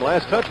by whom?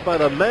 Last touch by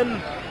the men.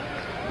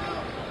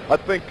 I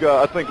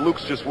think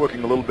Luke's just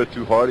working a little bit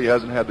too hard. He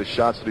hasn't had the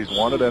shots that he's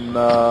wanted, and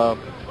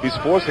he's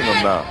forcing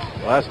them now.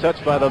 Last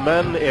touch by the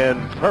men in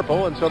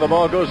purple, and so the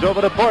ball goes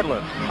over to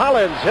Portland.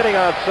 Hollins hitting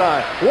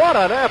outside. What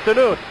an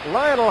afternoon.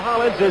 Lionel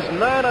Hollins is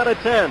 9 out of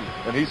 10.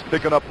 And he's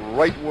picking up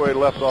right where he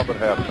left off at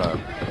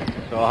halftime.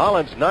 So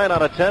Hollins, 9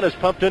 out of 10, has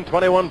pumped in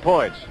 21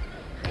 points.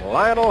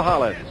 Lionel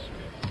Hollins,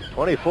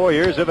 24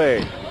 years of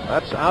age.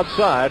 That's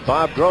outside.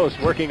 Bob Gross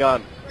working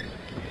on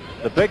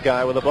the big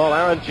guy with the ball,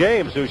 Aaron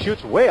James, who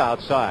shoots way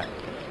outside.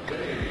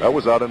 That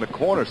was out in the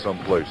corner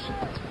someplace.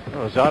 It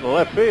was out in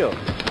left field.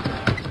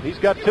 He's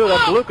got 2.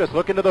 That's Lucas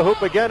looking to the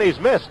hoop again. He's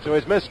missed. So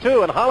he's missed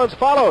 2, and Hollins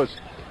follows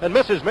and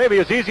misses maybe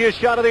his easiest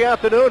shot of the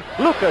afternoon.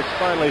 Lucas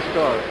finally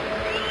scores.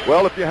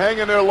 Well, if you hang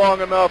in there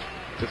long enough,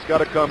 it's got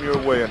to come your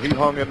way, and he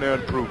hung in there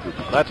and proved it.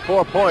 That's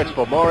 4 points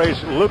for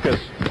Maurice Lucas.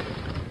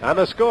 And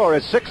the score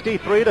is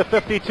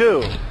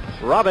 63-52.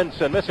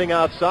 Robinson missing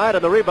outside,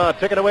 and the rebound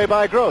taken away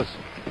by Gross.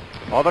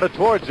 Over to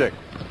Twardzik.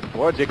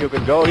 Twardzik, who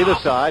can go either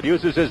side,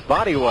 uses his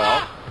body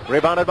well.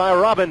 Rebounded by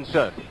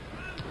Robinson.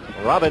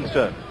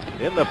 Robinson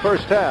in the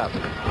first half.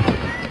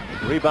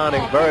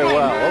 Rebounding very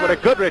well. Over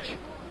to Goodrich.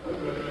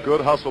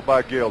 Good hustle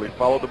by Gill. He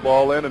followed the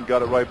ball in and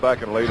got it right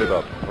back and laid it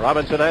up.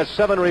 Robinson has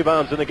 7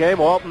 rebounds in the game.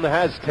 Walton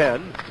has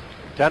 10.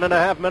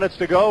 10.5 minutes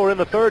to go. We're in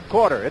the 3rd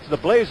quarter. It's the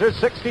Blazers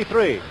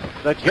 63.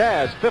 The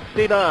Jazz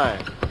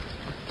 59.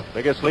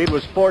 Biggest lead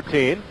was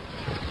 14.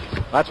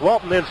 That's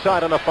Walton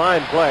inside on a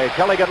fine play.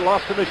 Kelly got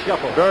lost in the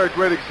shuffle. Very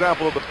great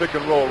example of the pick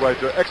and roll right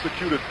there.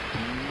 Executed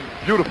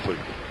beautifully.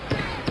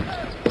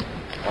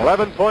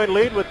 11-point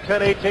lead with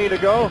 10:18 to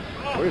go.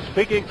 We're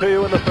speaking to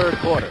you in the 3rd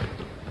quarter.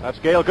 That's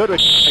Gail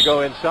Goodrich to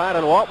go inside,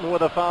 and Walton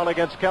with a foul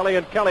against Kelly,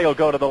 and Kelly will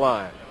go to the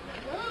line.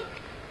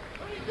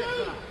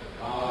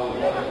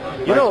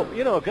 You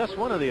know, Gus,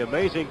 one of the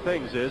amazing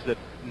things is that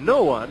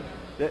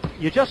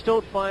you just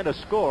don't find a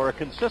scorer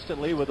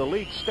consistently with the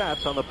league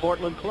stats on the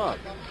Portland club.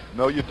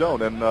 No, you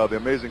don't. And the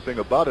amazing thing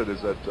about it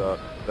is that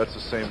that's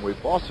the same way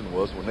Boston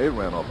was when they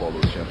ran off all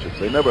those championships.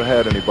 They never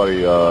had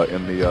anybody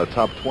in the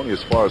top 20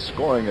 as far as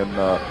scoring, and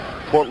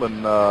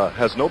Portland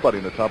has nobody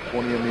in the top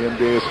 20 in the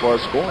NBA as far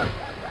as scoring.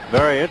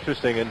 Very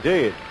interesting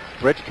indeed.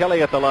 Rich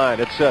Kelly at the line.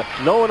 It's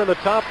no one in the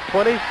top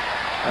 20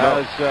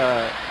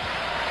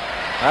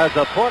 as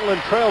the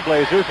Portland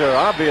Trailblazers are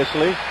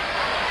obviously.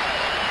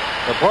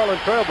 The Portland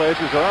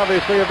Trailblazers are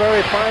obviously a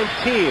very fine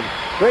team.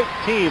 Great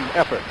team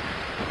effort.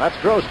 That's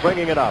Gross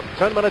bringing it up.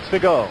 10 minutes to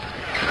go.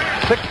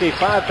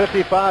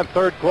 65-55,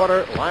 3rd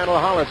quarter. Lionel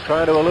Hollins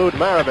trying to elude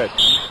Maravich.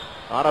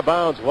 Out of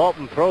bounds.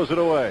 Walton throws it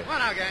away. Come on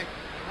now, gang.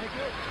 Thank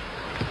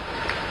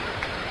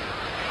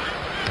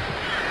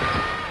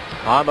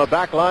you. On the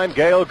back line,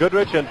 Gail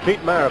Goodrich and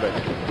Pete Maravich.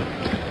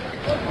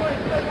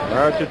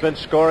 Maravich has been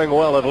scoring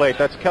well of late.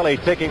 That's Kelly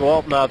taking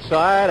Walton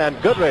outside, and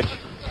Goodrich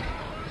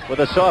with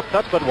a soft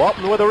touch, but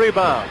Walton with a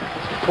rebound.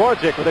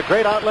 Twardzik with a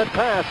great outlet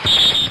pass.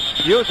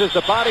 Uses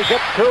the body,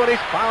 gets 2, and he's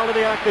fouled in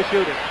the act of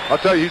shooting. I'll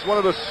tell you, he's one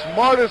of the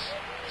smartest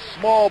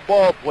small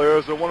ball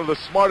players, or one of the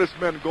smartest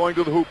men going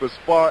to the hoop as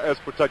far as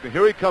protecting.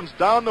 Here he comes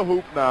down the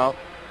hoop now.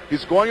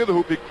 He's going to the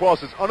hoop. He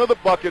crosses under the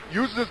bucket,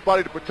 uses his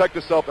body to protect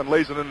himself, and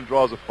lays it in and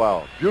draws a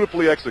foul.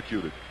 Beautifully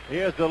executed. He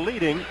is the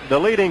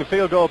leading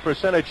field goal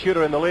percentage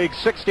shooter in the league,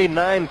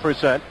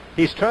 69%.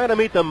 He's trying to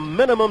meet the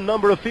minimum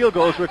number of field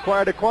goals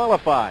required to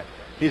qualify.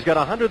 He's got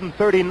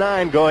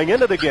 139 going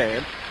into the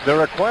game. The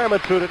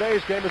requirement through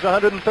today's game is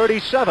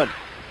 137.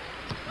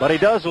 But he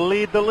does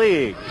lead the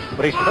league.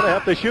 But he's going to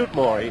have to shoot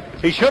more.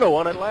 He should have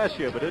won it last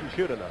year, but didn't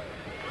shoot enough.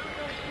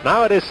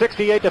 Now it is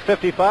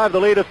 68-55, the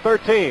lead of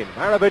 13.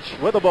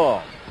 Maravich with the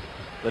ball.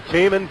 The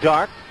team in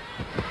dark.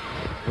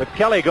 with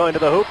Kelly going to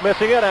the hoop,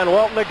 missing it, and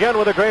Walton again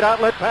with a great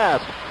outlet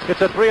pass.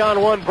 It's a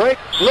 3-on-1 break.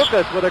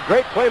 Lucas with a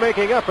great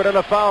playmaking effort and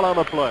a foul on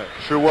the play.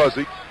 Sure was.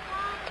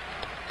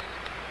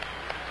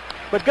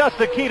 But Gus,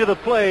 the key to the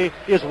play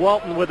is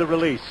Walton with the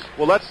release.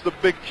 Well, that's the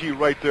big key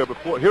right there.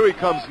 Here he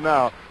comes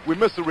now. We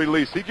miss the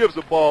release. He gives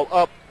the ball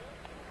up.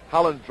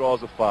 Hollins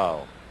draws a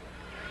foul.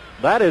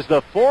 That is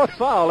the 4th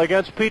foul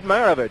against Pete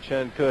Maravich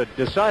and could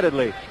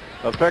decidedly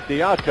affect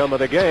the outcome of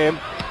the game.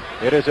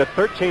 It is a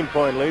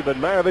 13-point lead, but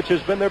Maravich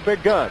has been their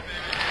big gun.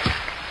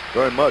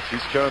 Very much. He's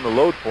carrying the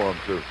load for him,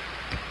 too.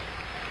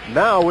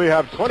 Now we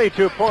have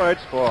 22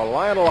 points for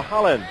Lionel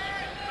Hollins.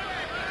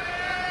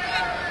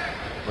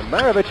 When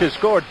Maravich has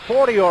scored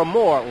 40 or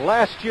more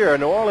last year,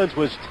 New Orleans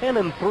was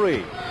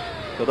 10-3.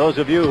 So those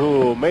of you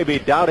who may be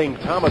doubting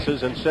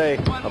Thomas's and say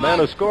a man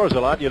who scores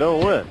a lot, you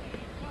don't win.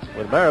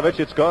 With Maravich,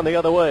 it's gone the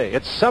other way.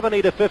 It's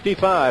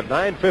 70-55,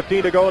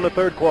 9:15 to go in the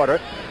third quarter.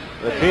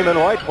 The team in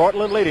white,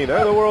 Portland leading.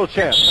 They're the world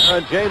champs.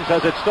 Aaron James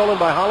has it stolen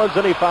by Hollins,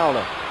 and he fouled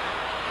him.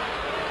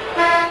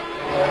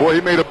 Boy,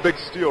 he made a big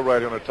steal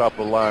right on the top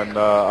of the line.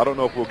 I don't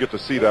know if we'll get to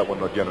see that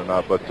one again or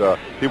not, but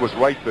he was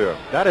right there.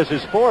 That is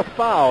his 4th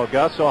foul,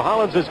 Gus, so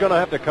Hollins is going to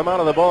have to come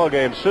out of the ball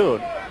game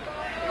soon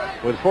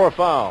with 4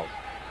 fouls.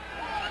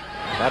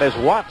 That is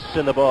Watts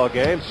in the ball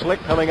game.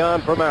 Slick coming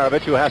on for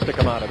Maravich, who has to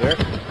come out of there.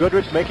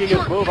 Goodrich making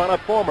his move on a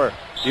former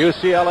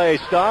UCLA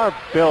star,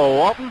 Bill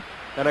Walton,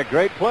 and a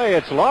great play.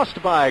 It's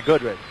lost by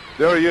Goodrich.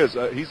 There he is.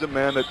 He's a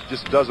man that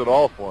just does it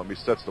all for him. He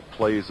sets the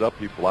plays up.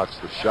 He blocks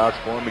the shots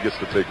for him. He gets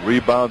to take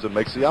rebounds and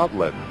makes the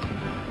outlet.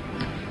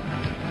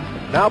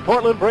 Now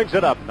Portland brings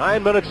it up.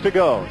 9 minutes to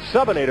go.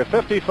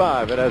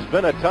 70-55. It has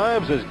been at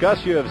times, as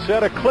Gus, you have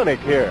said, a clinic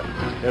here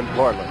in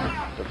Portland.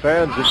 The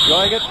fans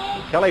enjoying it.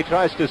 Kelly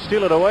tries to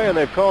steal it away, and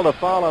they've called a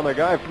foul on the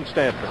guy from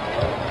Stanford.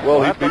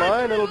 Well, at the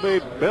line, it'll be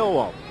Bill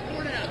Walton.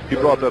 He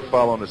brought that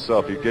foul on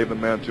himself. He gave the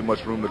man too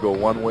much room to go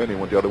one way, and he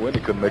went the other way, and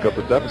he couldn't make up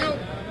the deficit.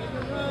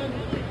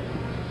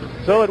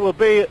 So it will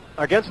be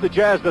against the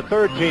Jazz the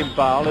 3rd team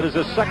foul. It is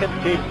a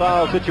 2nd team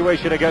foul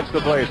situation against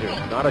the Blazers.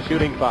 Not a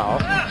shooting foul.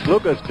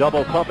 Lucas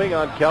double pumping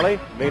on Kelly.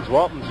 Means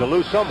Walton's to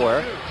lose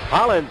somewhere.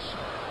 Hollins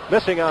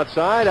missing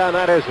outside, and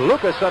that is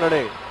Lucas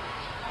underneath.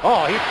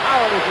 Oh, he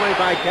powered his way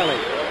by Kelly.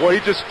 Well, he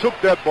just took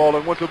that ball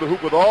and went to the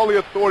hoop with all the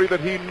authority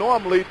that he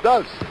normally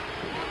does.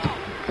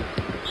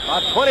 A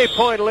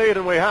 20-point lead,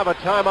 and we have a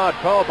timeout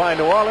called by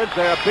New Orleans.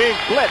 They are being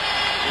blitzed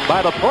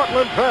by the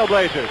Portland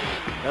Trailblazers.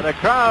 And the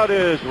crowd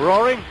is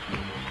roaring.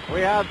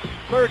 We have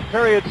 3rd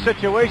period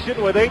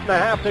situation with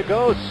 8.5 to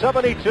go,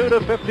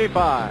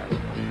 72-55.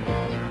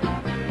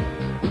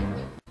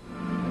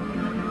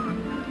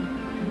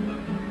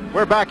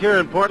 We're back here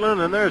in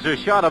Portland, and there's a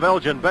shot of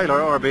Elgin Baylor,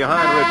 or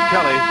behind Rich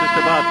Kelly, just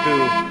about to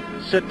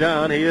sit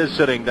down. He is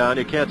sitting down.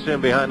 You can't see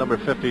him behind number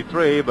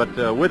 53,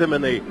 but with him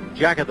in the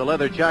jacket, the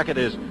leather jacket,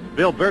 is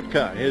Bill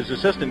Bertka, his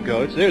assistant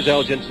coach. There's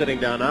Elgin sitting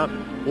down now.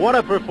 What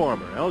a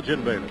performer,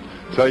 Elgin Baylor.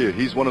 Tell you,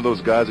 he's one of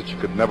those guys that you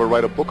could never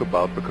write a book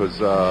about because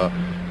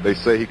they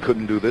say he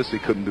couldn't do this, he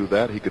couldn't do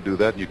that, he could do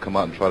that, and you come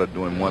out and try to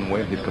do him one way,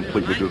 and he'd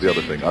completely do the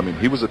other thing. I mean,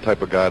 he was the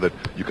type of guy that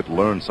you could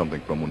learn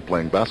something from when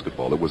playing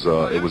basketball. It was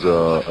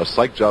a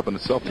psych job in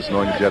itself, just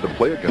knowing that you had to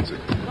play against him.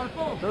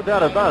 No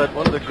doubt about it.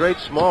 One of the great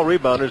small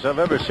rebounders I've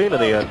ever seen in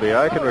the NBA.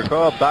 I can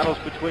recall battles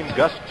between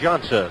Gus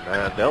Johnson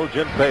and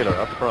Elgin Baylor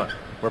up front.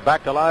 We're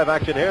back to live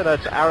action here.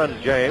 That's Aaron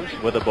James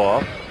with the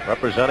ball,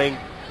 representing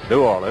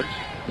New Orleans.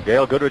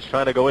 Gail Goodrich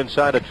trying to go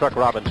inside to Truck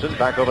Robinson.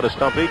 Back over to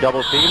Stumpy.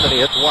 Double team, and he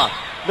hits Watts.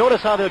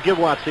 Notice how they'll give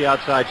Watts the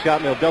outside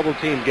shot, and they'll double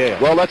team Gail.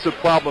 Well, that's a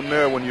problem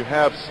there when you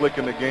have Slick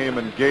in the game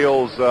and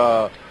Gail's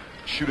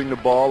shooting the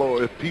ball,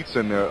 or if Pete's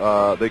in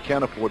there, they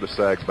can't afford to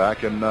sag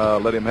back and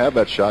let him have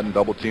that shot and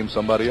double team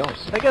somebody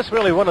else. I guess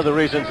really one of the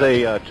reasons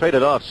they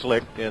traded off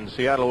Slick in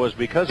Seattle was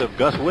because of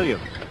Gus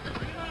Williams.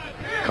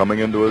 Coming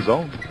into his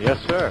own. Yes,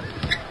 sir.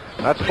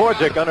 That's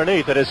Twardzik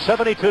underneath. It is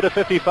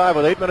 72-55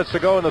 with 8 minutes to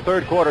go in the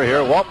third quarter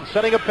here. Walton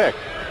setting a pick.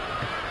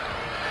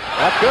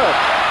 That's good.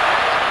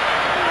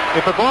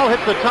 If the ball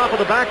hits the top of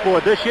the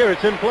backboard this year,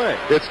 it's in play.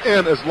 It's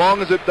in as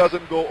long as it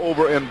doesn't go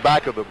over in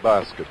back of the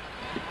basket.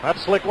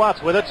 That's Slick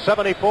Watts with it,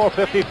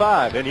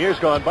 74-55. In years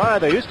gone by,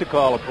 they used to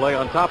call a play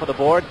on top of the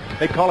board.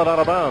 They call it out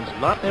of bounds.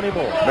 Not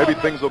anymore. Maybe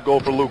things will go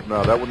for Luke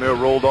now. That one there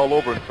rolled all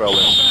over and fell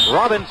in.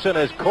 Robinson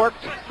is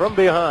corked from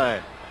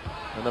behind.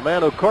 And the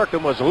man who corked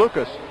him was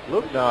Lucas.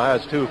 Luke now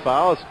has 2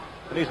 fouls,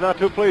 and he's not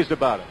too pleased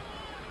about it.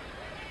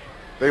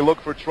 They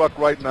look for Truck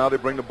right now. They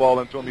bring the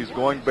ball into him. He's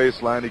going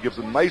baseline. He gives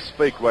a nice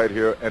fake right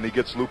here, and he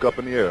gets Luke up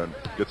in the air and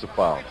gets a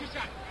foul.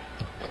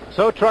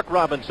 So Truck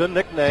Robinson,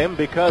 nicknamed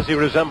because he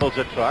resembles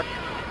a truck.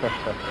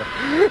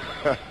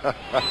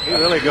 He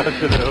really goes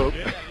to the hoop.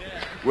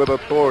 With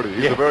authority.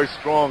 He's a very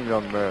strong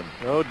young man.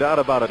 No doubt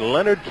about it.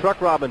 Leonard Truck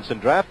Robinson,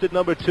 drafted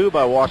number 2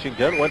 by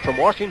Washington, went from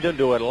Washington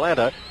to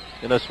Atlanta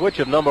in a switch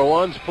of number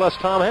 1s plus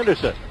Tom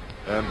Henderson.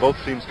 And both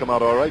teams come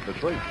out all right in the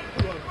trade.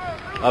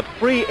 A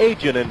free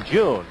agent in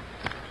June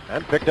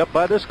and picked up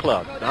by this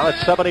club. Now it's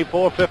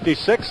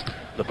 74-56.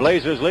 The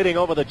Blazers leading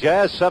over the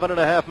Jazz.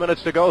 7.5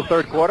 minutes to go,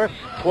 third quarter.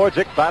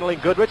 Twardzik battling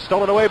Goodrich,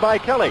 stolen away by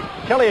Kelly.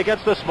 Kelly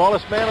against the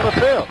smallest man on the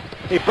field.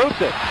 He boots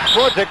it.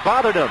 Twardzik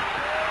bothered him.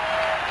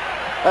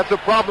 That's the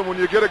problem when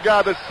you get a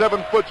guy that's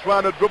 7 foot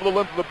trying to dribble the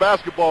length of the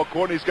basketball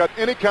court and he's got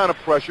any kind of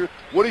pressure.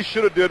 What he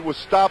should have did was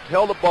stopped,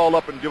 held the ball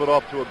up, and give it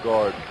off to a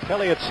guard.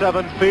 Kelly at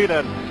 7 feet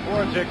and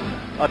Twardzik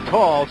a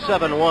tall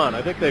 7'1".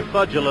 I think they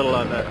fudge a little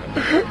on that.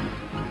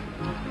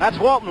 That's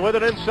Walton with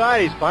it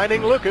inside. He's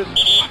finding Lucas.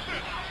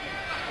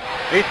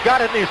 He's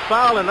got it and he's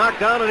fouled and knocked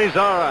down and he's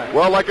all right.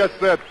 Well, like I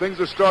said, things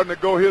are starting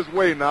to go his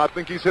way now. I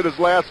think he's hit his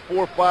last 4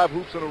 or 5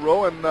 hoops in a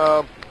row and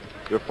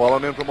they're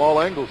falling in from all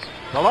angles.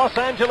 The Los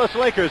Angeles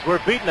Lakers were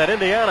beaten at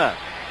Indiana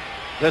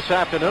this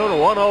afternoon,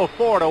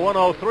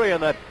 104-103,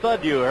 and that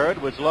thud you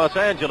heard was Los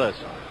Angeles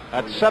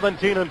at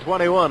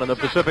 17-21 in the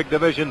Pacific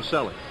Division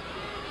selling.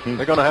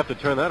 They're going to have to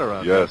turn that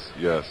around. Yes.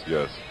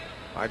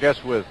 I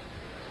guess with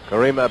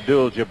Kareem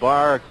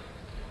Abdul-Jabbar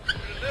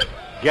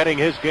getting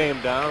his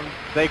game down,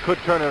 they could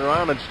turn it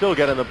around and still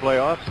get in the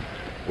playoffs.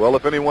 Well,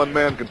 if any one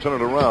man can turn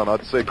it around,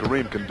 I'd say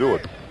Kareem can do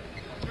it.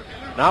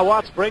 Now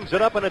Watts brings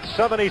it up, and it's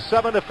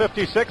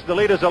 77-56. The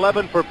lead is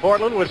 11 for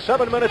Portland with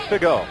 7 minutes to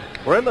go.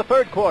 We're in the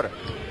third quarter.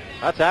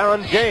 That's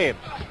Aaron James.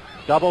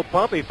 Double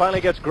pump. He finally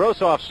gets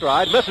Gross off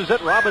stride. Misses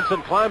it.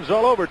 Robinson climbs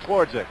all over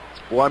Twardzik.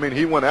 Well, I mean,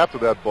 he went after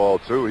that ball,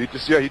 too. He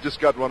just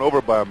got run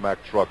over by a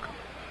Mack truck.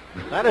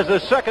 That is the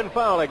second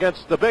foul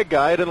against the big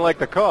guy. He didn't like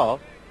the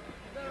call.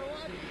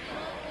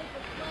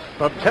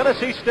 From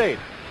Tennessee State.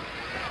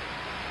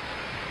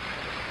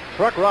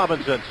 Truck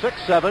Robinson,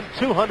 6'7",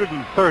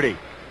 230.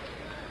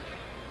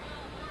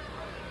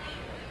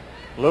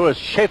 Louis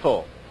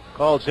Schafel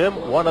calls him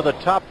one of the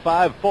top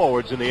 5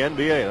 forwards in the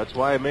NBA. That's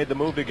why he made the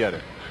move to get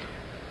it.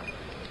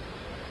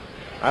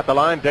 At the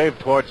line, Dave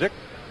Twardzik.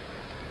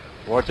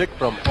 Twardzik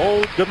from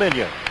Old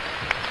Dominion.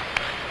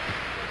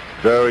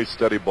 Very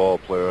steady ball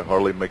player.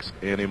 Hardly makes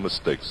any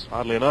mistakes.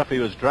 Oddly enough, he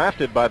was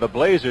drafted by the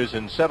Blazers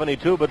in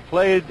 '72, but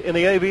played in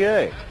the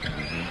ABA.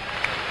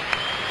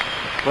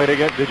 Played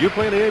again. Did you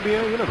play in the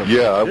ABA? You never.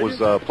 Yeah, I was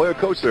player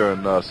coach there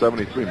in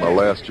 '73, my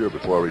last year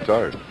before I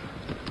retired.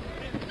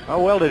 How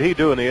well did he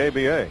do in the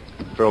ABA?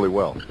 Fairly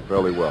well.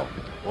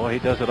 Well, he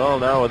does it all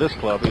now with this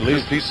club. At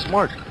least he's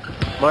smart.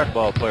 Smart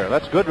ball player.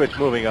 That's Goodrich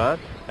moving on.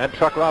 And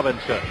Truck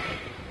Robinson.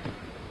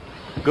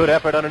 Good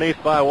effort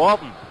underneath by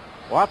Walton.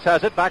 Watts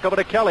has it back over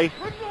to Kelly.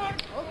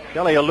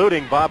 Kelly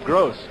eluding Bob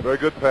Gross. Very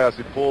good pass.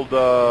 He pulled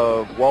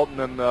Walton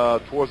and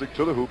Twardzik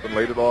to the hoop and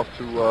laid it off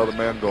to the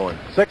man going.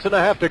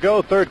 6.5 to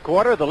go, third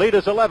quarter. The lead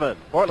is 11.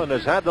 Portland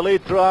has had the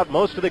lead throughout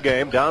most of the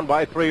game, down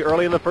by 3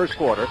 early in the first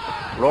quarter.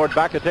 Roared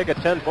back to take a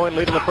 10-point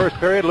lead in the first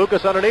period.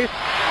 Lucas underneath.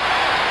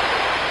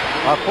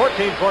 A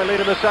 14-point lead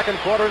in the second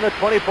quarter and a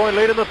 20-point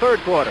lead in the third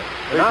quarter.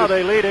 Now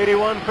they lead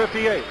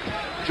 81-58.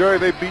 Jerry,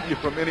 they beat you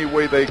from any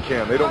way they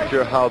can. They don't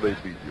care how they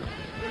beat you.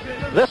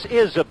 This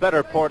is a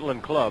better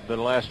Portland club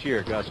than last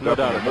year, Gus. No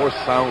doubt. More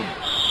sound,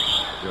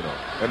 you know.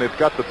 And they've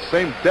got the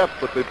same depth,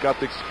 but they've got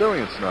the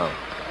experience now.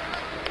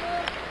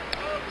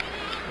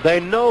 They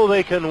know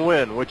they can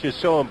win, which is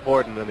so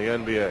important in the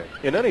NBA.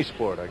 In any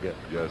sport, I guess.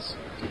 Yes.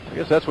 I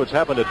guess that's what's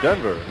happened at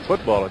Denver in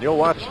football. And you'll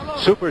watch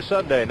Super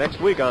Sunday next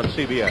week on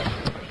CBS.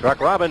 Truck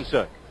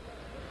Robinson.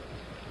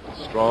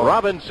 Strong.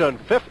 Robinson,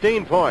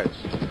 15 points.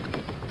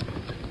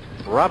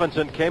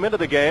 Robinson came into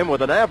the game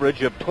with an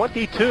average of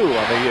 22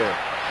 on the year.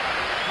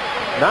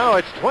 Now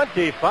it's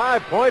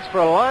 25 points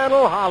for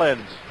Lionel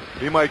Hollins.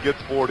 He might get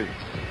 40.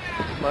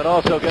 Might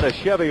also get a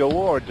Chevy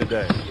Award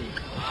today.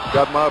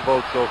 Got my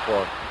vote so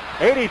far.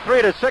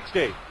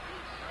 83-60.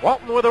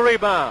 Walton with a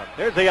rebound.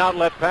 Here's the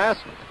outlet pass.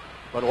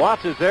 But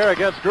Watts is there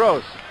against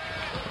Gross.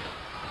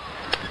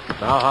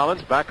 Now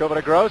Hollins back over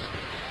to Gross.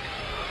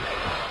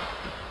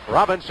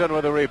 Robinson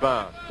with a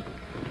rebound.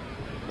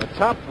 The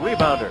top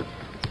rebounder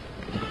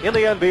in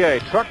the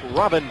NBA, Truck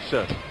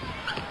Robinson.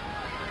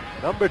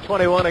 Number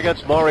 21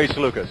 against Maurice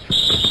Lucas.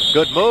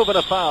 Good move and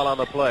a foul on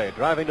the play.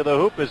 Driving to the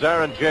hoop is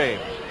Aaron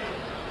James.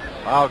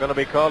 Foul going to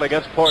be called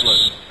against Portland.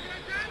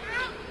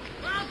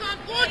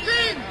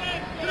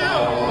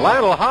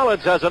 Lionel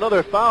Hollins has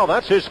another foul.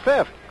 That's his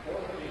 5th.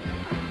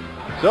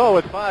 So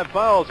with 5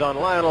 fouls on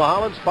Lionel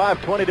Hollins,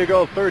 5:20 to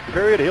go, third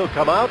period, he'll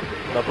come out.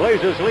 The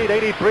Blazers lead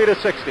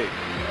 83-60.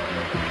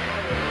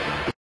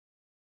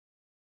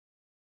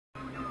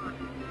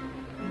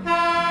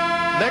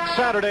 Next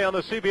Saturday on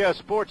the CBS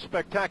Sports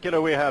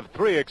Spectacular, we have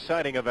 3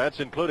 exciting events,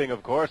 including,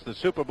 of course, the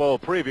Super Bowl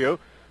preview,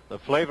 the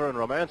flavor and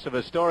romance of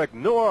historic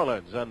New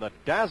Orleans, and the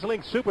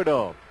dazzling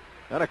Superdome.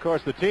 And, of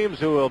course, the teams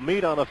who will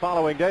meet on the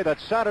following day.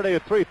 That's Saturday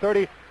at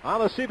 3:30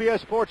 on the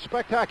CBS Sports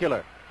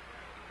Spectacular.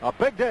 A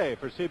big day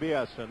for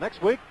CBS. And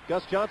next week,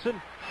 Gus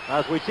Johnson,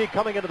 as we see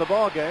coming into the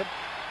ball game,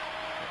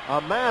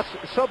 a mass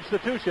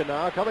substitution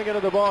now coming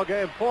into the ball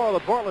game for the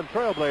Portland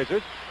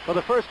Trailblazers. For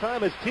the first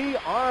time is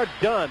T.R.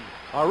 Dunn,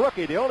 a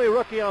rookie, the only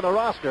rookie on the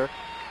roster.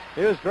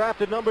 He was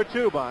drafted number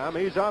 2 by him.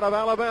 He's out of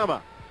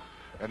Alabama.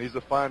 And he's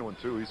a fine one,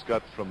 too. He's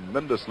got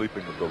tremendous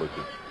leaping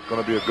ability.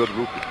 Going to be a good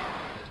rookie.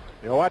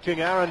 You're watching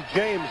Aaron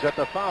James at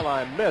the foul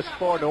line. Miss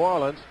for New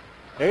Orleans.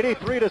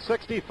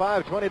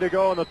 83-65, 20 to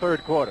go in the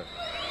third quarter.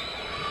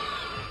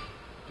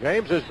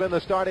 James has been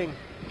the starting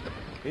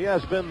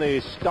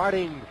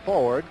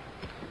forward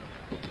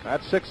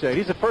at 6'8".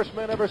 He's the first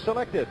man ever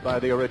selected by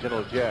the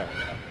original Jazz.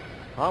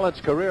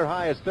 Holland's career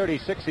high is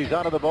 36. He's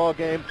out of the ball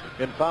game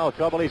in foul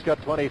trouble. He's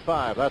got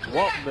 25. That's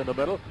Walton in the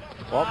middle.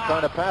 Walton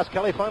trying to pass.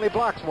 Kelly finally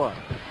blocks one.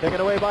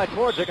 Taken away by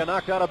Twardzik and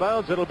knocked out of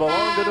bounds. It'll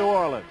belong to New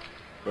Orleans.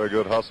 Very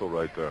good hustle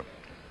right there.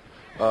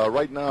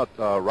 Right now,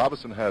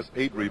 Robinson has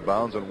 8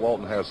 rebounds and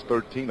Walton has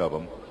 13 of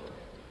them.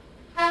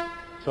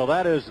 So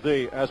that is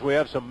as we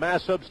have some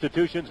mass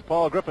substitutions,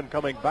 Paul Griffin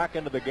coming back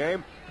into the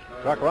game.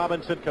 Chuck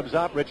Robinson comes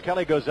out. Rich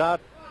Kelly goes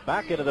out.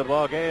 Back into the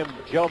ball game,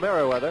 Joe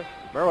Merriweather.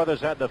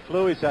 Merriweather's had the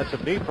flu. He's had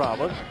some knee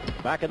problems.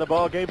 Back in the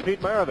ball game, Pete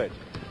Maravich.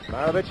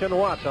 Maravich and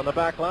Watts on the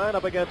back line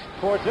up against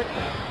Twardzik.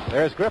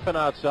 There's Griffin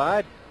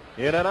outside.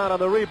 In and out on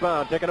the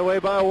rebound. Taken away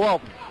by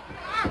Walton.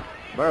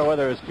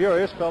 Merriweather is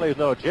furious. Felly,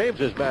 no, James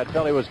is mad.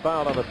 Felly was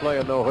fouled on the play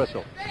and no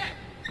whistle.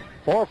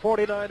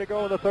 4:49 to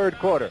go in the third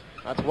quarter.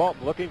 That's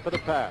Walton looking for the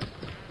pass.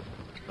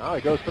 Now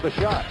he goes for the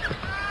shot.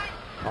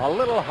 A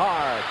little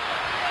hard.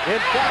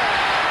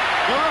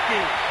 Inside. The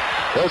rookie.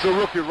 There's a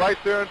rookie right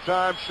there in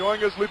time,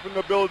 showing his leaping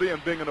ability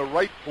and being in the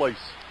right place.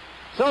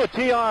 So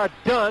T.R.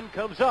 Dunn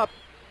comes up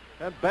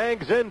and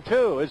bangs in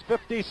two. His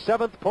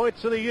 57th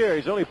points of the year.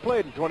 He's only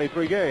played in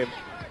 23 games.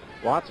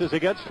 Watts is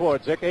against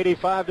Twardzik,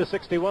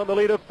 85-61, the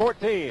lead of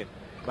 14.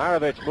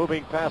 Maravich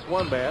moving past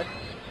one man.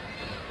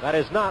 That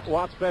is not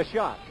Watts' best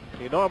shot.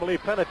 He normally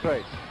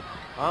penetrates.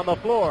 On the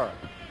floor,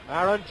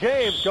 Aaron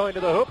James going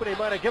to the hoop, and he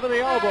might have given the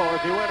elbow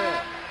as he went in.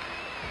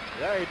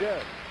 Yeah, he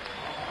did.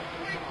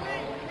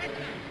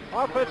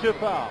 Offensive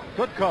foul.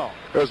 Good call.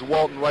 There's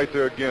Walton right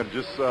there again.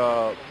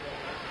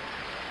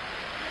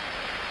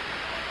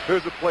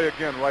 Here's the play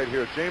again right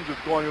here. James is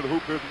going to the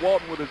hoop. Here's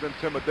Walton with his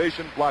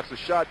intimidation. Blocks the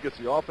shot. Gets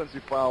the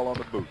offensive foul on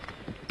the boot.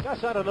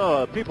 Yes, I don't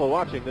know. People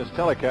watching this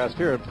telecast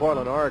here in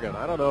Portland, Oregon,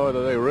 I don't know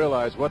whether they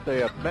realize what they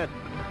have meant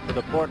to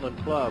the Portland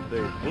club.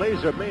 The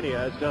Blazer Mania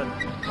has done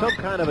some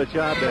kind of a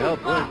job to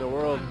help win the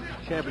World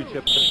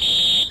Championship.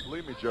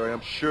 Believe me, Jerry,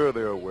 I'm sure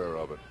they're aware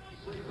of it.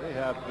 They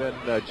have been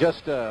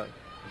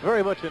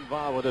very much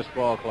involved with this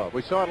ball club.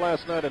 We saw it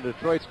last night in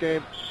Detroit's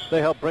game.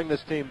 They helped bring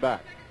this team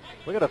back.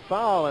 We got a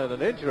foul and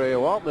an injury.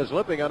 Walton is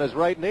limping on his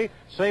right knee.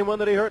 Same one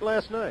that he hurt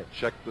last night.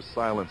 Check the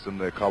silence in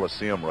the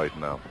Coliseum right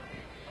now.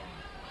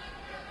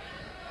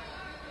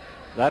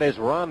 That is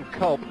Ron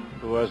Culp,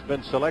 who has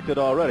been selected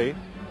already.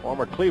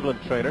 Former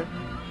Cleveland trainer.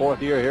 4th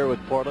year here with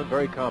Portland.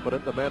 Very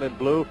competent. The man in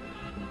blue,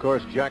 of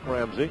course, Jack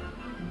Ramsey.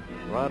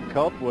 Ron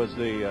Culp was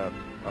a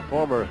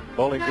former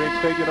Bowling Green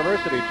State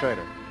University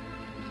trainer.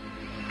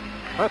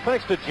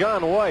 Thanks to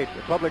John White,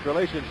 the public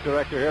relations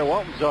director here.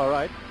 Walton's all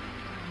right.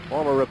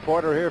 Former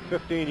reporter here,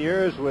 15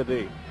 years with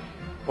the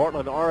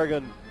Portland,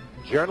 Oregon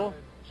Journal.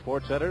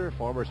 Sports editor,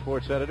 former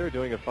sports editor,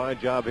 doing a fine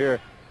job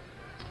here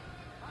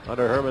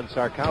under Herman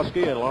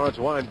Sarkowski and Lawrence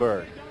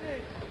Weinberg.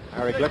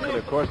 Harry Glickman,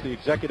 of course, the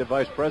executive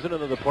vice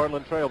president of the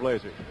Portland Trail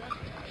Blazers.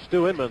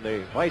 Stu Inman,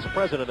 the vice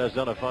president, has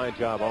done a fine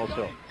job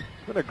also.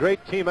 It's been a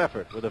great team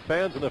effort with the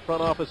fans in the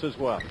front office as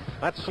well.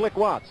 That's Slick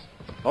Watts.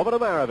 Over to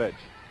Maravich.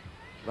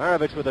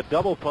 Maravich with a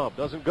double pump.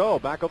 Doesn't go.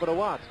 Back over to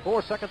Watts.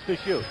 4 seconds to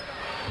shoot.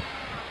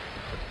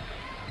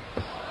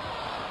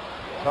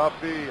 Top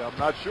B. I'm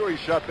not sure. He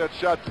shot that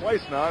shot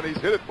twice now, and he's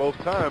hit it both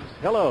times.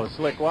 Hello,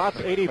 Slick Watts.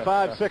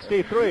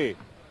 85-63.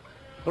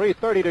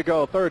 3:30 to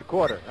go, third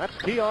quarter. That's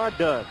T.R.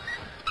 Dunn.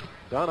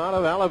 Dunn out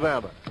of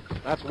Alabama.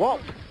 That's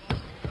Walton.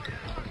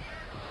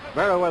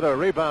 Merriweather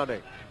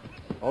rebounding.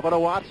 Over to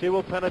Watts. He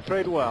will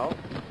penetrate well.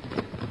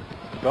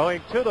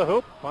 Going to the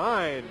hoop.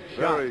 Fine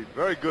shot. Very,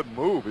 very good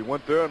move. He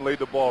went there and laid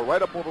the ball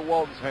right up over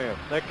Walton's hand.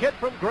 The kid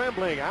from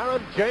Grambling,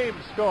 Aaron James,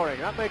 scoring.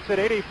 That makes it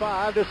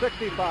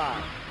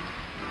 85-65.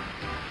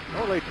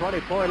 Only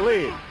 20-point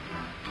lead.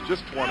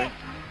 Just 20.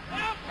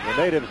 The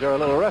natives are a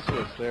little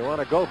restless. They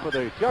want to go for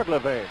the jugular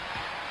vein.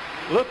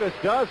 Lucas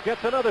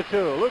gets another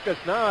two. Lucas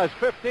now has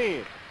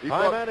 15.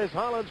 High man is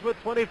Hollins with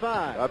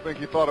 25. I think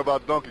he thought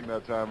about dunking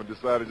that time and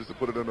decided just to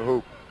put it in the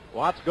hoop.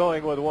 Watts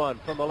going with one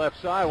from the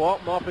left side.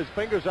 Walton off his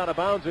fingers, out of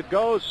bounds it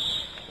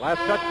goes. Last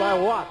touch by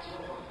Watts.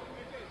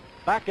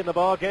 Back in the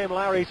ball game,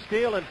 Larry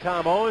Steele and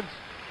Tom Owens.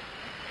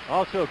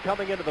 Also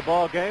coming into the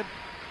ball game,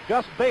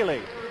 Gus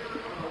Bailey.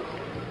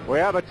 We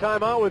have a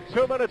timeout with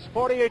 2 minutes,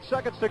 48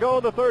 seconds to go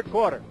in the third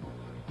quarter.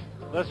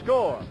 The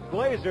score,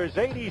 Blazers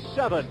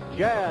 87,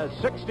 Jazz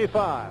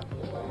 65.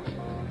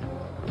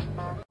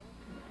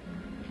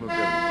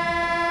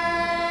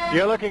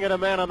 You're looking at a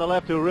man on the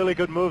left who really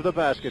could move the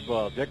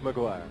basketball, Dick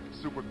McGuire.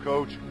 Super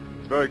coach,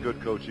 very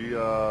good coach. He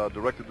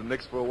directed the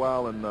Knicks for a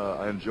while, and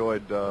I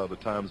enjoyed the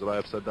times that I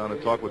have sat down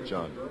and talked with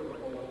John.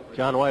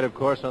 John White, of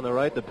course, on the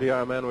right, the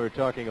PR man we were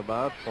talking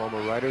about,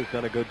 former writer, has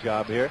done a good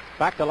job here.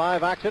 Back to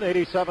live action,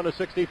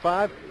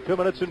 87-65, 2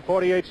 minutes and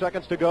 48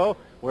 seconds to go.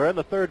 We're in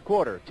the third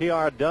quarter.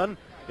 T.R. Dunn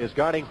is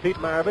guarding Pete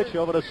Maravich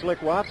over to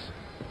Slick Watts.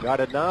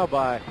 Guarded now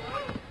by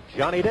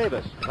Johnny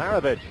Davis.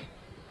 Maravich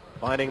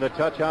finding the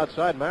touch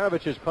outside.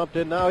 Maravich is pumped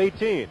in now,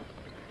 18.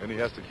 And he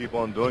has to keep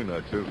on doing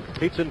that, too.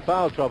 Pete's in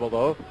foul trouble,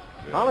 though.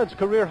 Yeah. Holland's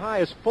career high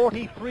is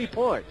 43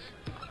 points.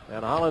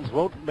 And Hollins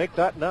won't make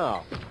that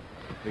now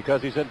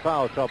because he's in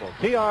foul trouble.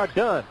 T.R.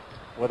 Dunn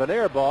with an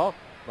air ball,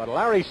 but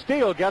Larry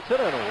Steele gets it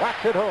and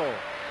whacks it home.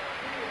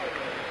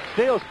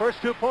 Steele's first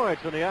 2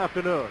 points in the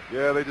afternoon.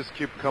 Yeah, they just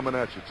keep coming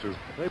at you, too.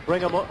 They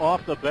bring him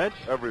off the bench.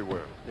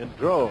 Everywhere. In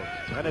droves.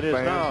 And it is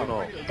now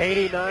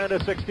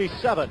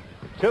 89-67.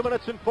 2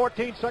 minutes and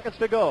 14 seconds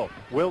to go.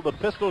 Will the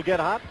pistol get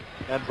hot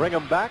and bring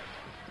him back?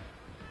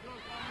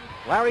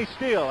 Larry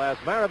Steele as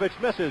Maravich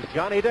misses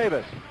Johnny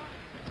Davis.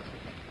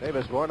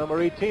 Davis wore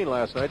number 18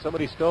 last night.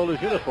 Somebody stole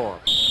his uniform.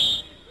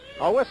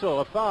 A whistle,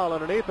 a foul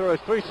underneath, or a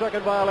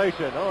 3-second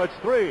violation. Oh, it's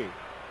 3.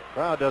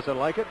 Crowd doesn't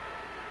like it.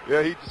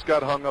 Yeah, he just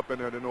got hung up in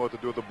there. Didn't know what to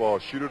do with the ball.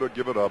 Shoot it or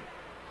give it up.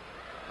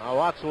 Now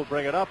Watts will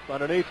bring it up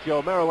underneath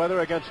Joe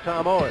Merriweather against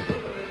Tom Owens.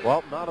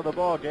 Walton out of the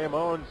ball game.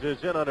 Owens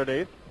is in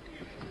underneath.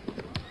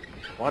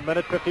 1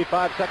 minute,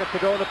 55 seconds to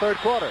go in the third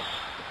quarter.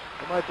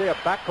 It might be a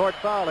backcourt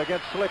foul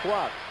against Slick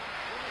Watts.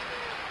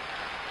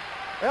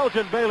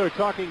 Elgin Baylor,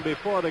 talking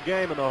before the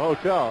game in the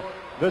hotel,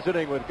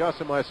 visiting with Gus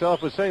and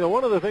myself, was saying that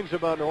one of the things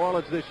about New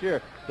Orleans this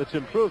year that's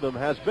improved them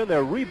has been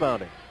their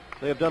rebounding.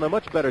 They have done a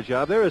much better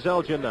job. There is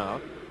Elgin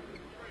now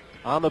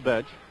on the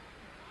bench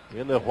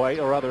in the white,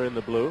 or rather in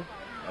the blue.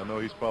 I know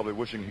he's probably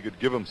wishing he could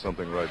give him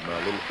something right now,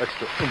 a little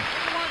extra.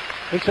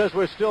 He says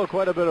we're still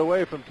quite a bit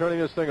away from turning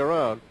this thing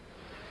around.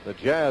 The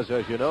Jazz,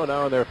 as you know,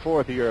 now in their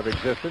 4th year of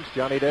existence.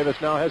 Johnny Davis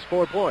now has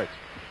 4 points.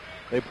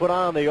 They put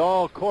on the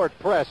all-court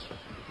press,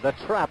 the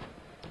trap.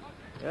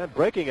 And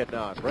breaking it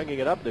now, bringing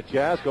it up, the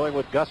Jazz going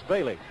with Gus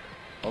Bailey.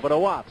 Over to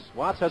Watts.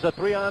 Watts has a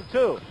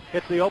 3-on-2.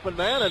 Hits the open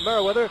man, and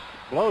Merriweather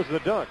blows the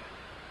dunk.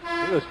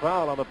 He was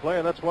fouled on the play,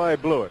 and that's why he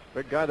blew it.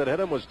 Big guy that hit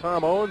him was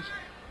Tom Owens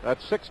at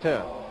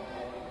 6'10".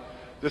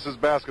 This is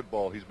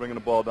basketball. He's bringing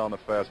the ball down the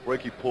fast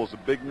break. He pulls the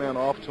big man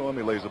off to him.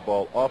 He lays the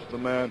ball off the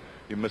man.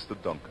 He missed the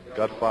dunk.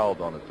 Got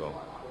fouled on it, though.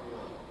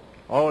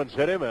 Owens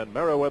hit him, and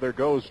Merriweather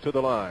goes to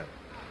the line.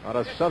 Out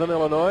of Southern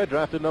Illinois,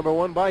 drafted number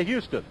 1 by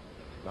Houston.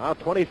 Now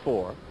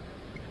 24.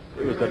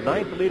 He was the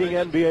 9th leading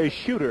NBA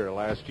shooter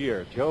last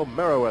year. Joe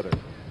Merriweather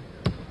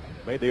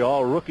made the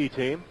all-rookie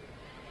team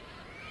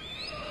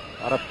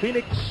out of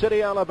Phoenix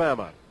City,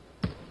 Alabama.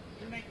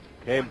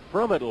 Came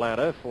from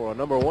Atlanta for a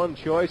number 1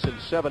 choice in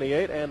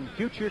 '78 and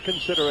future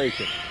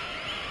consideration.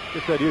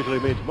 Guess that usually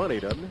means money,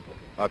 doesn't it?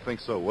 I think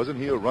so. Wasn't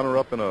he a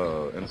runner-up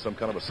in some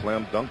kind of a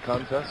slam dunk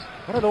contest?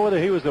 I don't know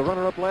whether he was the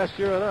runner-up last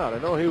year or not. I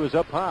know he was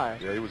up high.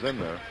 Yeah, he was in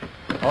there.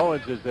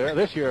 Owens is there.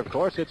 This year, of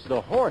course, it's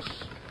the horse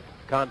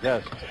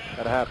contest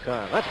at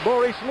halftime. That's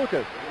Maurice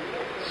Lucas.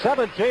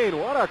 17.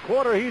 What a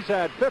quarter he's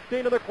had.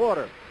 15 in the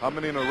quarter. How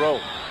many in a row?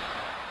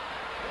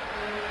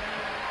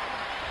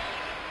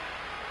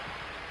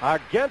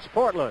 Against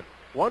Portland.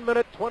 1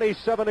 minute,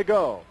 27 to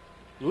go.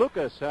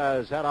 Lucas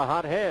has had a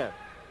hot hand.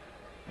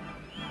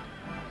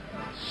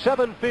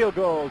 7 field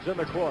goals in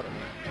the quarter.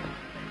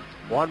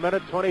 1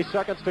 minute, 20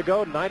 seconds to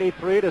go.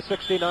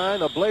 93-69.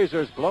 The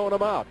Blazers blowing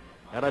them out.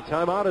 And a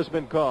timeout has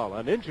been called.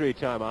 An injury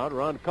timeout.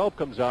 Ron Culp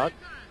comes out.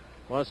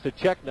 Wants to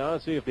check now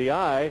and see if the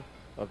eye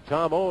of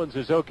Tom Owens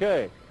is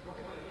okay.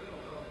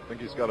 I think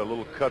he's got a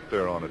little cut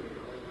there on it.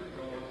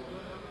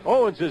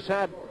 Owens has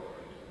had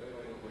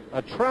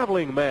a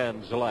traveling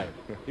man's life.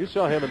 You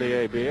saw him in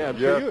the ABA. I'm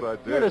sure yes, I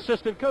did. You're an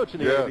assistant coach in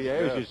the ABA,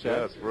 as you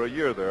said. Yes, for a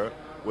year there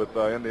with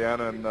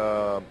Indiana, and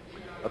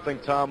I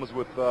think Tom was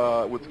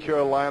with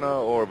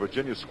Carolina or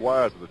Virginia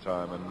Squires at the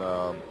time,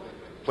 and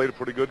played a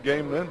pretty good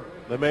game then.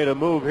 They made a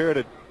move here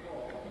to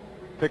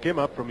pick him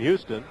up from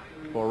Houston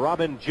for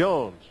Robin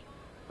Jones.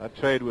 That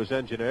trade was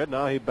engineered.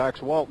 Now he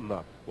backs Walton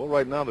up. Well,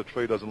 right now the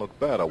trade doesn't look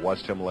bad. I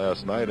watched him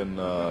last night,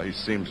 and he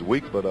seems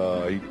weak, but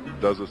he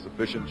does a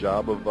sufficient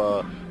job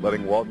of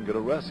letting Walton get a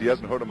rest. He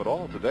hasn't hurt him at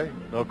all today.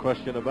 No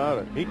question about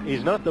it.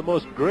 He's not the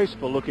most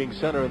graceful-looking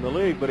center in the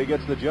league, but he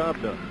gets the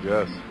job done.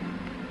 Yes.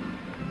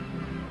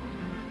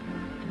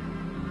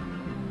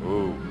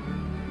 Ooh.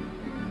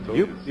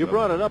 You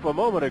brought it up a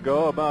moment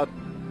ago about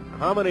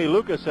how many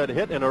Lucas had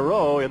hit in a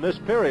row in this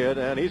period,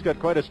 and he's got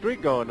quite a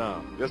streak going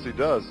now. Yes, he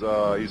does.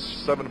 He's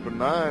 7 for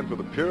 9 for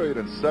the period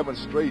and 7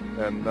 straight,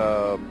 and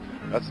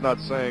that's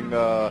not saying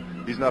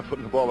he's not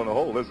putting the ball in the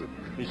hole, is it?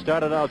 He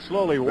started out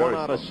slowly, Very 1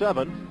 out of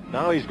 7.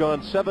 Now he's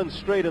gone 7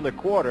 straight in the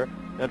quarter,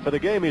 and for the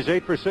game he's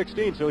 8 for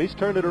 16, so he's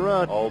turned it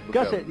around.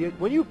 Gus,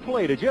 when you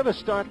played, did you ever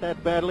start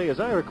that badly? As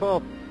I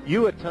recall,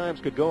 you at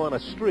times could go on a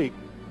streak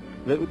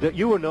that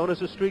you were known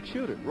as a streak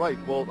shooter. Right.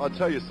 Well, I'll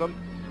tell you,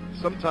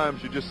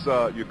 sometimes you just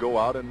you go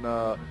out and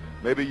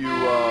maybe you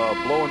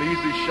blow an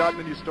easy shot, and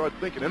then you start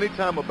thinking.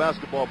 Anytime a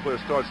basketball player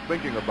starts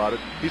thinking about it,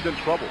 he's in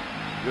trouble,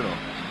 you know.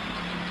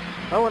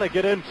 I want to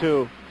get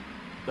into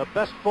the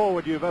best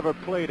forward you've ever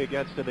played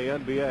against in the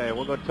NBA.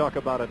 We're going to talk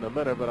about it in a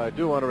minute, but I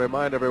do want to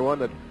remind everyone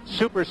that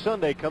Super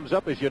Sunday comes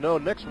up, as you know,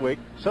 next week.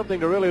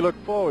 Something to really look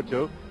forward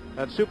to.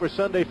 And Super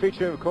Sunday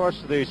featuring, of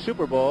course, the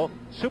Super Bowl,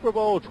 Super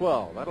Bowl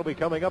 12. That'll be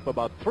coming up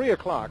about 3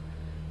 o'clock.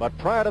 But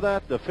prior to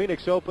that, the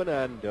Phoenix Open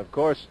and, of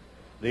course,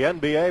 the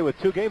NBA with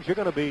 2 games. Where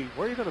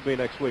are you going to be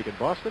next week? In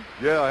Boston?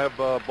 Yeah, I have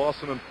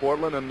Boston and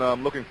Portland, and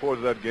I'm looking forward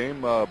to that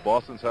game.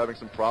 Boston's having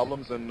some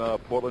problems, and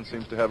Portland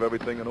seems to have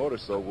everything in order,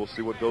 so we'll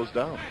see what goes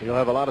down. You'll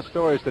have a lot of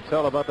stories to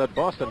tell about that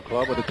Boston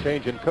club with a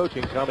change in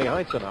coaching. Tommy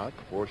Heinsohn out.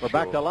 We're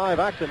back to live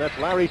action. That's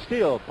Larry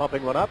Steele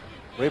pumping one up.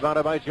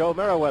 Rebounded by Joe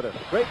Merriweather.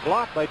 Great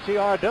block by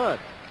T.R. Dunn.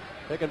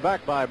 Taken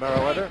back by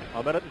Merriweather.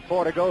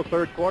 1:04 to go,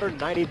 third quarter,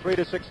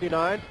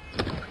 93-69.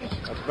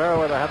 That's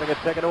Merriweather having it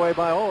taken away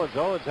by Owens.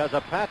 Owens has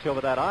a patch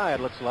over that eye,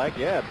 it looks like.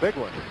 Yeah, big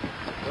one.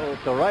 So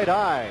it's the right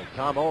eye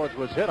Tom Owens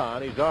was hit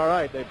on. He's all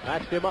right. They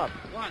patched him up.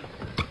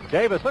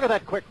 Davis, look at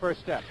that quick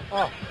first step.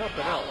 Oh,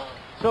 something else.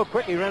 So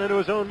quick he ran into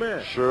his own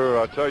man. Sure,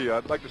 I tell you,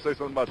 I'd like to say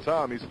something about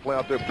Tom. He's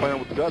out there playing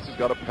with guts. He's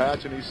got a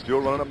patch, and he's still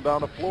running them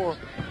down the floor.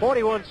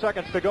 41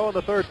 seconds to go in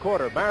the third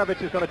quarter.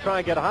 Maravich is going to try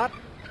and get hot.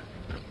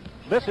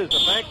 Misses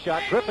the bank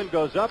shot. Griffin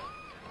goes up.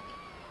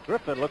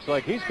 Griffin looks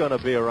like he's going to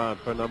be around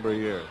for a number of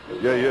years.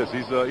 Yeah, he is.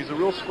 He's a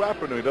real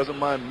scrapper, and he doesn't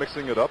mind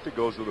mixing it up. He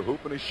goes to the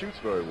hoop, and he shoots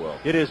very well.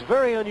 It is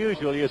very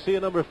unusual. You see a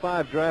number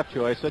 5 draft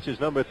choice, such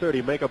as number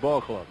 30, make a ball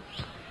club.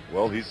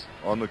 Well, he's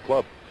on the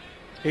club.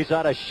 He's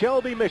out of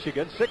Shelby,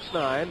 Michigan,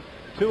 6'9",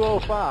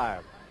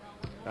 205.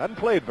 Hasn't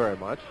played very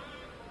much.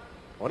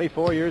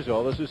 24 years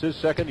old. This is his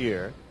second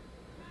year.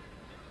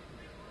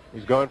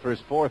 He's going for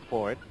his 4th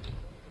point.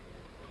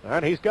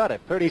 And he's got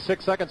it.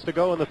 36 seconds to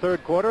go in the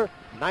third quarter.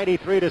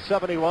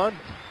 93-71.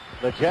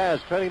 The Jazz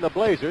trailing the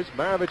Blazers.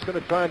 Maravich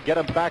going to try and get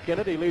him back in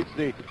it. He leads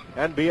the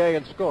NBA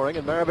in scoring,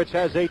 and Maravich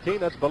has 18.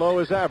 That's below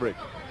his average.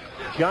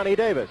 Johnny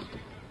Davis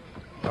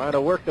trying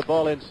to work the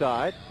ball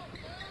inside.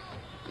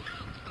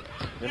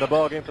 In the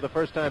ball game for the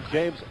first time,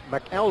 James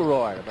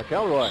McElroy.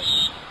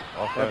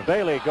 And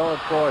Bailey going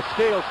for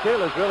Steele.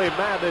 Steele is really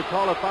mad. They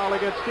call a foul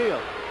against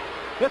Steele.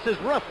 This is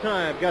rough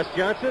time, Gus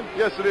Johnson.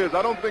 Yes, it is.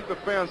 I don't think the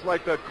fans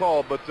like that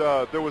call, but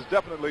there was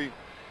definitely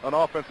an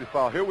offensive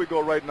foul. Here we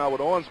go right now with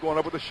Owens going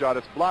up with a shot.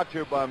 It's blocked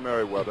here by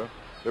Merriweather.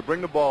 They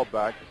bring the ball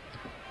back,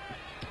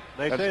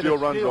 and Steele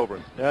runs over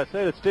it. Yeah, I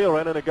say that Steele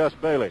ran into Gus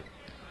Bailey.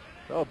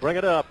 So bring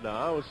it up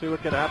now. We'll see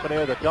what can happen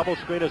here. The double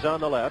screen is on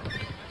the left.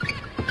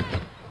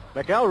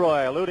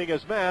 McElroy eluding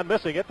his man,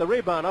 missing it. The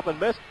rebound up and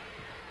missed.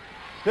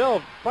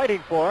 Still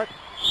fighting for it.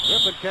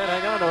 Griffin can't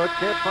hang on to it,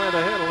 can't find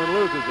the handle, and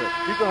loses it.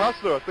 He's a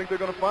hustler. I think they're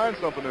going to find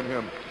something in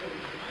him.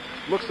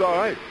 Looks all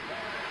right.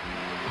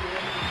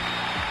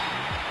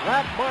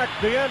 That marks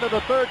the end of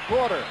the third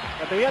quarter.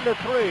 At the end of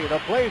 3,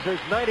 the Blazers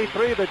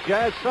 93, the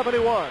Jazz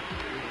 71.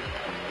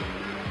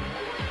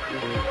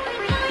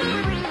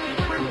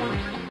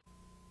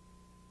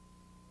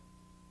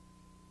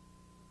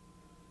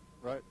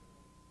 Right.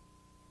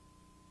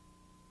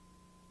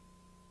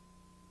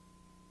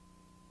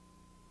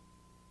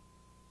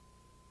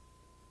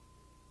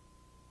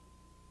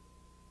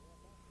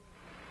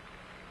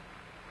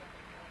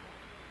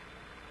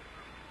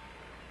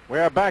 We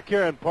are back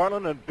here in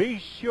Portland, and be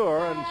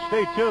sure and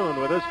stay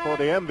tuned with us for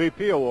the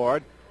MVP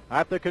award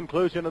at the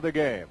conclusion of the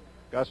game.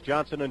 Gus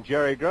Johnson and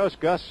Jerry Gross.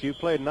 Gus, you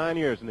played 9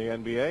 years in the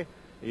NBA.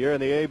 A year in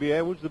the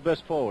ABA. Who's the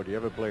best forward you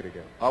ever played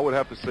against? I would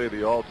have to say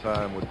the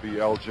all-time would be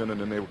Elgin,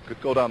 and then they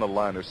could go down the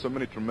line. There's so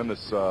many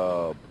tremendous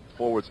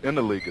forwards in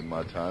the league in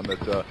my time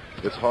that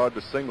it's hard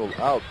to single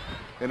out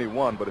any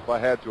one, but if I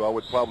had to, I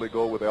would probably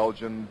go with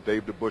Elgin,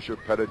 Dave DeBusschere,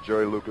 Pettit,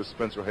 Jerry Lucas,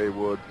 Spencer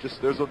Haywood.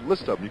 There's a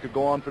list of them. You could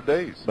go on for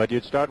days. But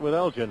you'd start with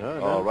Elgin,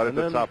 huh? Right at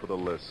the top of the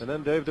list. And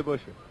then Dave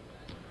DeBusschere.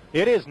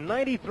 It is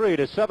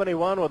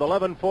 93-71 with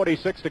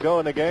 11:46 to go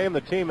in the game.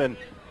 The team in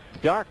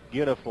dark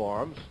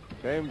uniforms.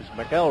 James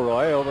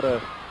McElroy over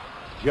to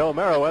Joe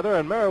Merriweather,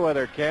 and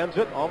Merriweather cans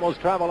it. Almost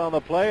travel on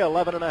the play.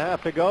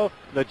 11.5 to go.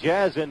 The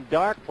Jazz in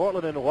dark,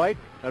 Portland in white,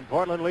 and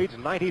Portland leads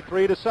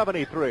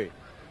 93-73.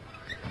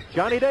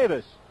 Johnny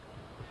Davis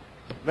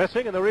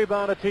missing, and the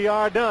rebound to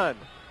T.R. Dunn.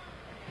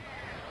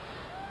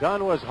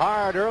 Dunn was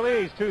hard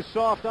early. He's too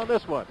soft on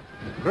this one.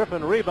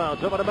 Griffin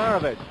rebounds over to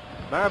Maravich.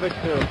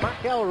 Maravich to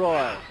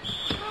McElroy.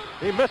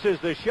 He misses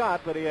the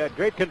shot, but he had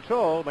great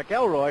control.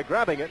 McElroy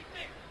grabbing it,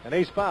 and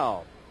he's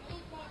fouled.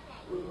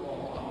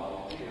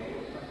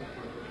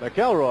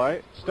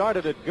 McElroy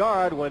started at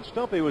guard when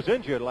Stumpy was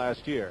injured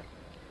last year.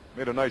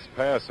 Made a nice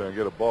pass there and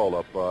get a ball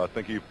up. I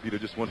think if he'd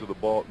have just went to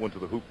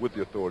the hoop with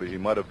the authority, he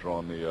might have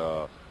drawn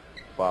the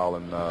foul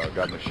and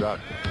gotten a shot.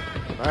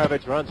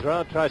 Maravich runs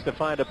around, tries to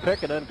find a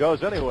pick, and then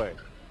goes anyway.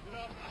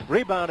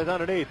 Rebounded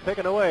underneath,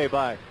 taken away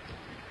by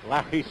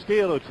Larry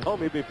Steele, who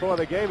told me before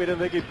the game he didn't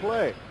think he'd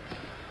play.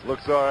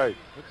 Looks all right.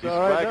 He's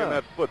dragging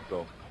that foot,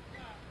 though.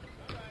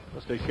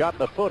 Must have shot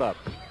the foot up.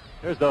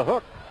 Here's the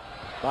hook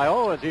by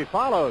Owens. He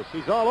follows.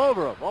 He's all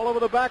over him. All over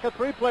the back of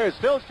 3 players.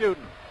 Still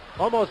shooting.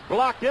 Almost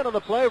blocked in on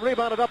the play.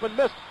 Rebounded up and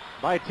missed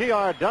by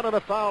T.R. Dunn, and a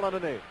foul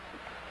underneath.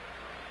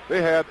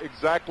 They had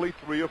exactly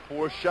 3 or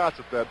 4 shots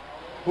at that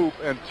hoop,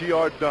 and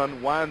T.R.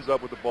 Dunn winds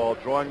up with the ball,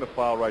 drawing the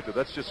foul right there.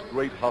 That's just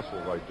great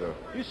hustle right there.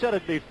 You said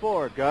it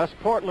before, Gus.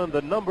 Portland,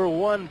 the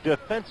 #1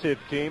 defensive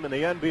team in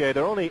the NBA.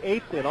 They're only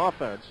 8th in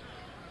offense,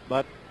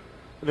 but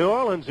New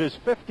Orleans is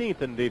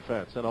 15th in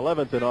defense and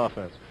 11th in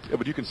offense. Yeah,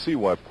 but you can see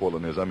why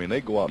Portland is. I mean,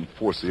 they go out and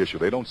force the issue.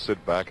 They don't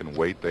sit back and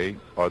wait. They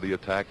are the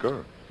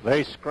attacker.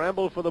 They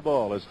scramble for the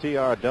ball as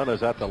T.R. Dunn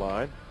is at the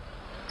line.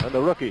 And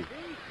the rookie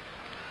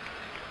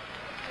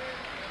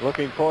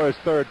looking for his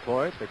third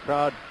point. The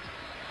crowd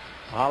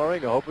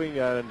hollering, hoping,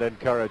 and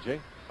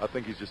encouraging. I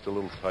think he's just a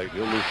little tight.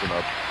 He'll loosen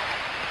up.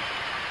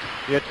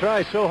 You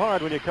try so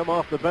hard when you come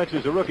off the bench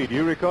as a rookie. Do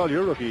you recall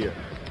your rookie year?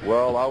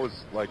 Well, I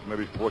was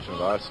maybe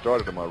fortunate. I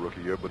started in my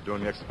rookie year, but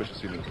during the exhibition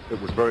season, it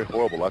was very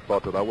horrible. I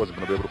thought that I wasn't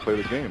going to be able to play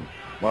the game.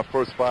 My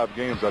first 5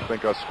 games, I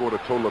think I scored a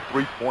total of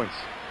 3 points.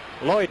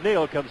 Lloyd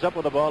Neal comes up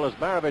with the ball as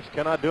Maravich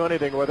cannot do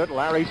anything with it.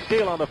 Larry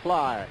Steele on the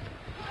fly.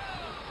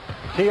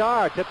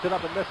 T.R. tips it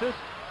up and misses.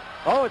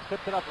 Owens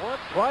tips it up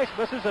once, twice,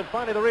 misses, and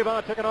finally the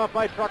rebound taken off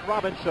by Truck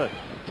Robinson.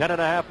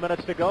 10.5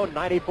 minutes to go,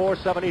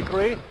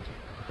 94-73.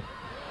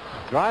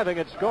 Driving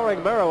and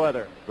scoring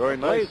Merriweather. Very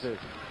nice.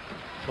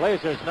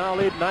 Blazers now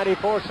lead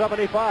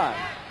 94-75.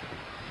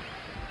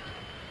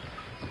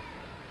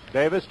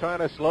 Davis trying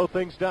to slow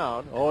things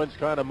down. Owens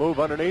trying to move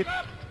underneath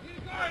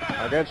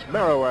against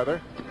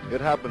Merriweather.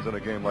 It happens in a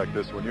game like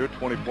this. When you're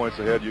 20 points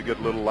ahead, you get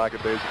a little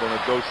lackadaisical and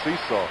it goes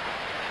seesaw.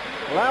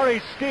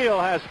 Larry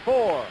Steele has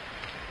 4.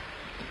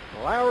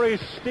 Larry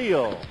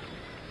Steele.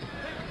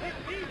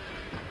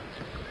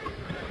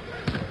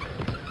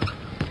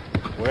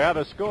 We have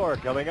a score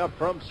coming up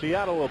from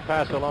Seattle. We'll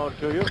pass along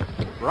to you.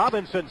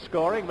 Robinson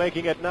scoring,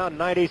 making it now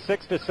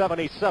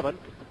 96-77.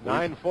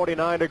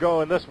 9:49 to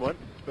go in this one.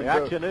 The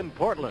action in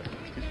Portland.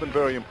 He's been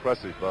very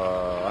impressive.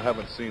 I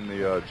haven't seen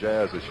the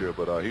Jazz this year,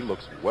 but he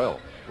looks well.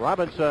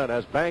 Robinson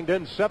has banged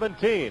in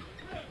 17.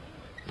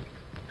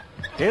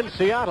 In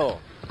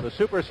Seattle, the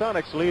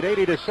Supersonics lead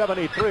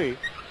 80-73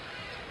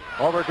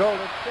 over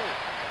Golden State.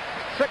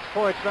 6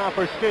 points now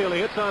for Steele.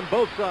 It's on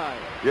both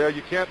sides. Yeah,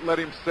 you can't let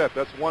him set.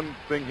 That's one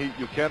thing.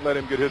 You can't let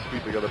him get his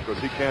feet together because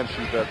he can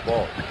shoot that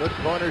ball. Good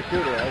corner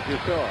shooter, as you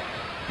saw.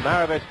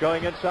 Maravich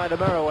going inside to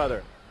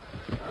Merriweather.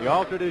 He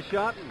altered his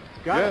shot and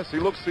got it. Yes,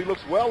 he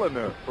looks well in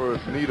there for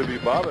his knee to be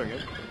bothering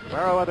him.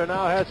 Merriweather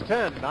now has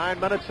 10. 9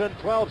 minutes and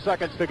 12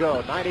 seconds to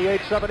go.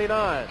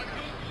 98-79.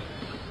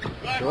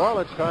 New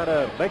Orleans trying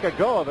to make a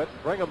go of it,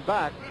 bring him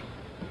back.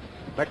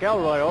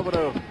 McElroy over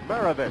to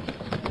Maravich.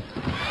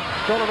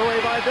 Stolen away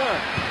by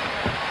Dunn.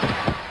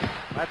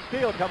 That's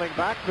Steele coming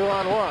back,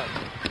 2-on-1.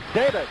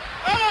 Davis.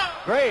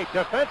 Great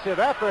defensive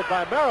effort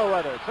by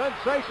Merriweather.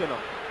 Sensational.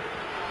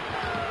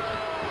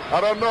 I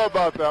don't know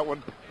about that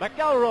one.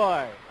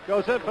 McElroy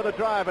goes in for the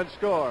drive and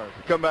scores.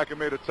 Come back and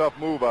made a tough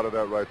move out of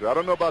that right there. I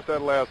don't know about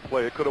that last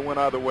play. It could have went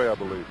either way, I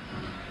believe.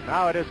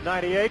 Now it is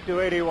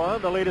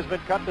 98-81. The lead has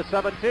been cut to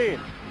 17.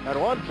 At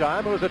one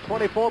time, it was a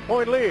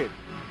 24-point lead.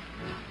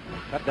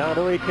 Cut down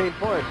to 18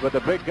 points, but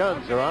the big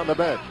guns are on the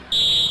bench.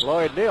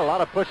 Lloyd Neal, a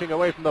lot of pushing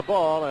away from the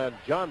ball, and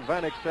John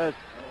Vanek says,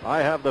 I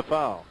have the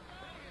foul.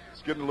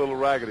 It's getting a little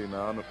raggedy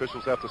now, and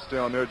officials have to stay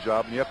on their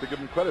job, and you have to give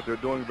them credit. They're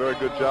doing a very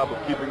good job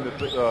of keeping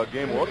the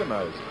game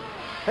organized.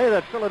 Hey,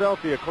 that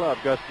Philadelphia club,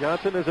 Gus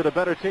Johnson, is it a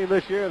better team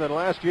this year than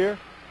last year?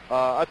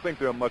 I think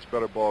they're a much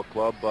better ball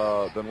club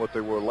than what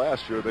they were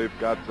last year. They've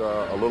got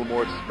a little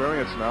more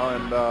experience now,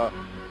 and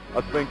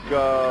I think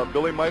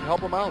Billy might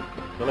help them out.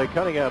 Billy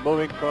Cunningham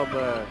moving from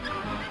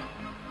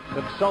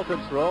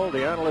consultant's role,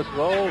 the analyst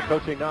role,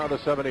 coaching now the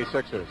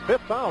 76ers. 5th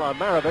foul on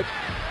Maravich.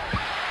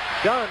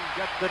 Dunn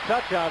gets the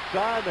touch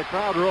outside. The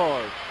crowd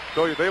roars.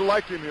 So they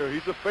like him here.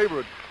 He's a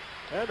favorite.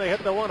 And they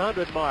hit the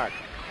 100 mark.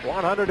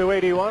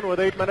 100-81 with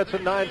 8 minutes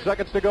and 9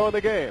 seconds to go in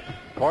the game.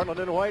 Portland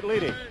in white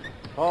leading.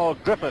 Paul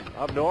Griffin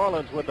of New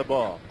Orleans with the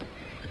ball.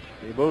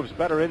 He moves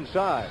better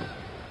inside.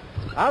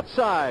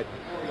 Outside.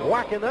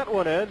 Whacking that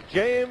one in.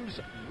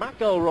 James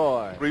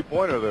McElroy.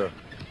 3-pointer there.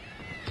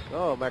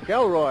 Oh,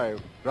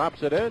 McElroy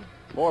drops it in.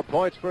 4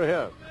 points for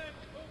him.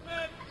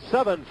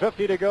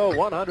 7:50 to go.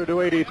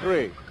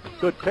 100-83.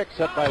 Good pick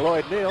set by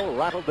Lloyd Neal.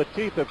 Rattled the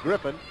teeth of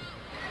Griffin.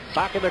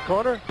 Back in the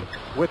corner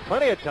with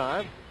plenty of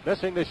time.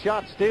 Missing the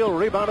shot. Steele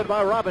rebounded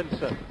by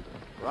Robinson.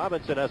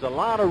 Robinson has a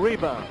lot of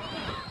rebounds.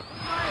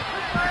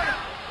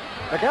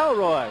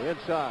 McElroy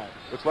inside.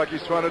 Looks like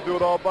he's trying to do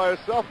it all by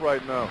himself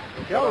right now.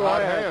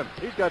 McElroy,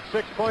 he's got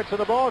 6 points in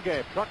the ball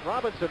game. Truck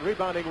Robinson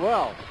rebounding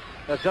well.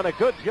 Has done a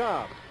good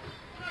job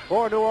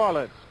for New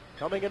Orleans.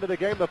 Coming into the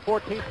game, the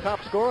 14th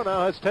top scorer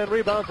now has 10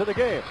 rebounds in the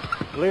game.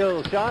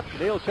 Neal's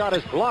shot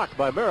is blocked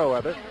by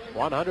Merriweather.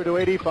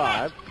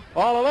 100-85.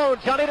 All alone,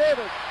 Johnny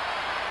Davis.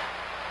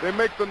 They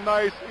make the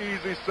nice,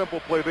 easy, simple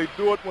play. They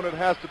do it when it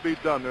has to be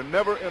done. They're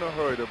never in a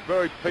hurry. They're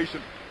very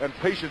patient, and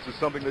patience is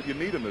something that you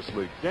need in this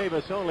league.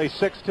 Davis only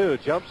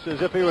 6'2", jumps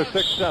as if he was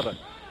 6'7".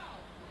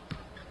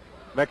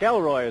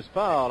 McElroy is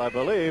fouled, I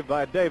believe,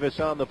 by Davis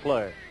on the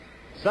play.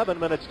 7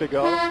 minutes to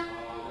go.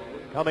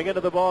 Coming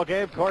into the ball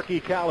game,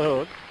 Corky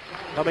Calhoun.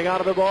 Coming out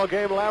of the ball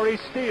game, Larry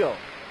Steele.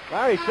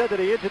 Larry said that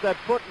he injured that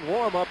foot in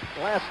warm-up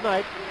last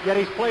night, yet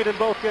he's played in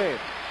both games.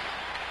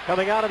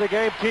 Coming out of the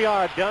game,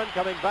 T.R. Dunn.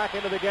 Coming back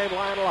into the game,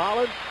 Lionel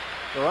Hollins.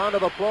 The round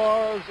of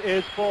applause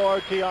is for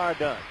T.R.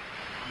 Dunn.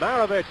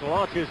 Maravich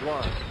launches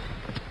one.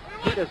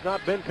 He has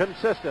not been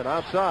consistent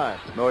outside.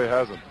 No, he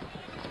hasn't.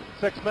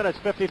 6 minutes,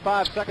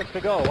 55 seconds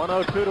to go.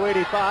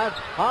 102-85.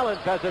 Hollins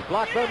has it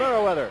blocked by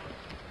Meriwether.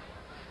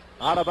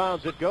 Out of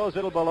bounds it goes.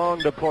 It'll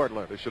belong to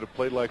Portland. They should have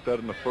played like that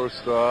in the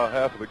first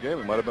half of the game.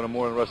 It might have been a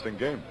more interesting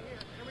game.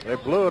 They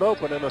blew it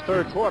open in the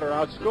third quarter,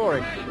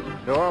 outscoring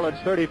New Orleans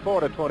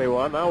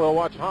 34-21. Now we'll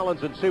watch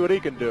Hollins and see what he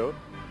can do.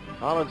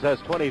 Hollins has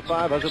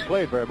 25, hasn't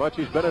played very much.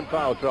 He's been in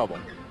foul trouble.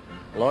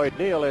 Lloyd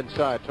Neal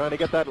inside, trying to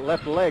get that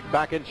left leg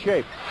back in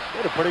shape.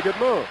 Made a pretty good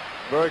move.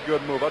 Very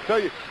good move. I'll tell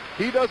you,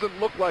 he doesn't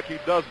look like he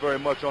does very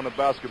much on the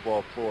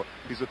basketball floor.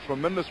 He's a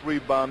tremendous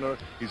rebounder.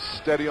 He's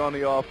steady on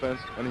the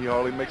offense, and he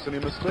hardly makes any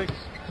mistakes.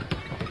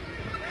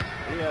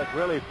 He has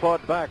really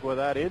fought back with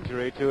that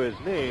injury to his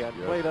knee and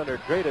played under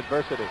great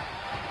adversity.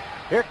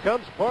 Here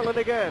comes Portland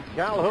again.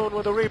 Calhoun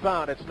with the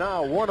rebound. It's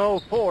now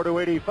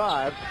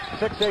 104-85.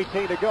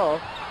 6:18 to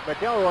go.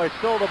 McElroy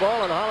stole the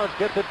ball, and Hollins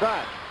gets it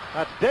back.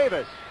 That's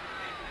Davis.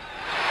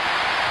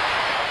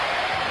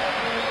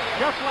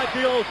 Just like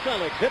the old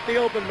Celtics, hit the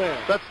open man.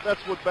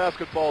 That's what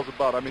basketball's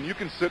about. I mean, you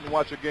can sit and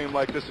watch a game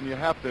like this, and you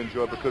have to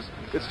enjoy it because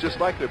it's just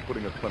like they're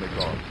putting a clinic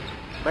on.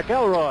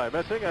 McElroy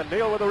missing, and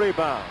Neal with the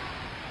rebound.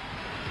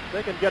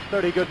 They can get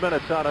 30 good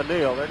minutes out of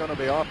Neal. They're going to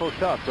be awful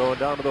tough going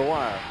down to the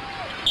wire.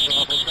 They're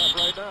awful tough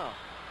right now.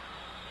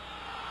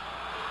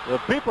 The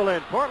people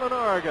in Portland,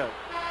 Oregon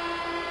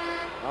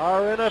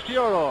are in a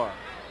furor.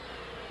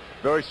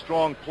 Very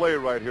strong play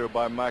right here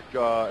by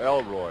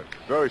McElroy.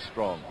 Very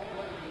strong.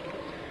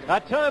 A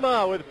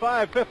timeout with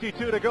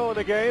 5:52 to go in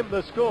the game.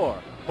 The score,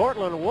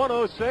 Portland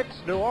 106,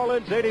 New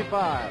Orleans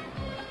 85.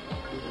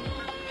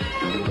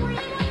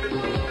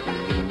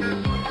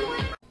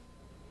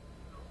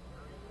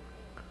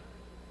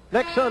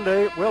 Next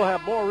Sunday, we'll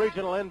have more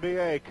regional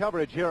NBA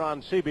coverage here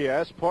on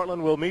CBS.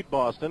 Portland will meet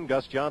Boston.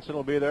 Gus Johnson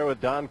will be there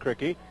with Don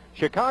Criqui.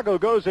 Chicago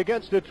goes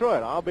against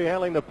Detroit. I'll be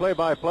handling the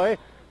play-by-play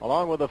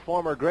along with the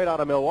former great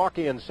out of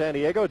Milwaukee and San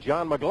Diego,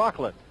 John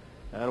McLaughlin.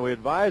 And we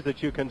advise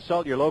that you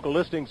consult your local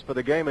listings for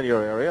the game in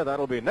your area.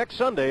 That'll be next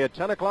Sunday at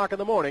 10 o'clock in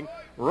the morning,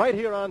 right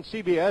here on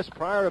CBS,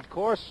 prior, of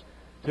course,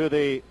 to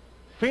the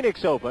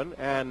Phoenix Open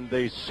and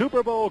the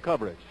Super Bowl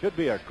coverage. Should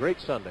be a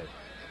great Sunday.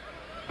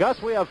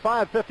 Gus, we have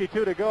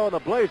 5:52 to go, and the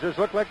Blazers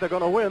look like they're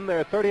going to win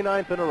their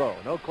 39th in a row.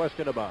 No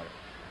question about it.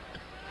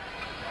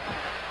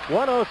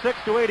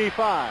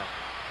 106-85.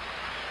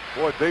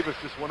 Boy, Davis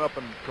just went up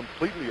and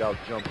completely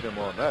out-jumped him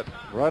on that.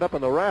 Right up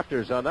in the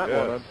rafters on that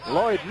Yes. one.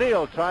 Lloyd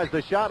Neal tries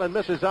the shot and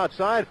misses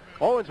outside.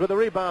 Owens with the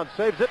rebound,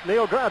 saves it.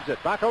 Neal grabs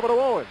it. Back over to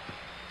Owens.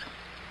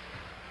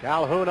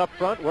 Calhoun up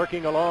front,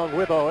 working along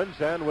with Owens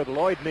and with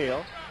Lloyd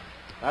Neal.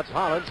 That's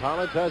Hollins.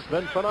 Hollins has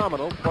been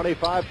phenomenal.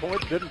 25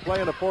 points. Didn't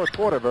play in the fourth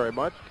quarter very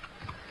much.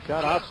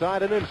 Shot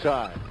outside and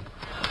inside.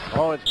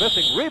 Owens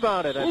missing.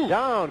 Rebounded, and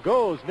down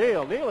goes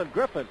Neal. Neal and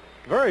Griffin.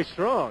 Very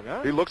strong,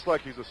 huh? He looks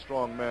like he's a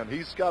strong man.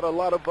 He's got a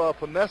lot of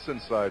finesse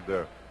inside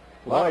there.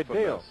 Lloyd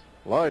Neal.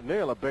 Lloyd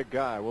Neal, a big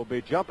guy, will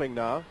be jumping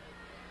now.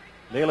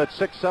 Neal at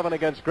 6'7"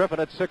 against Griffin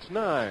at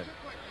 6'9".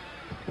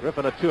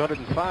 Griffin a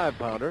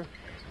 205-pounder.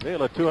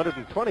 Neal a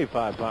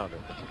 225-pounder.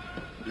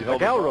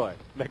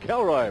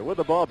 McElroy with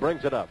the ball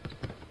brings it up.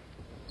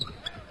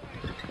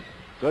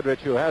 Goodrich,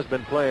 who has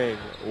been playing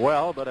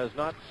well but has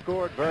not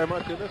scored very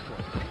much in this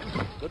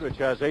one. Goodrich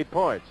has 8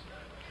 points.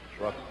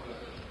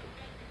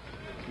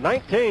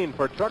 19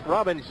 for Truck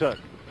Robinson.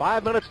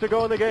 5 minutes to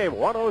go in the game.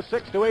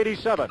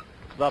 106-87.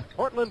 The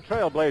Portland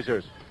Trail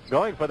Blazers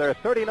going for their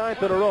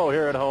 39th in a row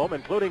here at home,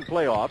 including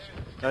playoffs,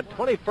 and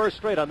 21st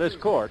straight on this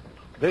court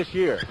this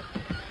year.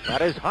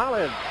 That is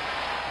Hollins.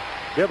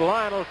 Give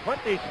Lionel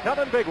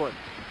 27 big ones.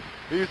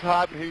 He's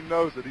hot and he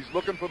knows it. He's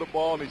looking for the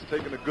ball and he's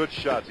taking the good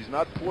shots. He's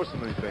not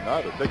forcing anything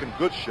either. Taking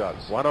good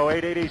shots.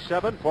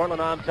 108-87.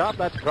 Portland on top.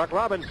 That's Truck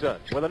Robinson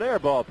with an air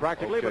ball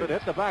practically, but it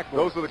hit the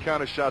backboard. Those are the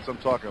kind of shots I'm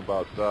talking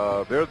about.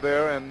 They're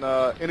there, and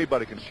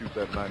anybody can shoot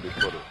that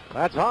 90-footer.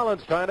 That's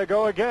Hollins trying to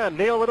go again.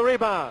 Neal with a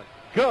rebound.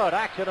 Good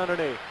action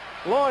underneath.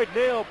 Lloyd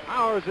Neal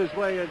powers his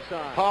way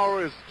inside.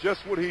 Power is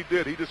just what he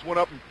did. He just went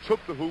up and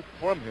took the hoop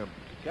from him.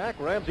 Jack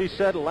Ramsey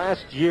said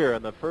last year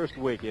in the first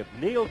week, if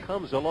Neal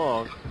comes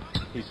along,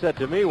 he said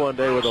to me one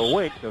day with a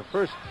wink, the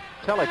first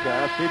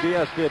telecast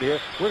CBS did here,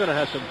 we're going to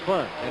have some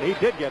fun. And he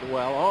did get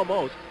well,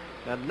 almost.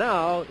 And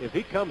now, if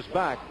he comes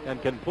back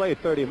and can play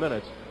 30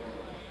 minutes,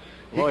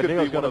 Lloyd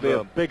Neal's going to be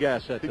a big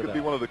asset. He could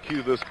be one of the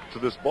keys to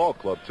this ball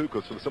club, too,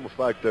 because for the simple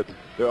fact that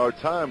there are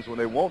times when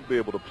they won't be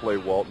able to play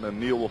Walton, and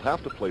Neal will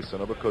have to play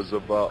center because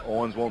of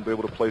Owens won't be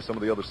able to play some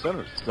of the other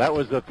centers. That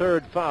was the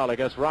third foul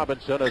against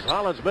Robinson as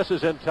Hollins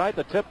misses in tight.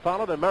 The tip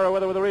followed, and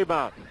Meriwether with a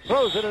rebound.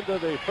 Throws it into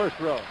the first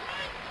row.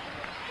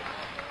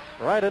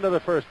 Right into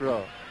the first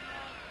row.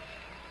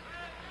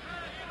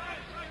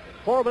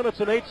 4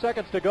 minutes and 8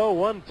 seconds to go.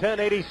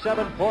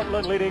 110-87.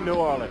 Portland leading New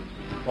Orleans.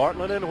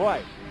 Portland in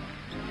white.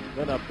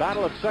 Been a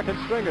battle of second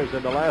stringers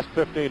in the last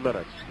 15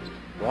 minutes.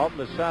 Walton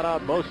has sat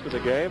out most of the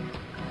game.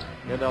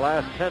 In the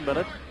last 10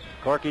 minutes,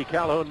 Corky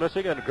Calhoun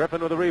missing and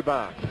Griffin with a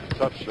rebound.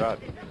 Tough shot.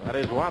 That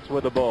is Watts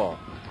with the ball.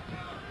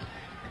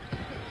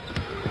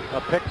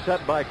 A pick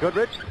set by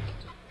Goodrich.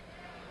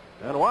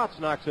 And Watts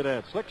knocks it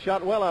in. Slick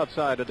shot well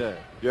outside today.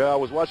 Yeah, I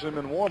was watching him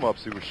in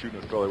warm-ups. He was shooting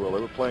it fairly well. They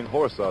were playing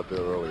horse out there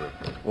earlier.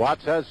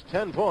 Watts has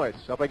 10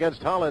 points up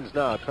against Hollins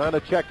now, trying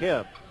to check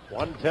him.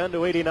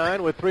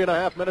 110-89 with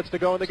 3.5 minutes to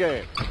go in the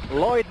game.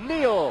 Lloyd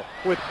Neal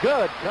with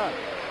good cut.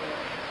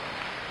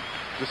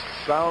 Just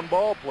a sound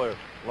ball player.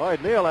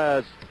 Lloyd Neal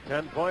has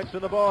 10 points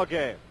in the ball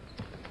game.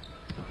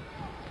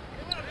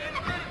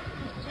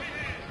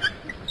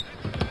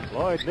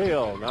 Lloyd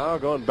Neal now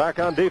going back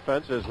on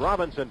defense as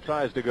Robinson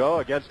tries to go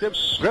against him.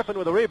 Griffin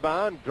with a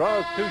rebound,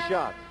 draws 2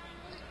 shots.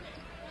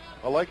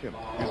 I like him.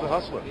 He's a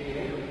hustler.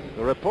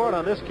 The report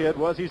on this kid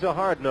was he's a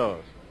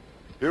hard-nosed.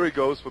 Here he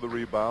goes for the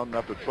rebound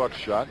after Truck's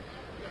shot.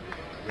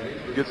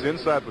 He gets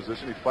inside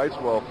position. He fights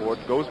well for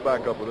it. Goes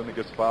back up with him. He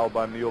gets fouled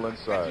by Neal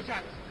inside.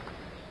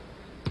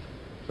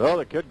 So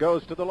the kid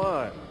goes to the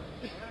line.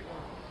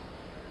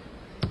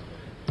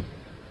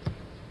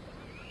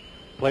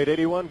 Played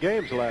 81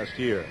 games last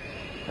year.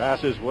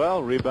 Passes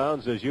well,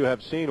 rebounds as you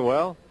have seen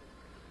well.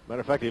 Matter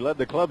of fact, he led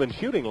the club in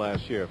shooting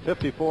last year,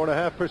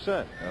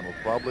 54.5%. And will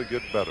probably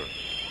get better.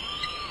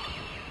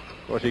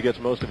 Of course, he gets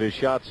most of his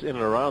shots in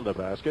and around the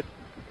basket.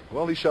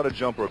 Well, he shot a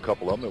jumper, a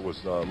couple of them. It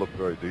was looked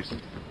very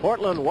decent.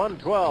 Portland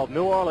 112,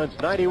 New Orleans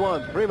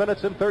 91. 3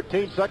 minutes and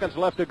 13 seconds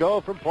left to go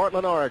from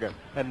Portland, Oregon.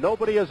 And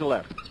nobody has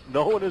left.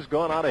 No one has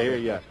gone out of here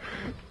yet.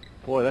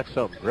 Boy, that's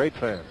some great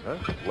fans, huh?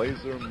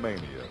 Laser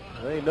mania.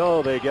 They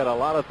know they get a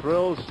lot of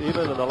thrills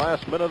even in the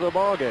last minute of the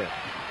ball game.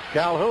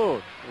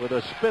 Calhoun with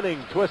a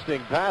spinning,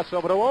 twisting pass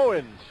over to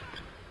Owens.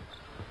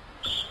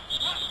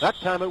 That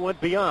time it went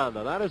beyond.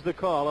 Now that is the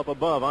call up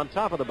above on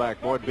top of the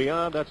backboard.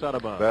 Beyond, that's out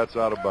of bounds. That's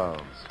out of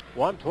bounds.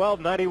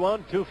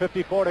 112-91,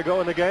 2:54 to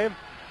go in the game.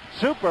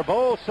 Super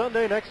Bowl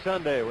Sunday next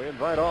Sunday. We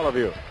invite all of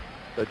you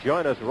to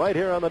join us right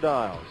here on the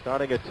dial,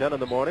 starting at 10 in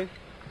the morning.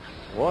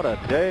 What a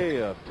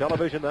day of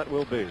television that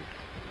will be.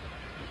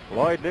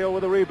 Lloyd Neal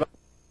with a rebound.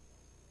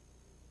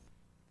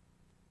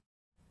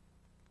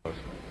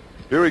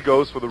 Here he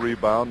goes for the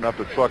rebound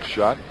after Truck's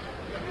shot.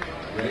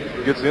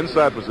 He gets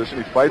inside position.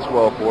 He fights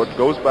well for it.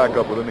 Goes back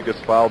up with him. He gets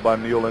fouled by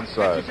Neal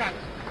inside.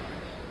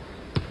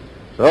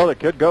 So the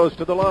kid goes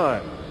to the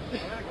line.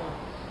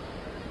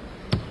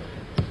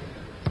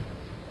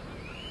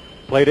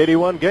 Played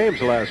 81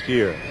 games last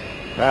year.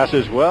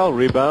 Passes well,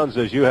 rebounds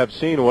as you have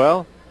seen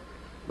well.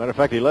 Matter of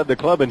fact, he led the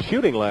club in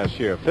shooting last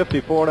year,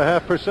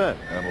 54.5%.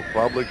 And will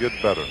probably get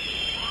better.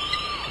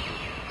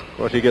 Of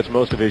course, he gets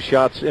most of his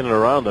shots in and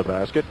around the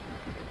basket.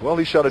 Well,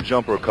 he shot a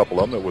jumper, a couple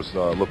of them. It was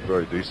looked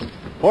very decent.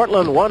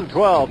 Portland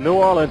 112, New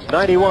Orleans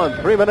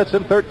 91. 3 minutes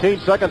and 13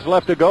 seconds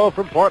left to go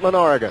from Portland,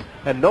 Oregon.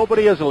 And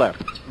nobody has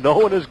left. No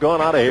one has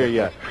gone out of here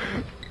yet.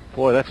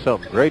 Boy, that's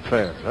some great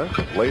fans, huh?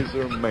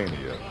 Laser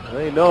mania.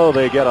 They know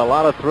they get a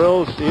lot of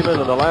thrills even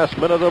in the last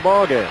minute of the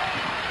ball game.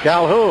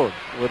 Calhoun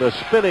with a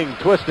spinning,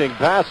 twisting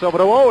pass over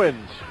to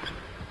Owens.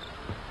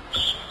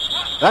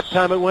 That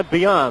time it went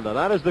beyond. Now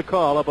that is the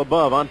call up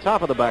above on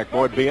top of the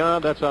backboard.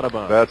 Beyond, that's out of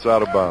bounds. That's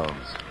out of bounds.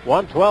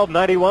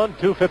 112-91,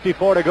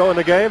 2:54 to go in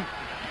the game.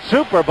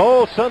 Super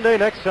Bowl Sunday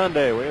next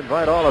Sunday. We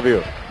invite all of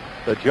you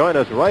to join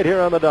us right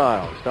here on the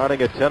dial,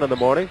 starting at 10 in the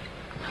morning.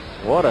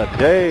 What a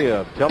day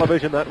of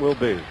television that will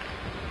be.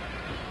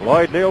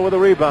 Lloyd Neal with a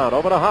rebound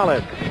over to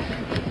Hollins.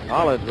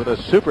 Hollins with a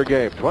super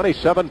game,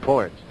 27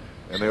 points.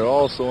 And they're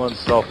all so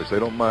unselfish. They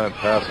don't mind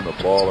passing the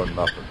ball or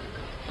nothing.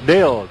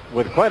 Neal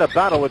with quite a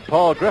battle with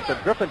Paul Griffin.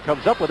 Griffin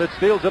comes up with it,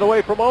 steals it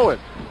away from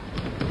Owens.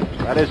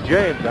 That is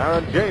James,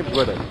 Aaron James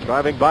with it.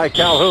 Driving by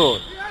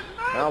Calhoun.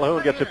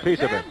 Calhoun gets a piece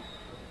of it.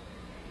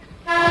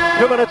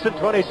 2 minutes and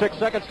 26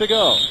 seconds to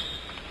go.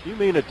 You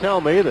mean to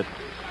tell me that,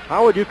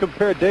 how would you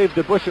compare Dave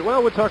DeBusschere?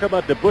 Well, we'll talk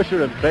about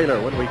DeBusschere and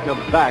Baylor when we come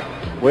back.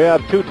 We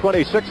have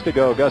 2:26 to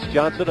go, Gus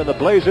Johnson, and the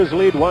Blazers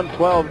lead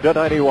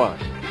 112-91.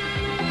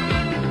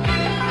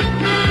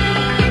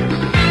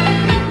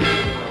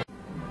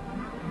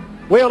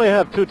 We only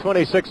have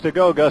 2:26 to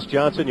go, Gus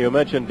Johnson. You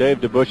mentioned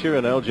Dave DeBusschere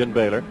and Elgin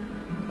Baylor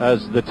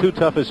as the two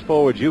toughest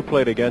forwards you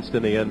played against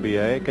in the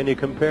NBA. Can you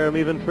compare them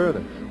even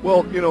further?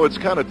 Well, you know, it's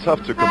kind of tough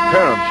to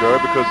compare them, Jerry,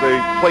 because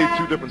they played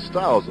two different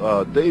styles.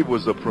 Dave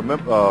was a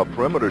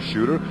perimeter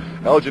shooter.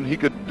 Elgin, he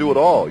could do it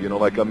all. You know,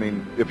 like, I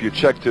mean, if you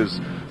checked his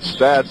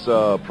stats,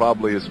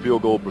 probably his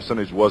field goal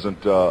percentage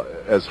wasn't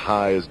as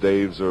high as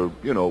Dave's or,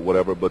 you know,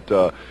 whatever.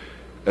 But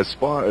as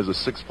far as a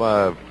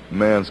 6'5"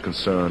 man's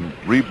concerned,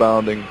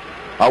 rebounding,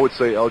 I would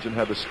say Elgin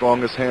had the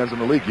strongest hands in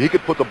the league. He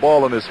could put the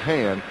ball in his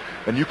hand,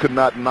 and you could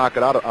not knock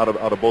it out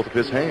of both of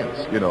his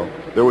hands. You know,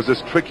 there was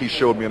this trick he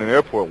showed me in an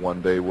airport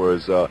one day,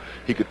 whereas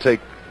he could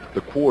take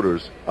the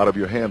quarters out of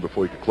your hand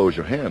before you could close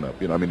your hand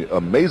up. You know, I mean,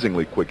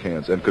 amazingly quick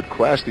hands, and could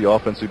crash the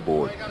offensive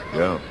board.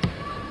 Yeah.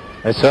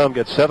 I saw him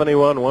get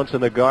 71 once in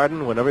the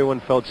Garden when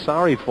everyone felt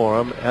sorry for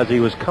him as he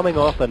was coming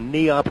off a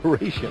knee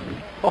operation.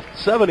 Oh,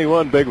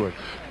 71 big one.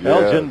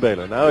 Yes. Elgin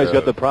Baylor. Now he's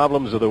got the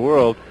problems of the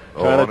world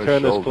trying to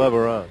turn this club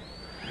around.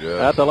 Yes.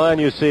 At the line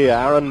you see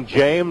Aaron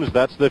James.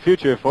 That's the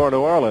future for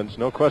New Orleans.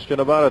 No question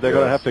about it. They're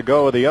going to have to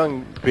go with the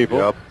young people.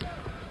 Yep.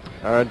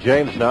 Aaron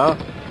James now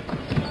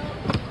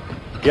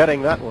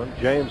getting that one.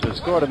 James has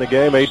scored in the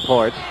game, 8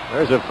 points.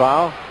 There's a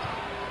foul.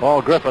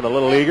 Paul Griffin, a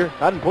little eager.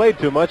 Hadn't played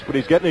too much, but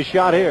he's getting his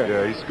shot here.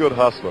 Yeah, he's a good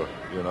hustler.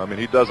 You know, I mean,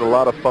 he does a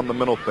lot of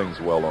fundamental things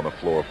well on the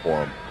floor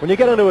for him. When you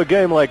get into a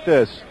game like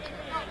this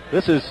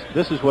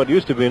is what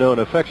used to be known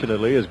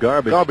affectionately as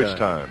garbage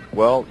time.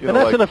 Well, you know,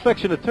 that's an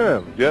affectionate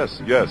term.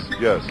 Yes. It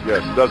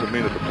doesn't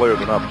mean that the players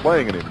are not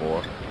playing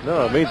anymore.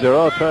 No, it means they're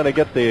all trying to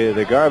get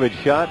the garbage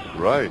shot.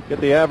 Right. Get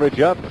the average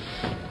up.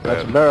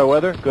 That's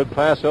Merriweather. Good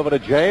pass over to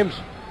James.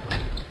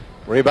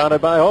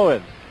 Rebounded by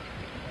Owens.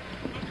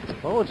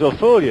 Owens will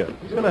fool you.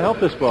 He's going to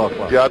help this ball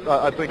club. Yeah,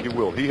 I think he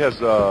will. He has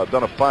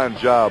done a fine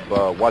job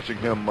watching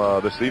him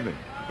this evening.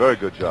 Very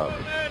good job.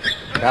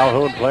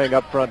 Calhoun playing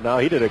up front now.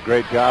 He did a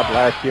great job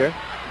last year.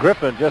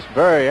 Griffin just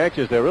very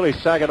anxious. They're really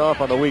sagging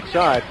off on the weak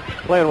side,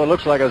 playing what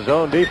looks like a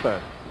zone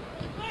defense.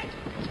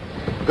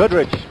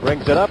 Goodrich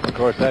brings it up. Of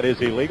course, that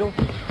is illegal.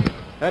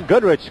 And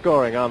Goodrich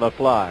scoring on the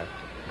fly.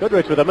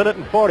 Goodrich with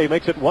 1:40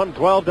 makes it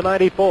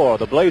 112-94.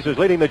 The Blazers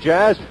leading the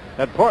Jazz,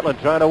 and Portland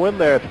trying to win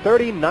their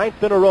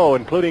 39th in a row,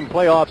 including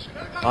playoffs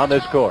on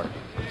this court.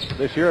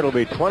 This year it'll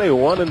be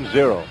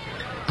 21-0.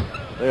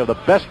 They have the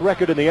best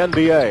record in the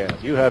NBA,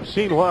 and you have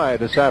seen why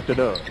this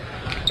afternoon.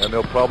 And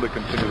they'll probably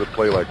continue to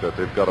play like that.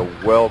 They've got a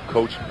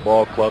well-coached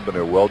ball club, and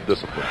they're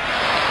well-disciplined.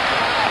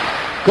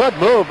 Good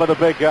move by the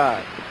big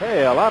guy.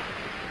 Hey, a lot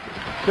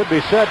should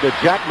be said to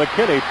Jack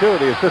McKinney, too,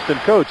 the assistant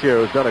coach here,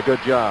 who's done a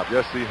good job.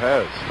 Yes, he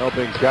has.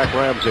 Helping Jack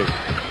Ramsey.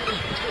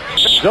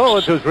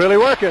 Owens, who's really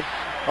working.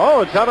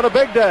 Owens having a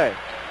big day.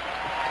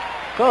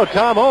 So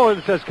Tom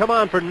Owens has come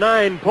on for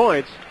 9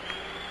 points.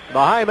 The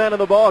high man in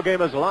the ball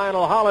game is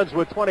Lionel Hollins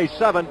with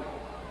 27.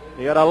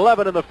 He had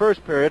 11 in the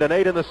first period and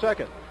 8 in the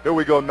second. Here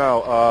we go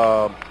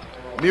now.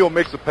 Neal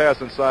makes a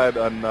pass inside,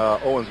 and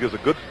Owens gives a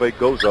good fake,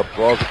 goes up,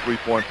 draws a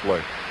three-point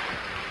play.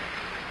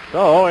 So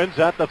Owens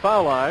at the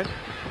foul line.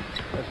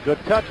 That's a good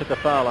touch at the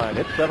foul line.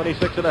 Hit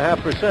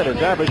 76.5%.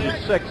 His average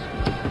is 6.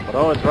 But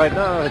Owens right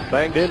now has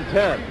banged in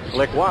 10.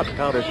 Slick Watts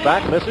counters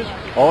back, misses.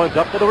 Owens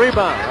up for the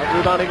rebound.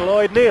 Rebounding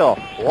Lloyd Neal.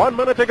 1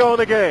 minute to go in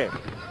the game.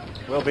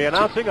 We'll be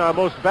announcing our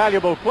most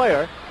valuable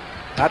player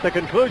at the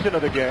conclusion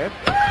of the game.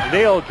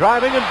 Neal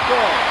driving and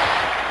scoring.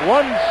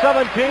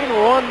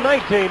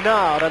 117-119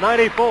 now to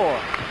 94.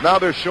 Now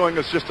they're showing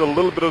us just a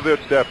little bit of their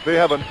depth. They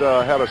haven't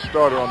had a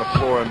starter on the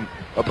floor in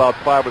about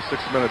 5 or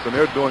 6 minutes, and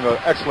they're doing an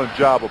excellent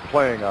job of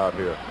playing out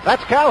here.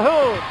 That's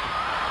Calhoun.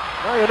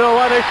 Now you know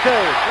why they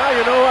stay.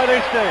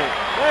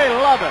 They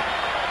love it.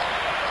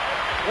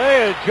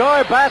 They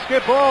enjoy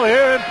basketball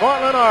here in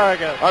Portland,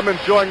 Oregon. I'm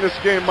enjoying this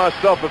game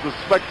myself as a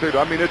spectator.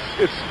 I mean,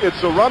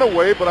 it's a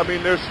runaway, but I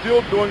mean, they're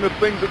still doing the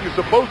things that you're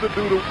supposed to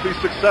do to be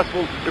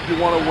successful if you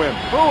want to win.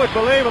 Who would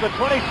believe with a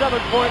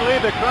 27-point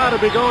lead, the crowd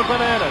would be going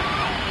bananas?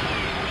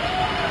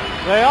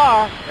 They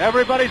are.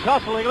 Everybody's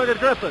hustling. Look at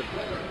Griffin.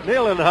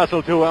 Neal didn't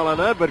hustle too well on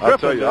that, but Griffin I'll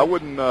tell you, did. I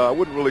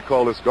wouldn't really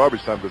call this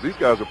garbage time because these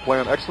guys are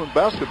playing excellent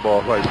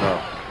basketball right now.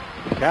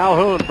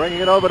 Calhoun bringing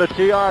it over to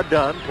T.R.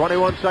 Dunn.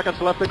 21 seconds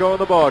left to go in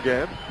the ball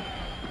game.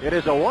 It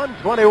is a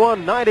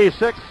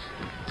 121-96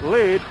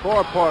 lead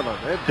for Portland.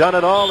 They've done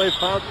it all. They've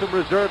found some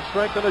reserve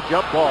strength in the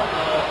jump ball.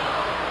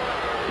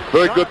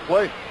 Very good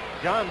play.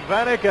 John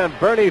Vanek and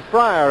Bernie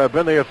Fryer have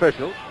been the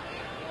officials.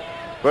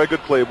 Very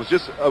good play. It was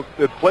just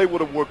the play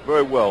would have worked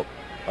very well.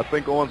 I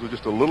think Owens was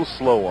just a little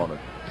slow on it.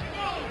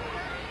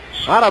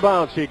 Out of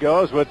bounds he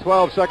goes with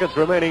 12 seconds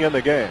remaining in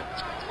the game.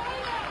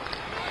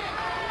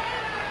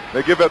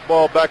 They give that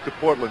ball back to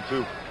Portland,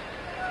 too.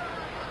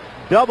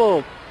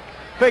 Double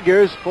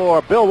figures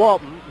for Bill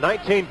Walton.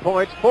 19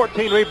 points,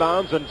 14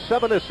 rebounds, and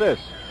 7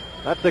 assists.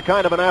 That's the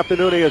kind of an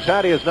afternoon he has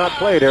had. He has not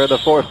played here in the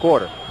fourth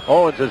quarter.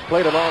 Owens has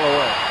played it all the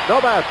way. No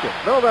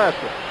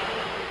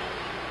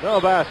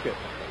basket.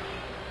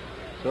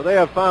 So they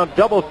have found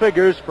double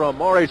figures from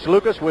Maurice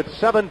Lucas with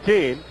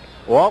 17.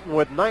 Walton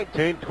with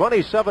 19,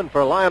 27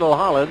 for Lionel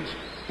Hollins,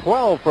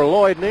 12 for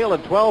Lloyd Neal,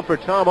 and 12 for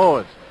Tom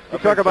Owens. You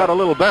talk about a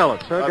little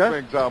balance, huh, I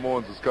think Tom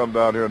Owens has come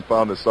down here and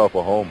found himself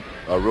a home.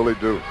 I really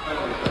do.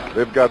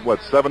 They've got,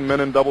 7 men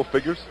in double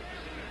figures?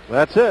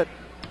 That's it.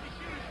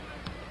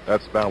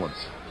 That's balance.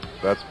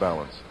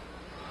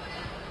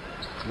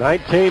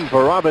 19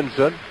 for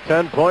Robinson,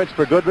 10 points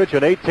for Goodrich,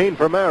 and 18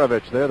 for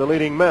Maravich. They're the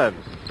leading men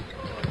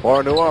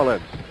for New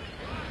Orleans.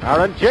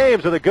 Aaron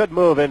James with a good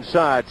move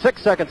inside.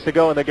 6 seconds to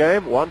go in the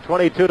game.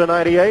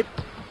 122-98.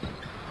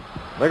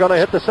 They're going to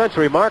hit the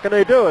century mark, and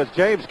they do as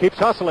James keeps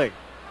hustling.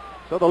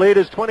 So the lead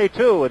is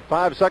 22 with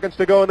 5 seconds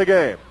to go in the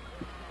game.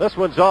 This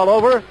one's all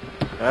over,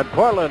 and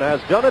Portland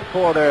has done it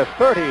for their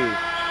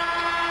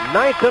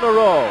 39th in a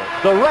row.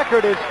 The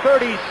record is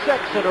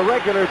 36 in a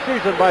regular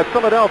season by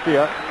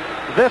Philadelphia.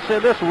 This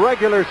in this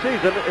regular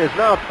season is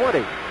now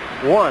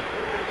 21.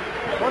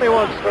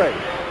 21 straight.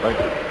 Thank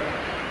you.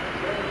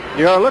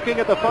 You're looking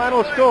at the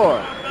final score.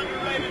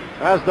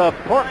 As the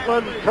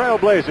Portland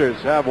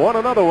Trailblazers have won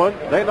another one,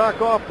 they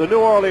knock off the New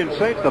Orleans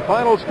Saints. The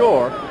final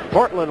score,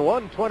 Portland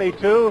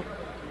 122,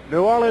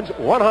 New Orleans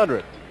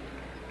 100.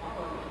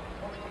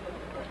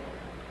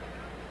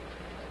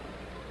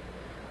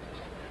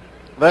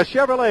 The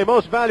Chevrolet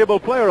Most Valuable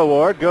Player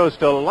Award goes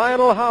to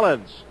Lionel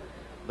Hollins.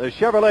 The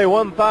Chevrolet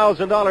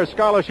 $1,000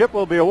 scholarship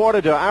will be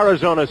awarded to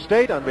Arizona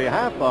State on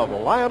behalf of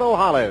Lionel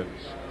Hollins.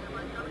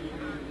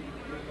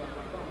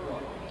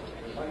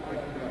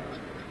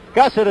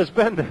 Gus, it has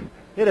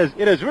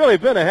really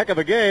been a heck of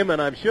a game,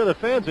 and I'm sure the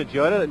fans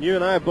enjoyed it, and you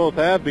and I both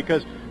have,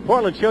 because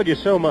Portland showed you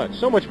so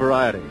much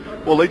variety.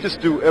 Well, they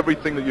just do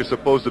everything that you're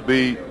supposed to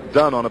be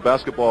done on a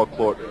basketball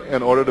court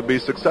in order to be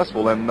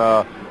successful. And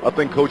I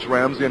think Coach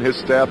Ramsey and his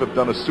staff have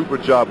done a super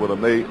job with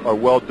them. They are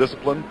well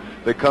disciplined.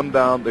 They come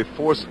down. They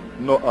force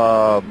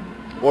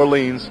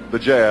Orleans, the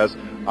Jazz,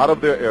 out of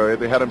their area.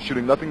 They had them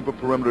shooting nothing but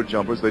perimeter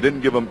jumpers. They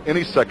didn't give them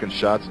any second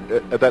shots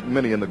at that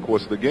many in the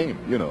course of the game,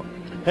 you know.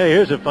 Hey,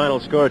 here's a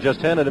final score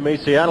just handed to me.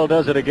 Seattle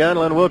does it again.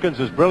 Len Wilkins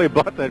has really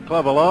brought that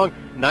club along,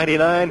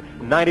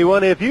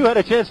 99-91. If you had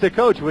a chance to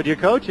coach, would you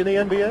coach in the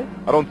NBA?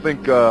 I don't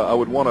think I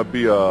would want to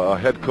be a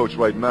head coach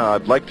right now.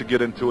 I'd like to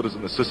get into it as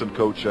an assistant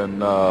coach, and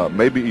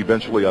maybe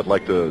eventually I'd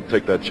like to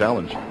take that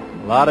challenge.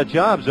 A lot of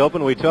jobs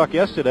open. We talked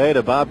yesterday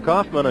to Bob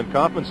Kaufman, and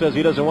Kaufman says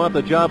he doesn't want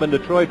the job in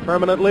Detroit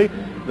permanently.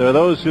 There are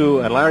those who,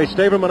 and Larry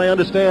Staverman, I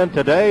understand,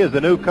 today is the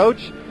new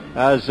coach,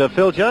 as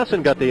Phil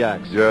Johnson got the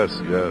axe. Yes,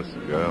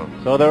 yeah.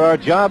 So there are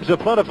jobs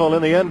plentiful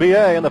in the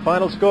NBA, and the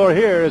final score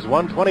here is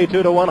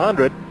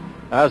 122-100,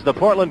 as the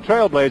Portland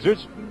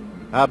Trailblazers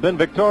have been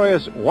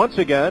victorious once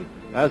again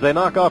as they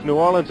knock off New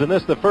Orleans in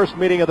this, the first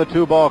meeting of the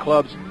two ball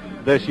clubs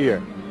this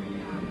year.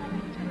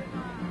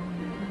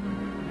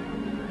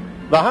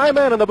 The high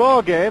man in the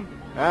ball game,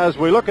 as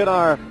we look at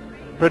our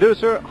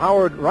producer,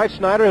 Howard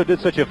Reitsnyder, who did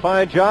such a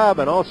fine job,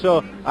 and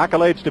also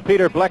accolades to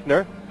Peter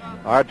Bleckner,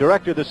 our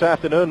director this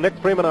afternoon, Nick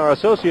Freeman, our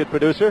associate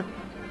producer.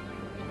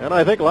 And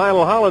I think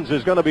Lionel Hollins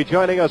is going to be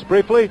joining us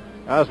briefly,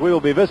 as we will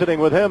be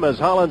visiting with him, as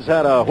Hollins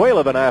had a whale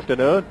of an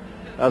afternoon,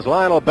 as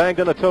Lionel banged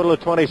in a total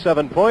of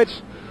 27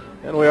 points.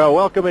 And we are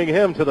welcoming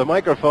him to the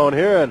microphone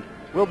here, and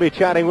we'll be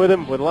chatting with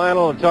him, with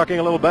Lionel, and talking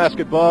a little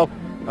basketball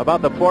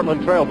about the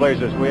Portland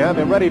Trailblazers. We have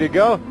him ready to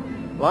go.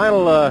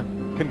 Lionel,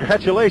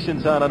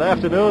 congratulations on an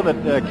afternoon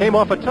that came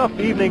off a tough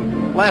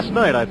evening last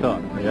night, I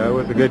thought. Yeah, it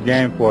was a good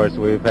game for us.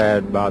 We've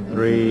had about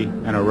 3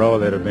 in a row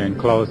that have been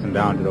close and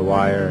down to the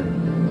wire.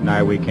 And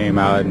tonight we came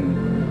out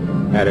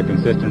and had a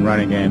consistent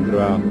running game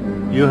throughout.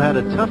 You had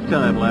a tough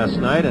time last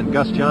night, and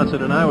Gus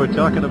Johnson and I were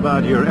talking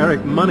about your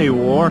Eric Money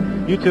war.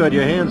 You two had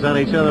your hands on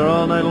each other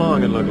all night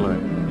long, it looked like.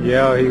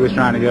 Yeah, he was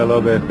trying to get a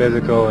little bit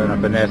physical in a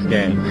finesse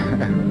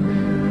game.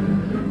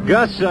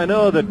 Gus, I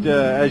know that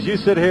as you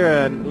sit here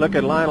and look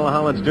at Lionel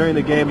Hollins during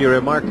the game, you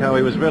remarked how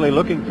he was really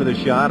looking for the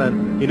shot,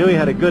 and he knew he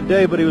had a good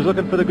day, but he was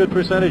looking for the good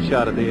percentage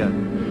shot at the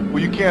end.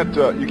 Well, you can't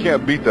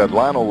beat that.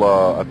 Lionel,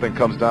 I think,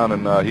 comes down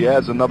and he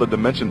adds another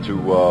dimension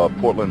to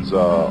Portland's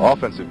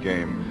offensive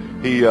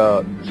game. He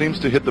seems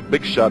to hit the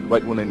big shot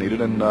right when they need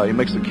it, and he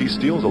makes the key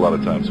steals a lot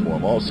of times for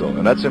him also,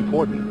 and that's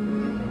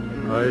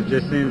important. Well, it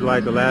just seems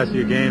like the last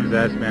few games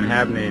that's been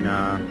happening,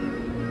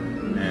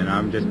 and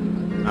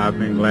I've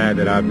been glad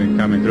that I've been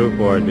coming through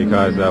for it,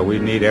 because we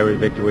need every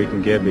victory we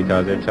can get,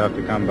 because they're tough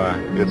to come by.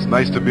 It's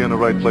nice to be in the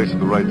right place at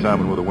the right time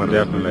and with a winner.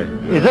 Definitely.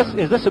 Yeah.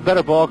 Is this a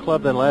better ball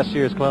club than last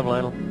year's club,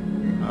 Lionel?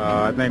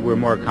 I think we're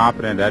more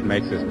confident. That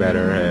makes us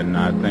better, and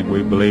I think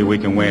we believe we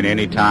can win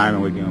any time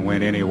and we can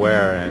win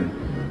anywhere, and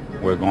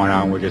we're going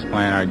out and we're just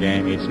playing our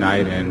game each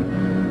night,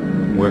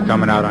 and we're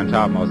coming out on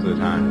top most of the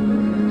time.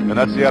 And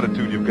that's the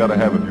attitude you've got to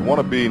have. If you want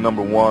to be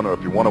number one, or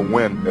if you want to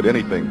win at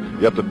anything,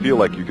 you have to feel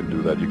like you can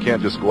do that. You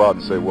can't just go out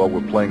and say, well,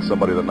 we're playing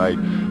somebody tonight,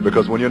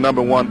 because when you're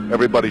number one,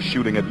 everybody's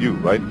shooting at you,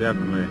 right?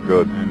 Definitely.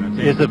 Good.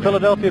 Is the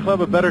Philadelphia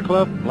club a better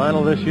club,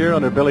 Lionel, this year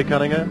under Billy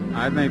Cunningham?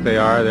 I think they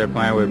are. They're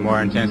playing with more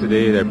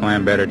intensity. They're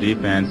playing better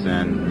defense,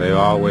 and they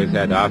always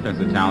had the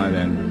offensive talent,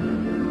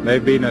 and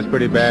they've beaten us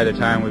pretty bad the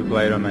time we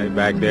played them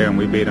back there, and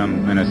we beat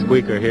them in a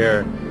squeaker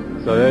here.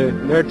 So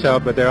they're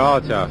tough, but they're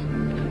all tough.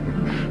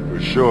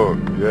 Sure,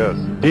 yes.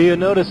 Do you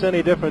notice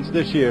any difference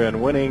this year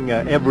in winning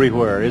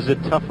everywhere? Is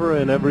it tougher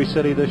in every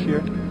city this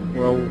year?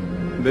 Well,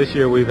 this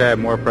year we've had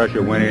more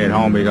pressure winning at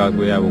home because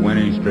we have a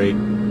winning streak.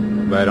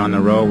 But on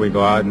the road, we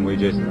go out and we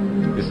just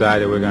decide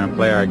that we're going to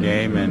play our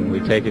game, and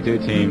we take it to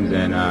teams,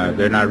 and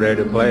they're not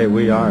ready to play.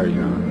 We are,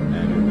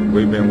 And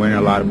we've been winning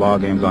a lot of ball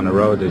games on the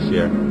road this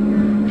year.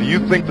 Do you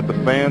think that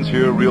the fans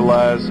here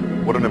realize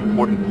what an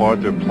important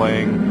part they're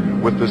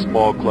playing with this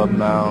ball club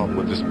now,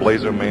 with this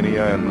Blazer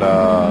Mania, and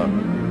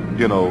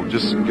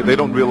they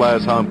don't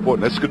realize how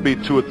important this could be?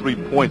 2 or 3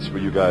 points for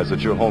you guys at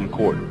your home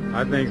court.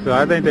 I think so.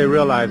 I think they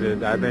realize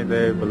it. I think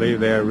they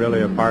believe they're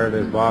really a part of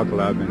this ball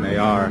club, and they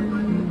are.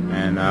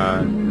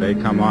 And they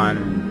come on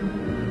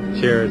and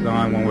cheer us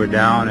on when we're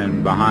down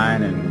and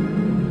behind.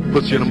 And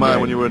puts you in mind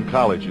when you were in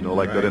college,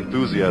 like that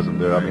enthusiasm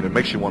there. I mean, it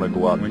makes you want to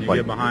go out and fight. When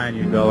you get behind,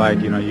 you feel like,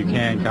 you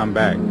can come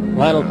back.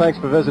 Lionel, thanks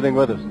for visiting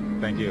with us.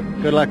 Thank you.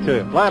 Good luck to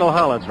you. Lionel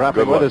Hollins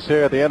wrapping with us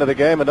here at the end of the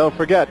game. And don't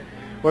forget,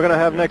 we're going to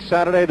have next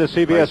Saturday the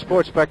CBS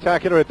Sports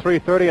Spectacular at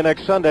 3:30, and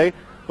next Sunday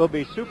will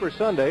be Super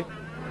Sunday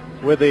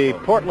with the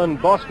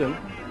Portland-Boston,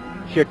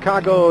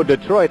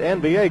 Chicago-Detroit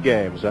NBA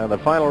games. And the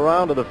final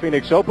round of the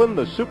Phoenix Open,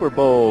 the Super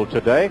Bowl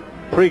today,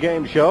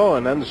 pregame show,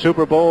 and then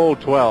Super Bowl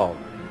 12.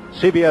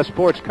 CBS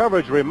Sports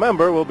coverage,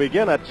 remember, will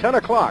begin at 10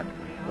 o'clock.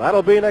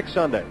 That'll be next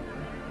Sunday.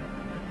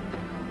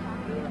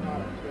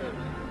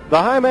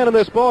 The high man in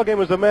this ballgame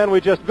was the man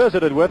we just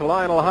visited with,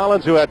 Lionel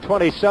Hollins, who had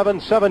 27,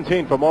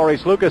 17 for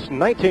Maurice Lucas,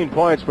 19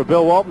 points for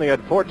Bill Walton. He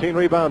had 14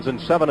 rebounds and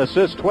 7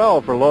 assists,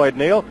 12 for Lloyd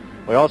Neal.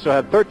 We also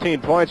had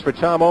 13 points for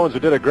Tom Owens, who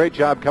did a great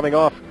job coming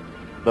off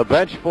the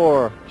bench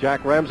for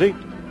Jack Ramsey.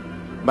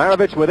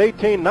 Maravich with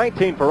 18,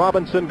 19 for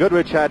Robinson.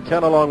 Goodrich had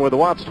 10 along with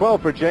Watts,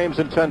 12 for James,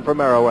 and 10 for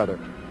Merriweather.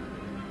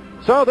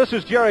 So this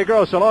is Jerry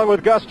Gross along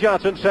with Gus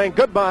Johnson saying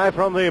goodbye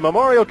from the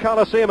Memorial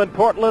Coliseum in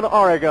Portland,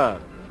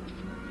 Oregon.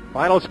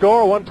 Final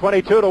score,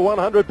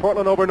 122-100,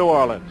 Portland over New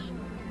Orleans.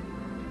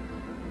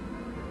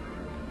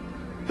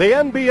 The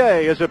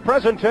NBA is a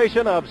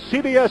presentation of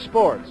CBS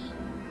Sports.